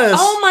diving. Yes.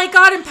 Oh my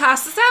God, and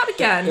passes out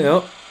again.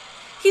 Yep.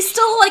 He's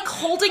still like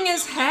holding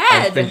his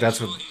head. I think that's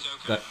what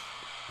that.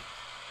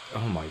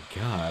 Oh my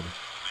God.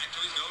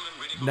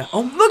 No,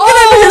 oh, look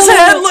at him! His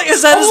head, look,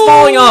 his head is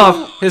falling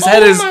off. His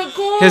head is, my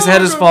God. his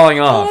head is falling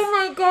off. Oh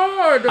my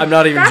God. I'm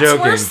not even that's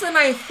joking. That's worse than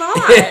I thought.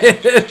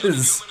 It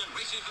is.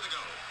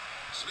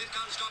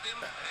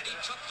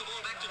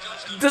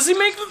 Does he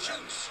make the?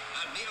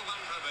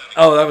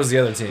 Oh, that was the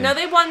other team. No,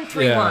 they won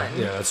 3-1.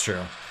 Yeah, that's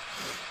true.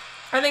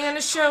 Are they going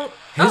to show?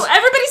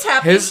 Everybody's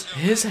happy.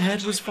 His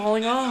head was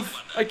falling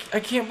off. I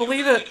can't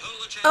believe it.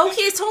 Oh,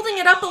 he's holding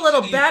it up a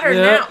little better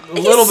Yeah, now. a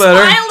little he's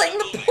better. smiling,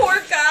 the poor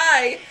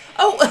guy.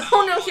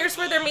 Oh no, here's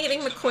where they're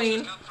meeting the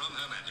queen.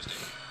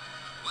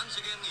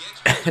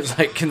 It's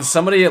like, can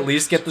somebody at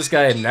least get this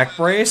guy a neck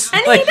brace?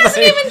 And Like, he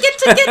doesn't even get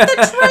to get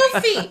the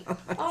trophy.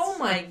 Oh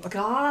my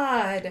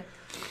God.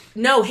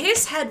 No,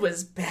 his head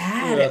was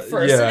bad at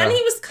first. yeah. And then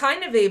he was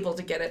kind of able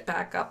to get it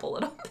back up a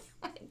little bit.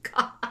 Oh my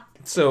God.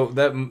 So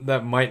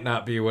that might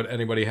not be what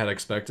anybody had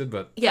expected,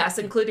 but Yes,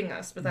 including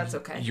us, but that's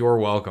okay. you're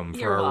welcome for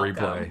You're our welcome.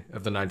 replay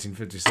of the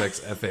 1956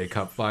 FA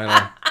Cup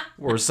final,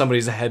 where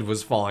somebody's head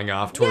was falling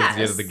off towards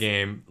the end of the Yes.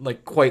 game,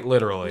 like quite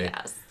literally.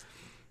 Yes.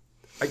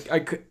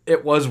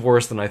 It was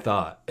worse than I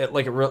thought. That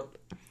was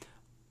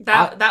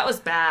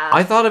bad.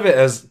 I thought of it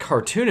as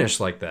cartoonish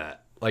like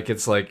that. Like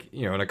it's like,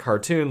 you know, in a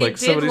cartoon, like it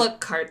did somebody's.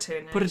 look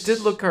cartoonish. But it did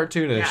look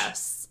cartoonish.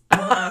 Yes.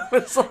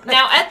 It's like-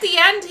 Now, at the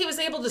end, he was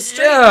able to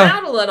straighten Yeah.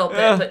 out a little bit,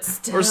 Yeah. but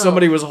still. Or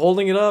somebody was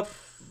holding it up,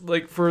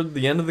 like for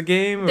the end of the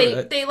game.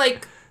 They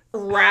like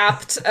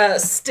wrapped a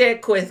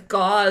stick with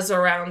gauze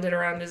around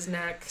his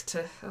neck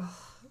to. Oh,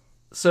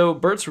 So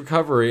Bert's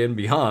recovery and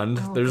beyond,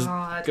 there's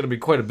God. going to be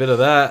quite a bit of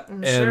that.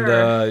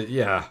 sure.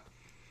 Yeah.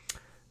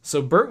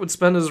 So Bert would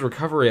spend his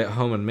recovery at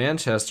home in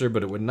Manchester,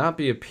 but it would not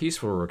be a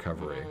peaceful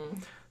recovery.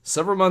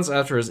 Several months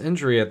after his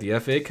injury at the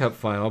FA Cup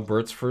final,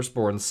 Bert's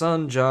firstborn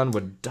son, John,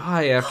 would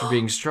die after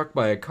being struck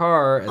by a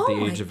car at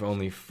the age of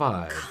only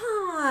 5.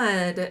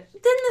 God. Didn't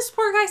this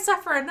poor guy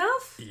suffer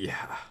enough?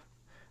 Yeah.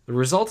 The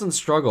resultant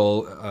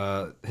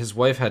struggle his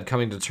wife had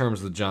coming to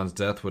terms with John's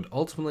death would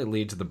ultimately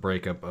lead to the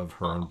breakup of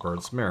her and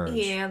Bert's marriage.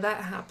 Yeah,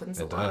 that happens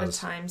a lot of does.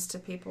 times to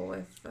people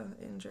with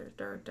injured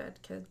or dead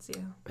kids.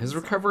 Yeah. His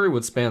recovery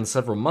would span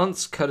several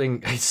months,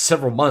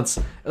 several months.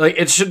 Like,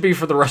 it should be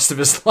for the rest of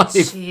his life.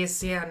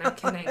 Jeez, yeah, no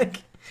kidding.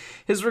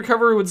 His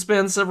recovery would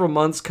span several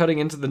months, cutting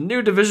into the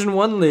new Division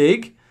I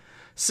league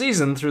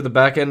season through the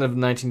back end of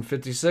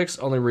 1956,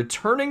 only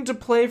returning to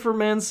play for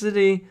Man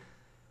City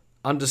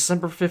on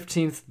December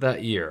 15th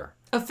that year.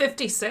 Of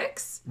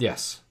 56?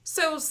 Yes.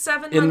 So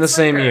 7 months In the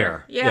same later.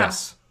 year. Yeah.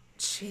 Yes.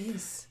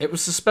 Jeez. It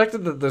was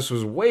suspected that this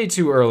was way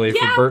too early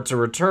for Bert to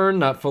return,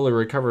 not fully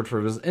recovered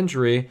from his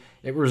injury.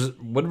 It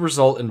would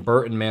result in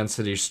Bert and Man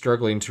City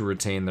struggling to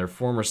retain their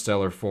former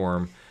stellar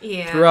form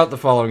throughout the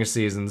following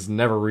seasons,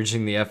 never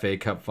reaching the FA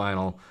Cup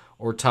final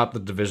or top the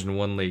Division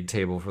I league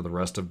table for the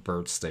rest of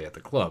Bert's stay at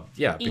the club.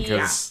 Yeah,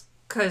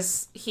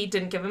 because he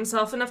didn't give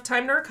himself enough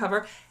time to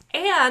recover,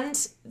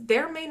 and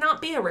there may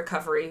not be a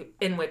recovery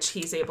in which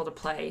he's able to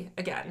play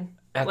again.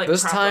 At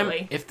this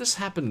time, if this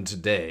happened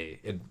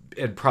today,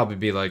 it'd probably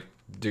be like,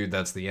 dude,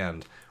 that's the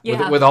end.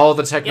 Yeah. With all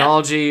the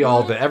technology,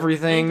 all the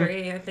everything. I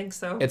agree, I think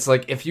so. It's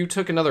like, if you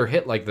took another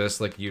hit like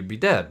this, like, you'd be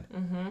dead.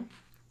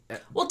 Mm-hmm.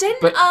 Well,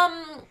 Peyton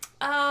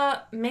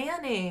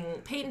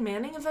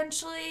Manning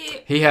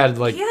eventually... He had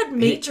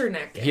major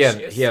neck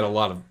issues. He had a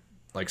lot of,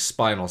 like,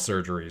 spinal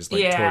surgeries,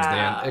 towards the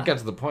end. It got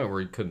to the point where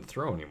he couldn't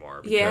throw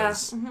anymore.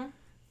 Because,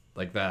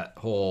 like, that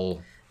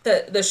whole...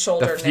 The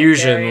shoulder the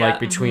fusion, neck area.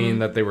 Between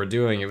that they were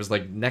doing, it was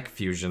like neck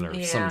fusion or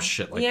some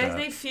shit like that. Yeah,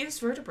 they fuse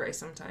vertebrae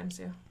sometimes,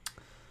 yeah.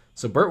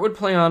 So Bert would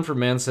play on for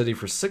Man City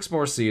for 6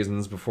 more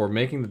seasons before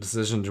making the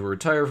decision to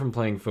retire from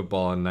playing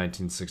football in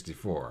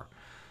 1964.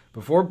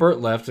 Before Bert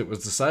left, it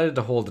was decided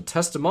to hold a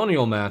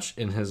testimonial match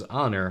in his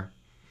honor.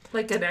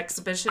 Like an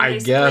exhibition, I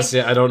basically? guess,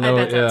 yeah, I don't know.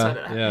 I bet that's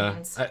what that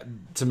means.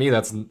 To me,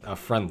 that's a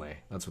friendly.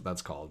 That's what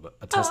that's called. But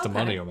a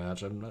testimonial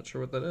match, I'm not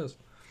sure what that is.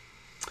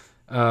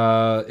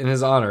 In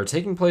his honor,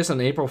 taking place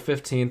on April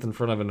 15th in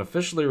front of an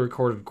officially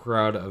recorded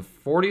crowd of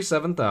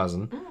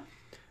 47,000,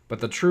 but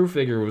the true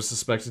figure was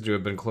suspected to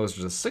have been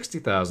closer to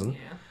 60,000.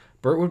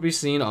 Bert would be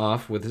seen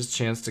off with his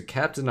chance to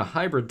captain a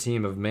hybrid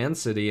team of Man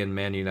City and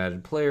Man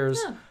United players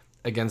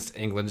against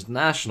England's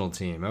national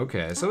team.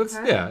 Okay, so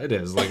it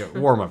is like a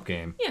warm-up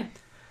game. Yeah.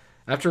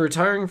 After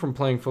retiring from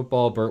playing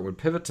football, Bert would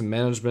pivot to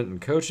management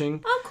and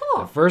coaching. Oh,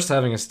 cool. At first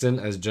having a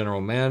stint as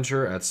general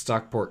manager at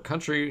Stockport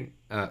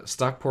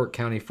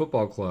County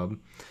Football Club,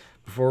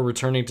 before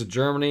returning to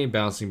Germany,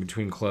 bouncing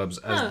between clubs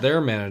as their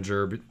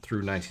manager through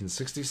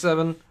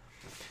 1967.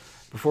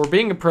 Before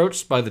being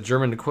approached by the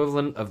German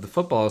equivalent of the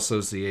Football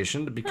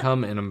Association to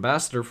become an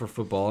ambassador for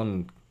football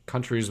in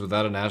countries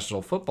without a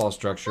national football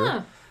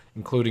structure,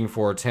 including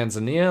for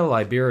Tanzania,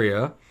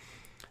 Liberia,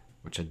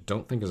 which I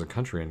don't think is a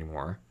country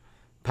anymore,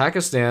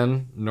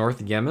 Pakistan,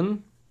 North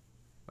Yemen,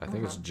 I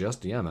think it's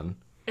just Yemen.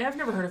 I've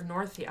never heard of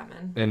North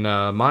Yemen. And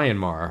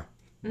Myanmar.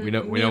 We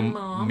know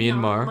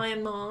Myanmar.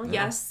 Myanmar,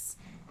 yes.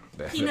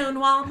 Pinot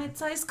Noir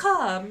mid-sized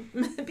club.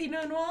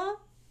 Pinot Noir,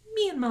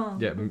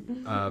 Myanmar. Yeah,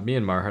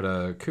 Myanmar had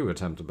a coup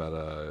attempt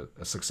a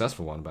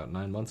successful one about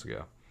 9 months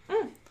ago.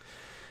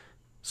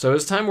 So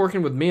his time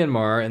working with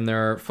Myanmar and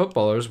their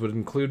footballers would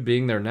include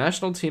being their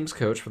national team's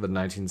coach for the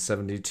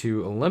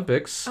 1972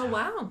 Olympics. Oh,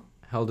 wow.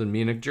 Held in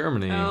Munich,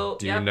 Germany.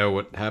 Do you know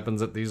what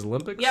happens at these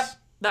Olympics? Yep,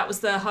 that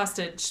was the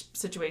hostage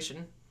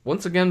situation.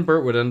 Once again,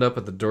 Bert would end up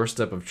at the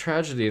doorstep of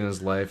tragedy in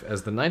his life,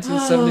 as the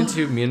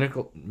 1972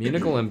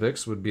 Munich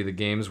Olympics would be the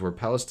games where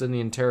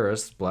Palestinian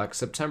terrorists, Black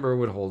September,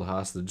 would hold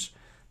hostage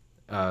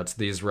to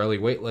the Israeli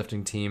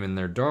weightlifting team in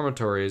their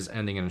dormitories,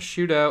 ending in a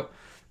shootout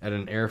at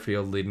an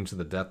airfield leading to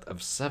the death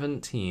of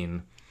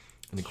 17,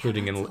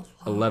 including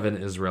 11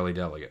 Israeli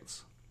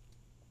delegates.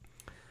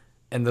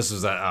 And this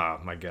was oh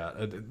my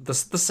god, the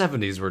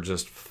 70s were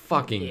just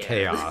fucking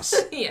chaos.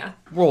 Yeah.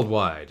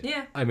 Worldwide.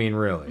 Yeah. I mean,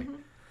 really.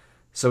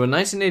 So in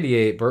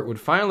 1988, Bert would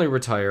finally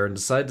retire and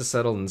decide to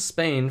settle in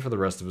Spain for the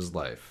rest of his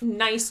life.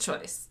 Nice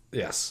choice.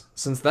 Yes.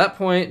 Since that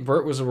point,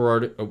 Bert was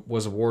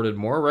awarded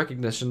more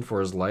recognition for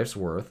his life's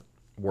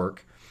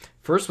work,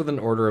 first with an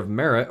Order of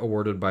Merit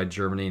awarded by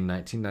Germany in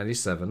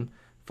 1997,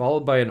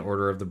 followed by an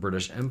Order of the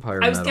British Empire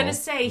Medal in 2004. I was going to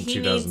say, he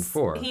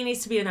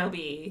needs to be an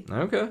OBE.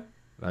 Okay.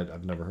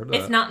 I've never heard of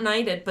that. If not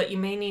knighted, but you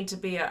may need to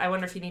be I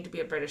wonder if you need to be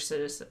a British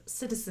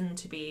citizen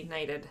to be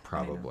knighted.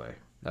 Probably.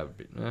 That would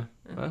be, well,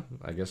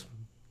 I guess.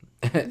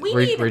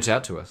 Reach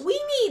out to us. We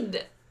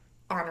need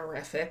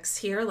honorifics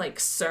here, like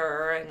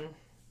sir and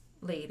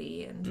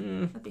lady,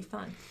 and that'd be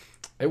fun.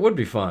 It would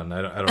be fun.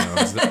 I don't know.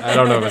 I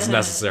don't know if it's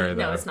necessary,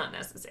 though. No, it's not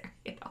necessary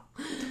at all.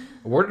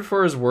 Awarded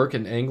for his work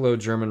in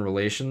Anglo-German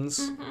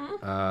relations,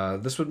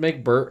 this would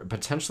make Bert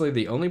potentially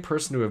the only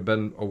person to have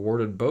been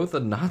awarded both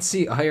a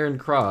Nazi Iron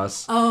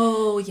Cross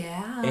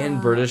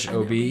and British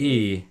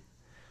OBE.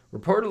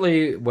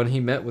 Reportedly, when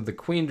he met with the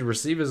Queen to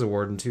receive his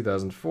award in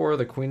 2004,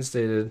 the Queen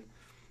stated,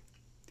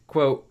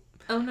 quote,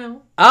 "Oh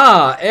no.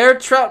 Ah, Herr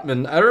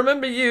Troutman, I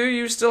remember you.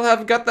 You still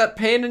have got that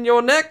pain in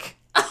your neck?"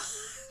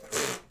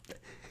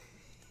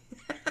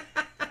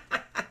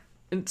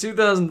 In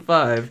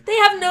 2005, They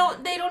don't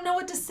know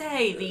what to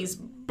say, these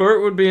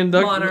Bert would be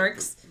inducted.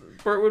 monarchs.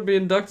 Bert would be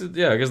inducted.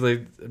 Yeah, because they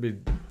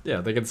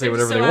can say They're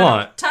whatever so they out of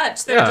want.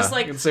 touch. They're Yeah, just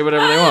like, they can say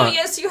whatever they "Oh, want."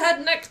 yes, you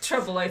had neck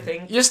trouble, I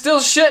think. You're still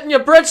shitting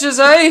your britches,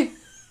 eh?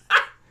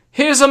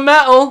 Here's a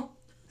medal.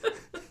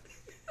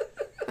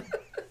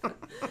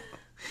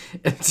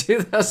 In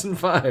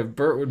 2005,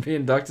 Bert would be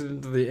inducted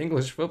into the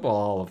English Football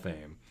Hall of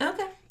Fame.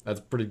 Okay.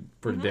 That's pretty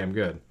damn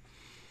good.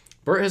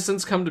 Bert has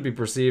since come to be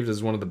perceived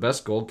as one of the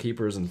best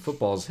goalkeepers in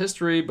football's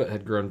history, but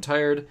had grown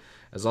tired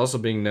as also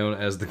being known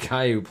as the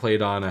guy who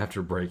played on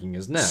after breaking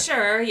his neck.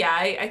 Sure, yeah,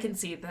 I can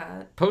see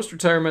that.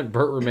 Post-retirement,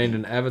 Bert remained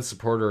an avid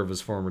supporter of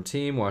his former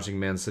team, watching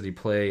Man City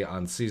play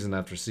on season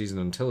after season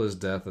until his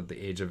death at the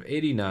age of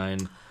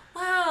 89.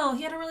 Wow,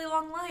 he had a really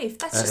long life.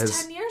 That's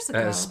just 10 years ago.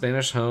 At his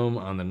Spanish home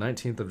on the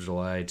 19th of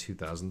July,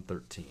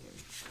 2013.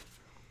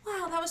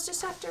 Wow, that was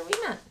just after we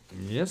met.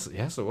 Yes,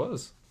 it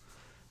was.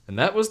 And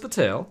that was the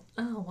tale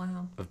Oh,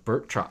 wow. of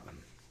Bert Trotman.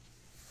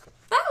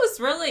 That was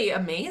really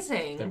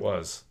amazing. It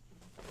was.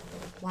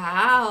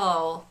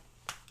 Wow.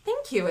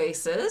 Thank you,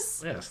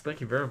 Aces. Yes, thank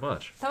you very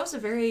much. That was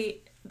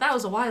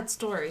a wild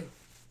story.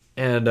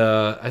 And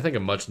I think a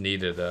much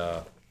needed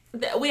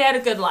We had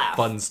a good laugh.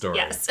 fun story.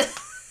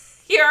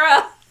 Yes.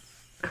 Hira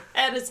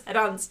had his head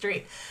on the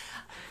street.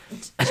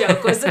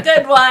 Joke was a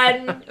good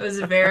one. It was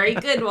a very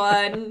good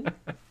one.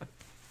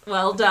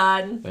 Well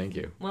done. Thank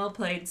you. Well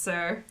played,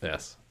 sir.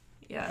 Yes.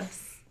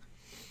 Yes.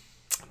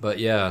 But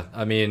yeah,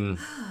 I mean,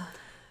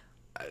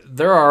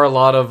 there are a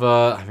lot of,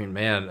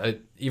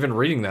 even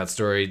reading that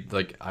story,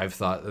 like, I've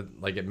thought,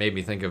 like, it made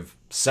me think of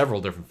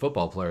several different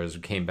football players who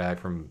came back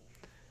from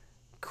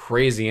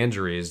crazy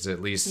injuries to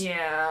at least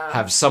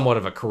have somewhat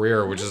of a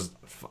career, which is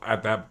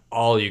at that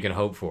all you can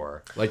hope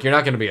for. Like, you're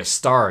not going to be a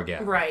star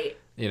again. Right.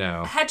 You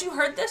know. Had you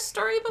heard this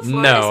story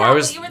before? No, Is that I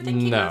was. what you were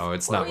thinking no, of?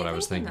 it's What not were what you I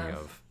was thinking thinking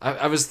of.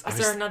 I was Is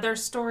there another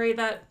story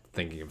that...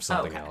 thinking of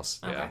something Okay. else.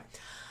 Okay. Yeah.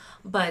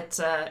 But,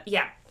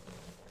 yeah.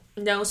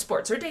 No,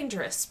 sports are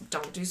dangerous.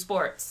 Don't do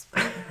sports.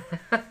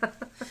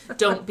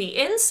 Don't be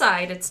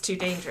inside, it's too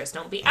dangerous.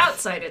 Don't be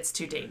outside, it's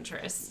too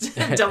dangerous.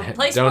 Don't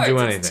play sports. Don't do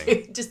it's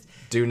anything. just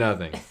Do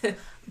nothing.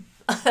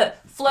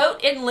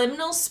 float in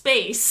liminal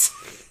space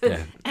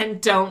Yeah.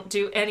 and don't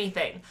do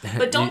anything.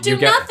 But don't do you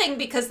got- nothing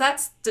because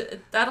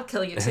that'll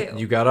kill you too.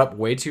 You got up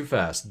way too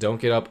fast.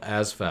 Don't get up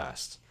as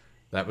fast.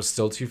 That was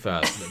still too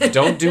fast.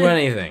 Don't do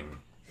anything.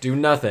 Do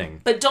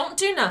nothing. But don't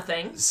do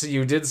nothing. So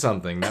you did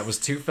something. That was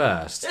too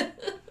fast.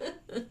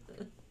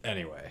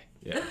 Anyway,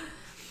 yeah.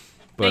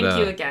 But, Thank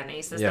you again,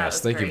 Aces. That yes,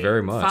 was thank you great.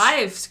 very much.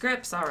 5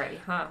 scripts already,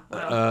 huh?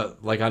 Well,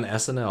 Like on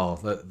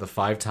SNL, the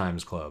 5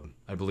 Times Club.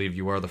 I believe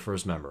you are the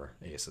first member,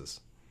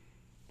 Aces.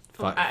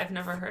 I've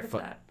never heard of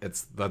that.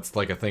 That's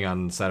like a thing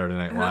on Saturday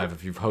Night Live.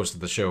 If you've hosted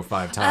the show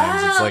 5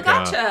 times, it's like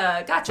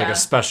gotcha. it's like a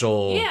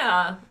special.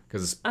 Yeah.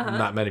 Because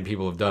not many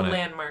people have done A it.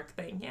 landmark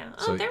thing, yeah.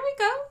 So- Oh, there we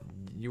go.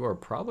 You are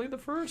probably the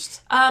first.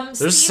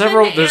 There's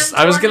Several.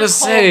 I was gonna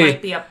say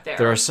might be up there.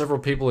 there are several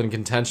people in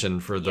contention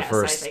for the yes,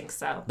 first. I think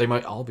so. They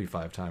might all be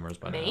 5 timers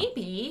by now.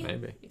 Maybe.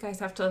 Maybe. You guys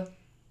have to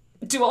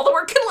do all the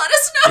work and let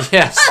us know.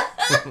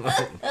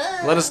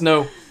 Yes. Let us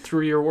know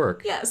through your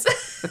work. Yes.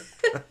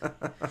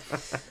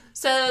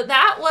 So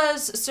that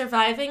was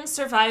Surviving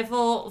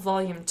Survival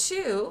Volume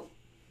 2,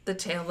 The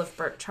Tale of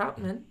Bert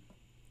Troutman.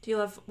 Do you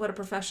love what a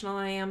professional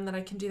I am that I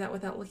can do that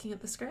without looking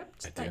at the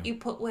script? That you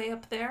put way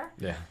up there?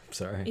 Yeah.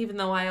 Sorry. Even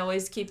though I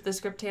always keep the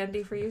script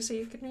handy for you so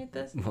you can read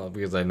this? Well,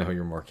 because I know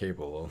you're more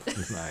capable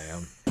than I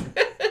am.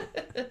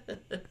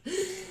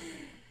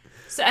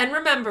 So, and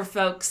remember,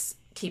 folks,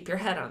 keep your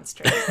head on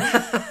straight.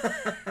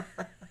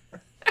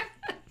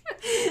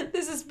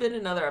 This has been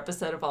another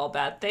episode of All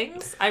Bad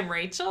Things. I'm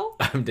Rachel.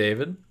 I'm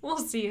David. We'll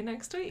see you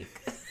next week.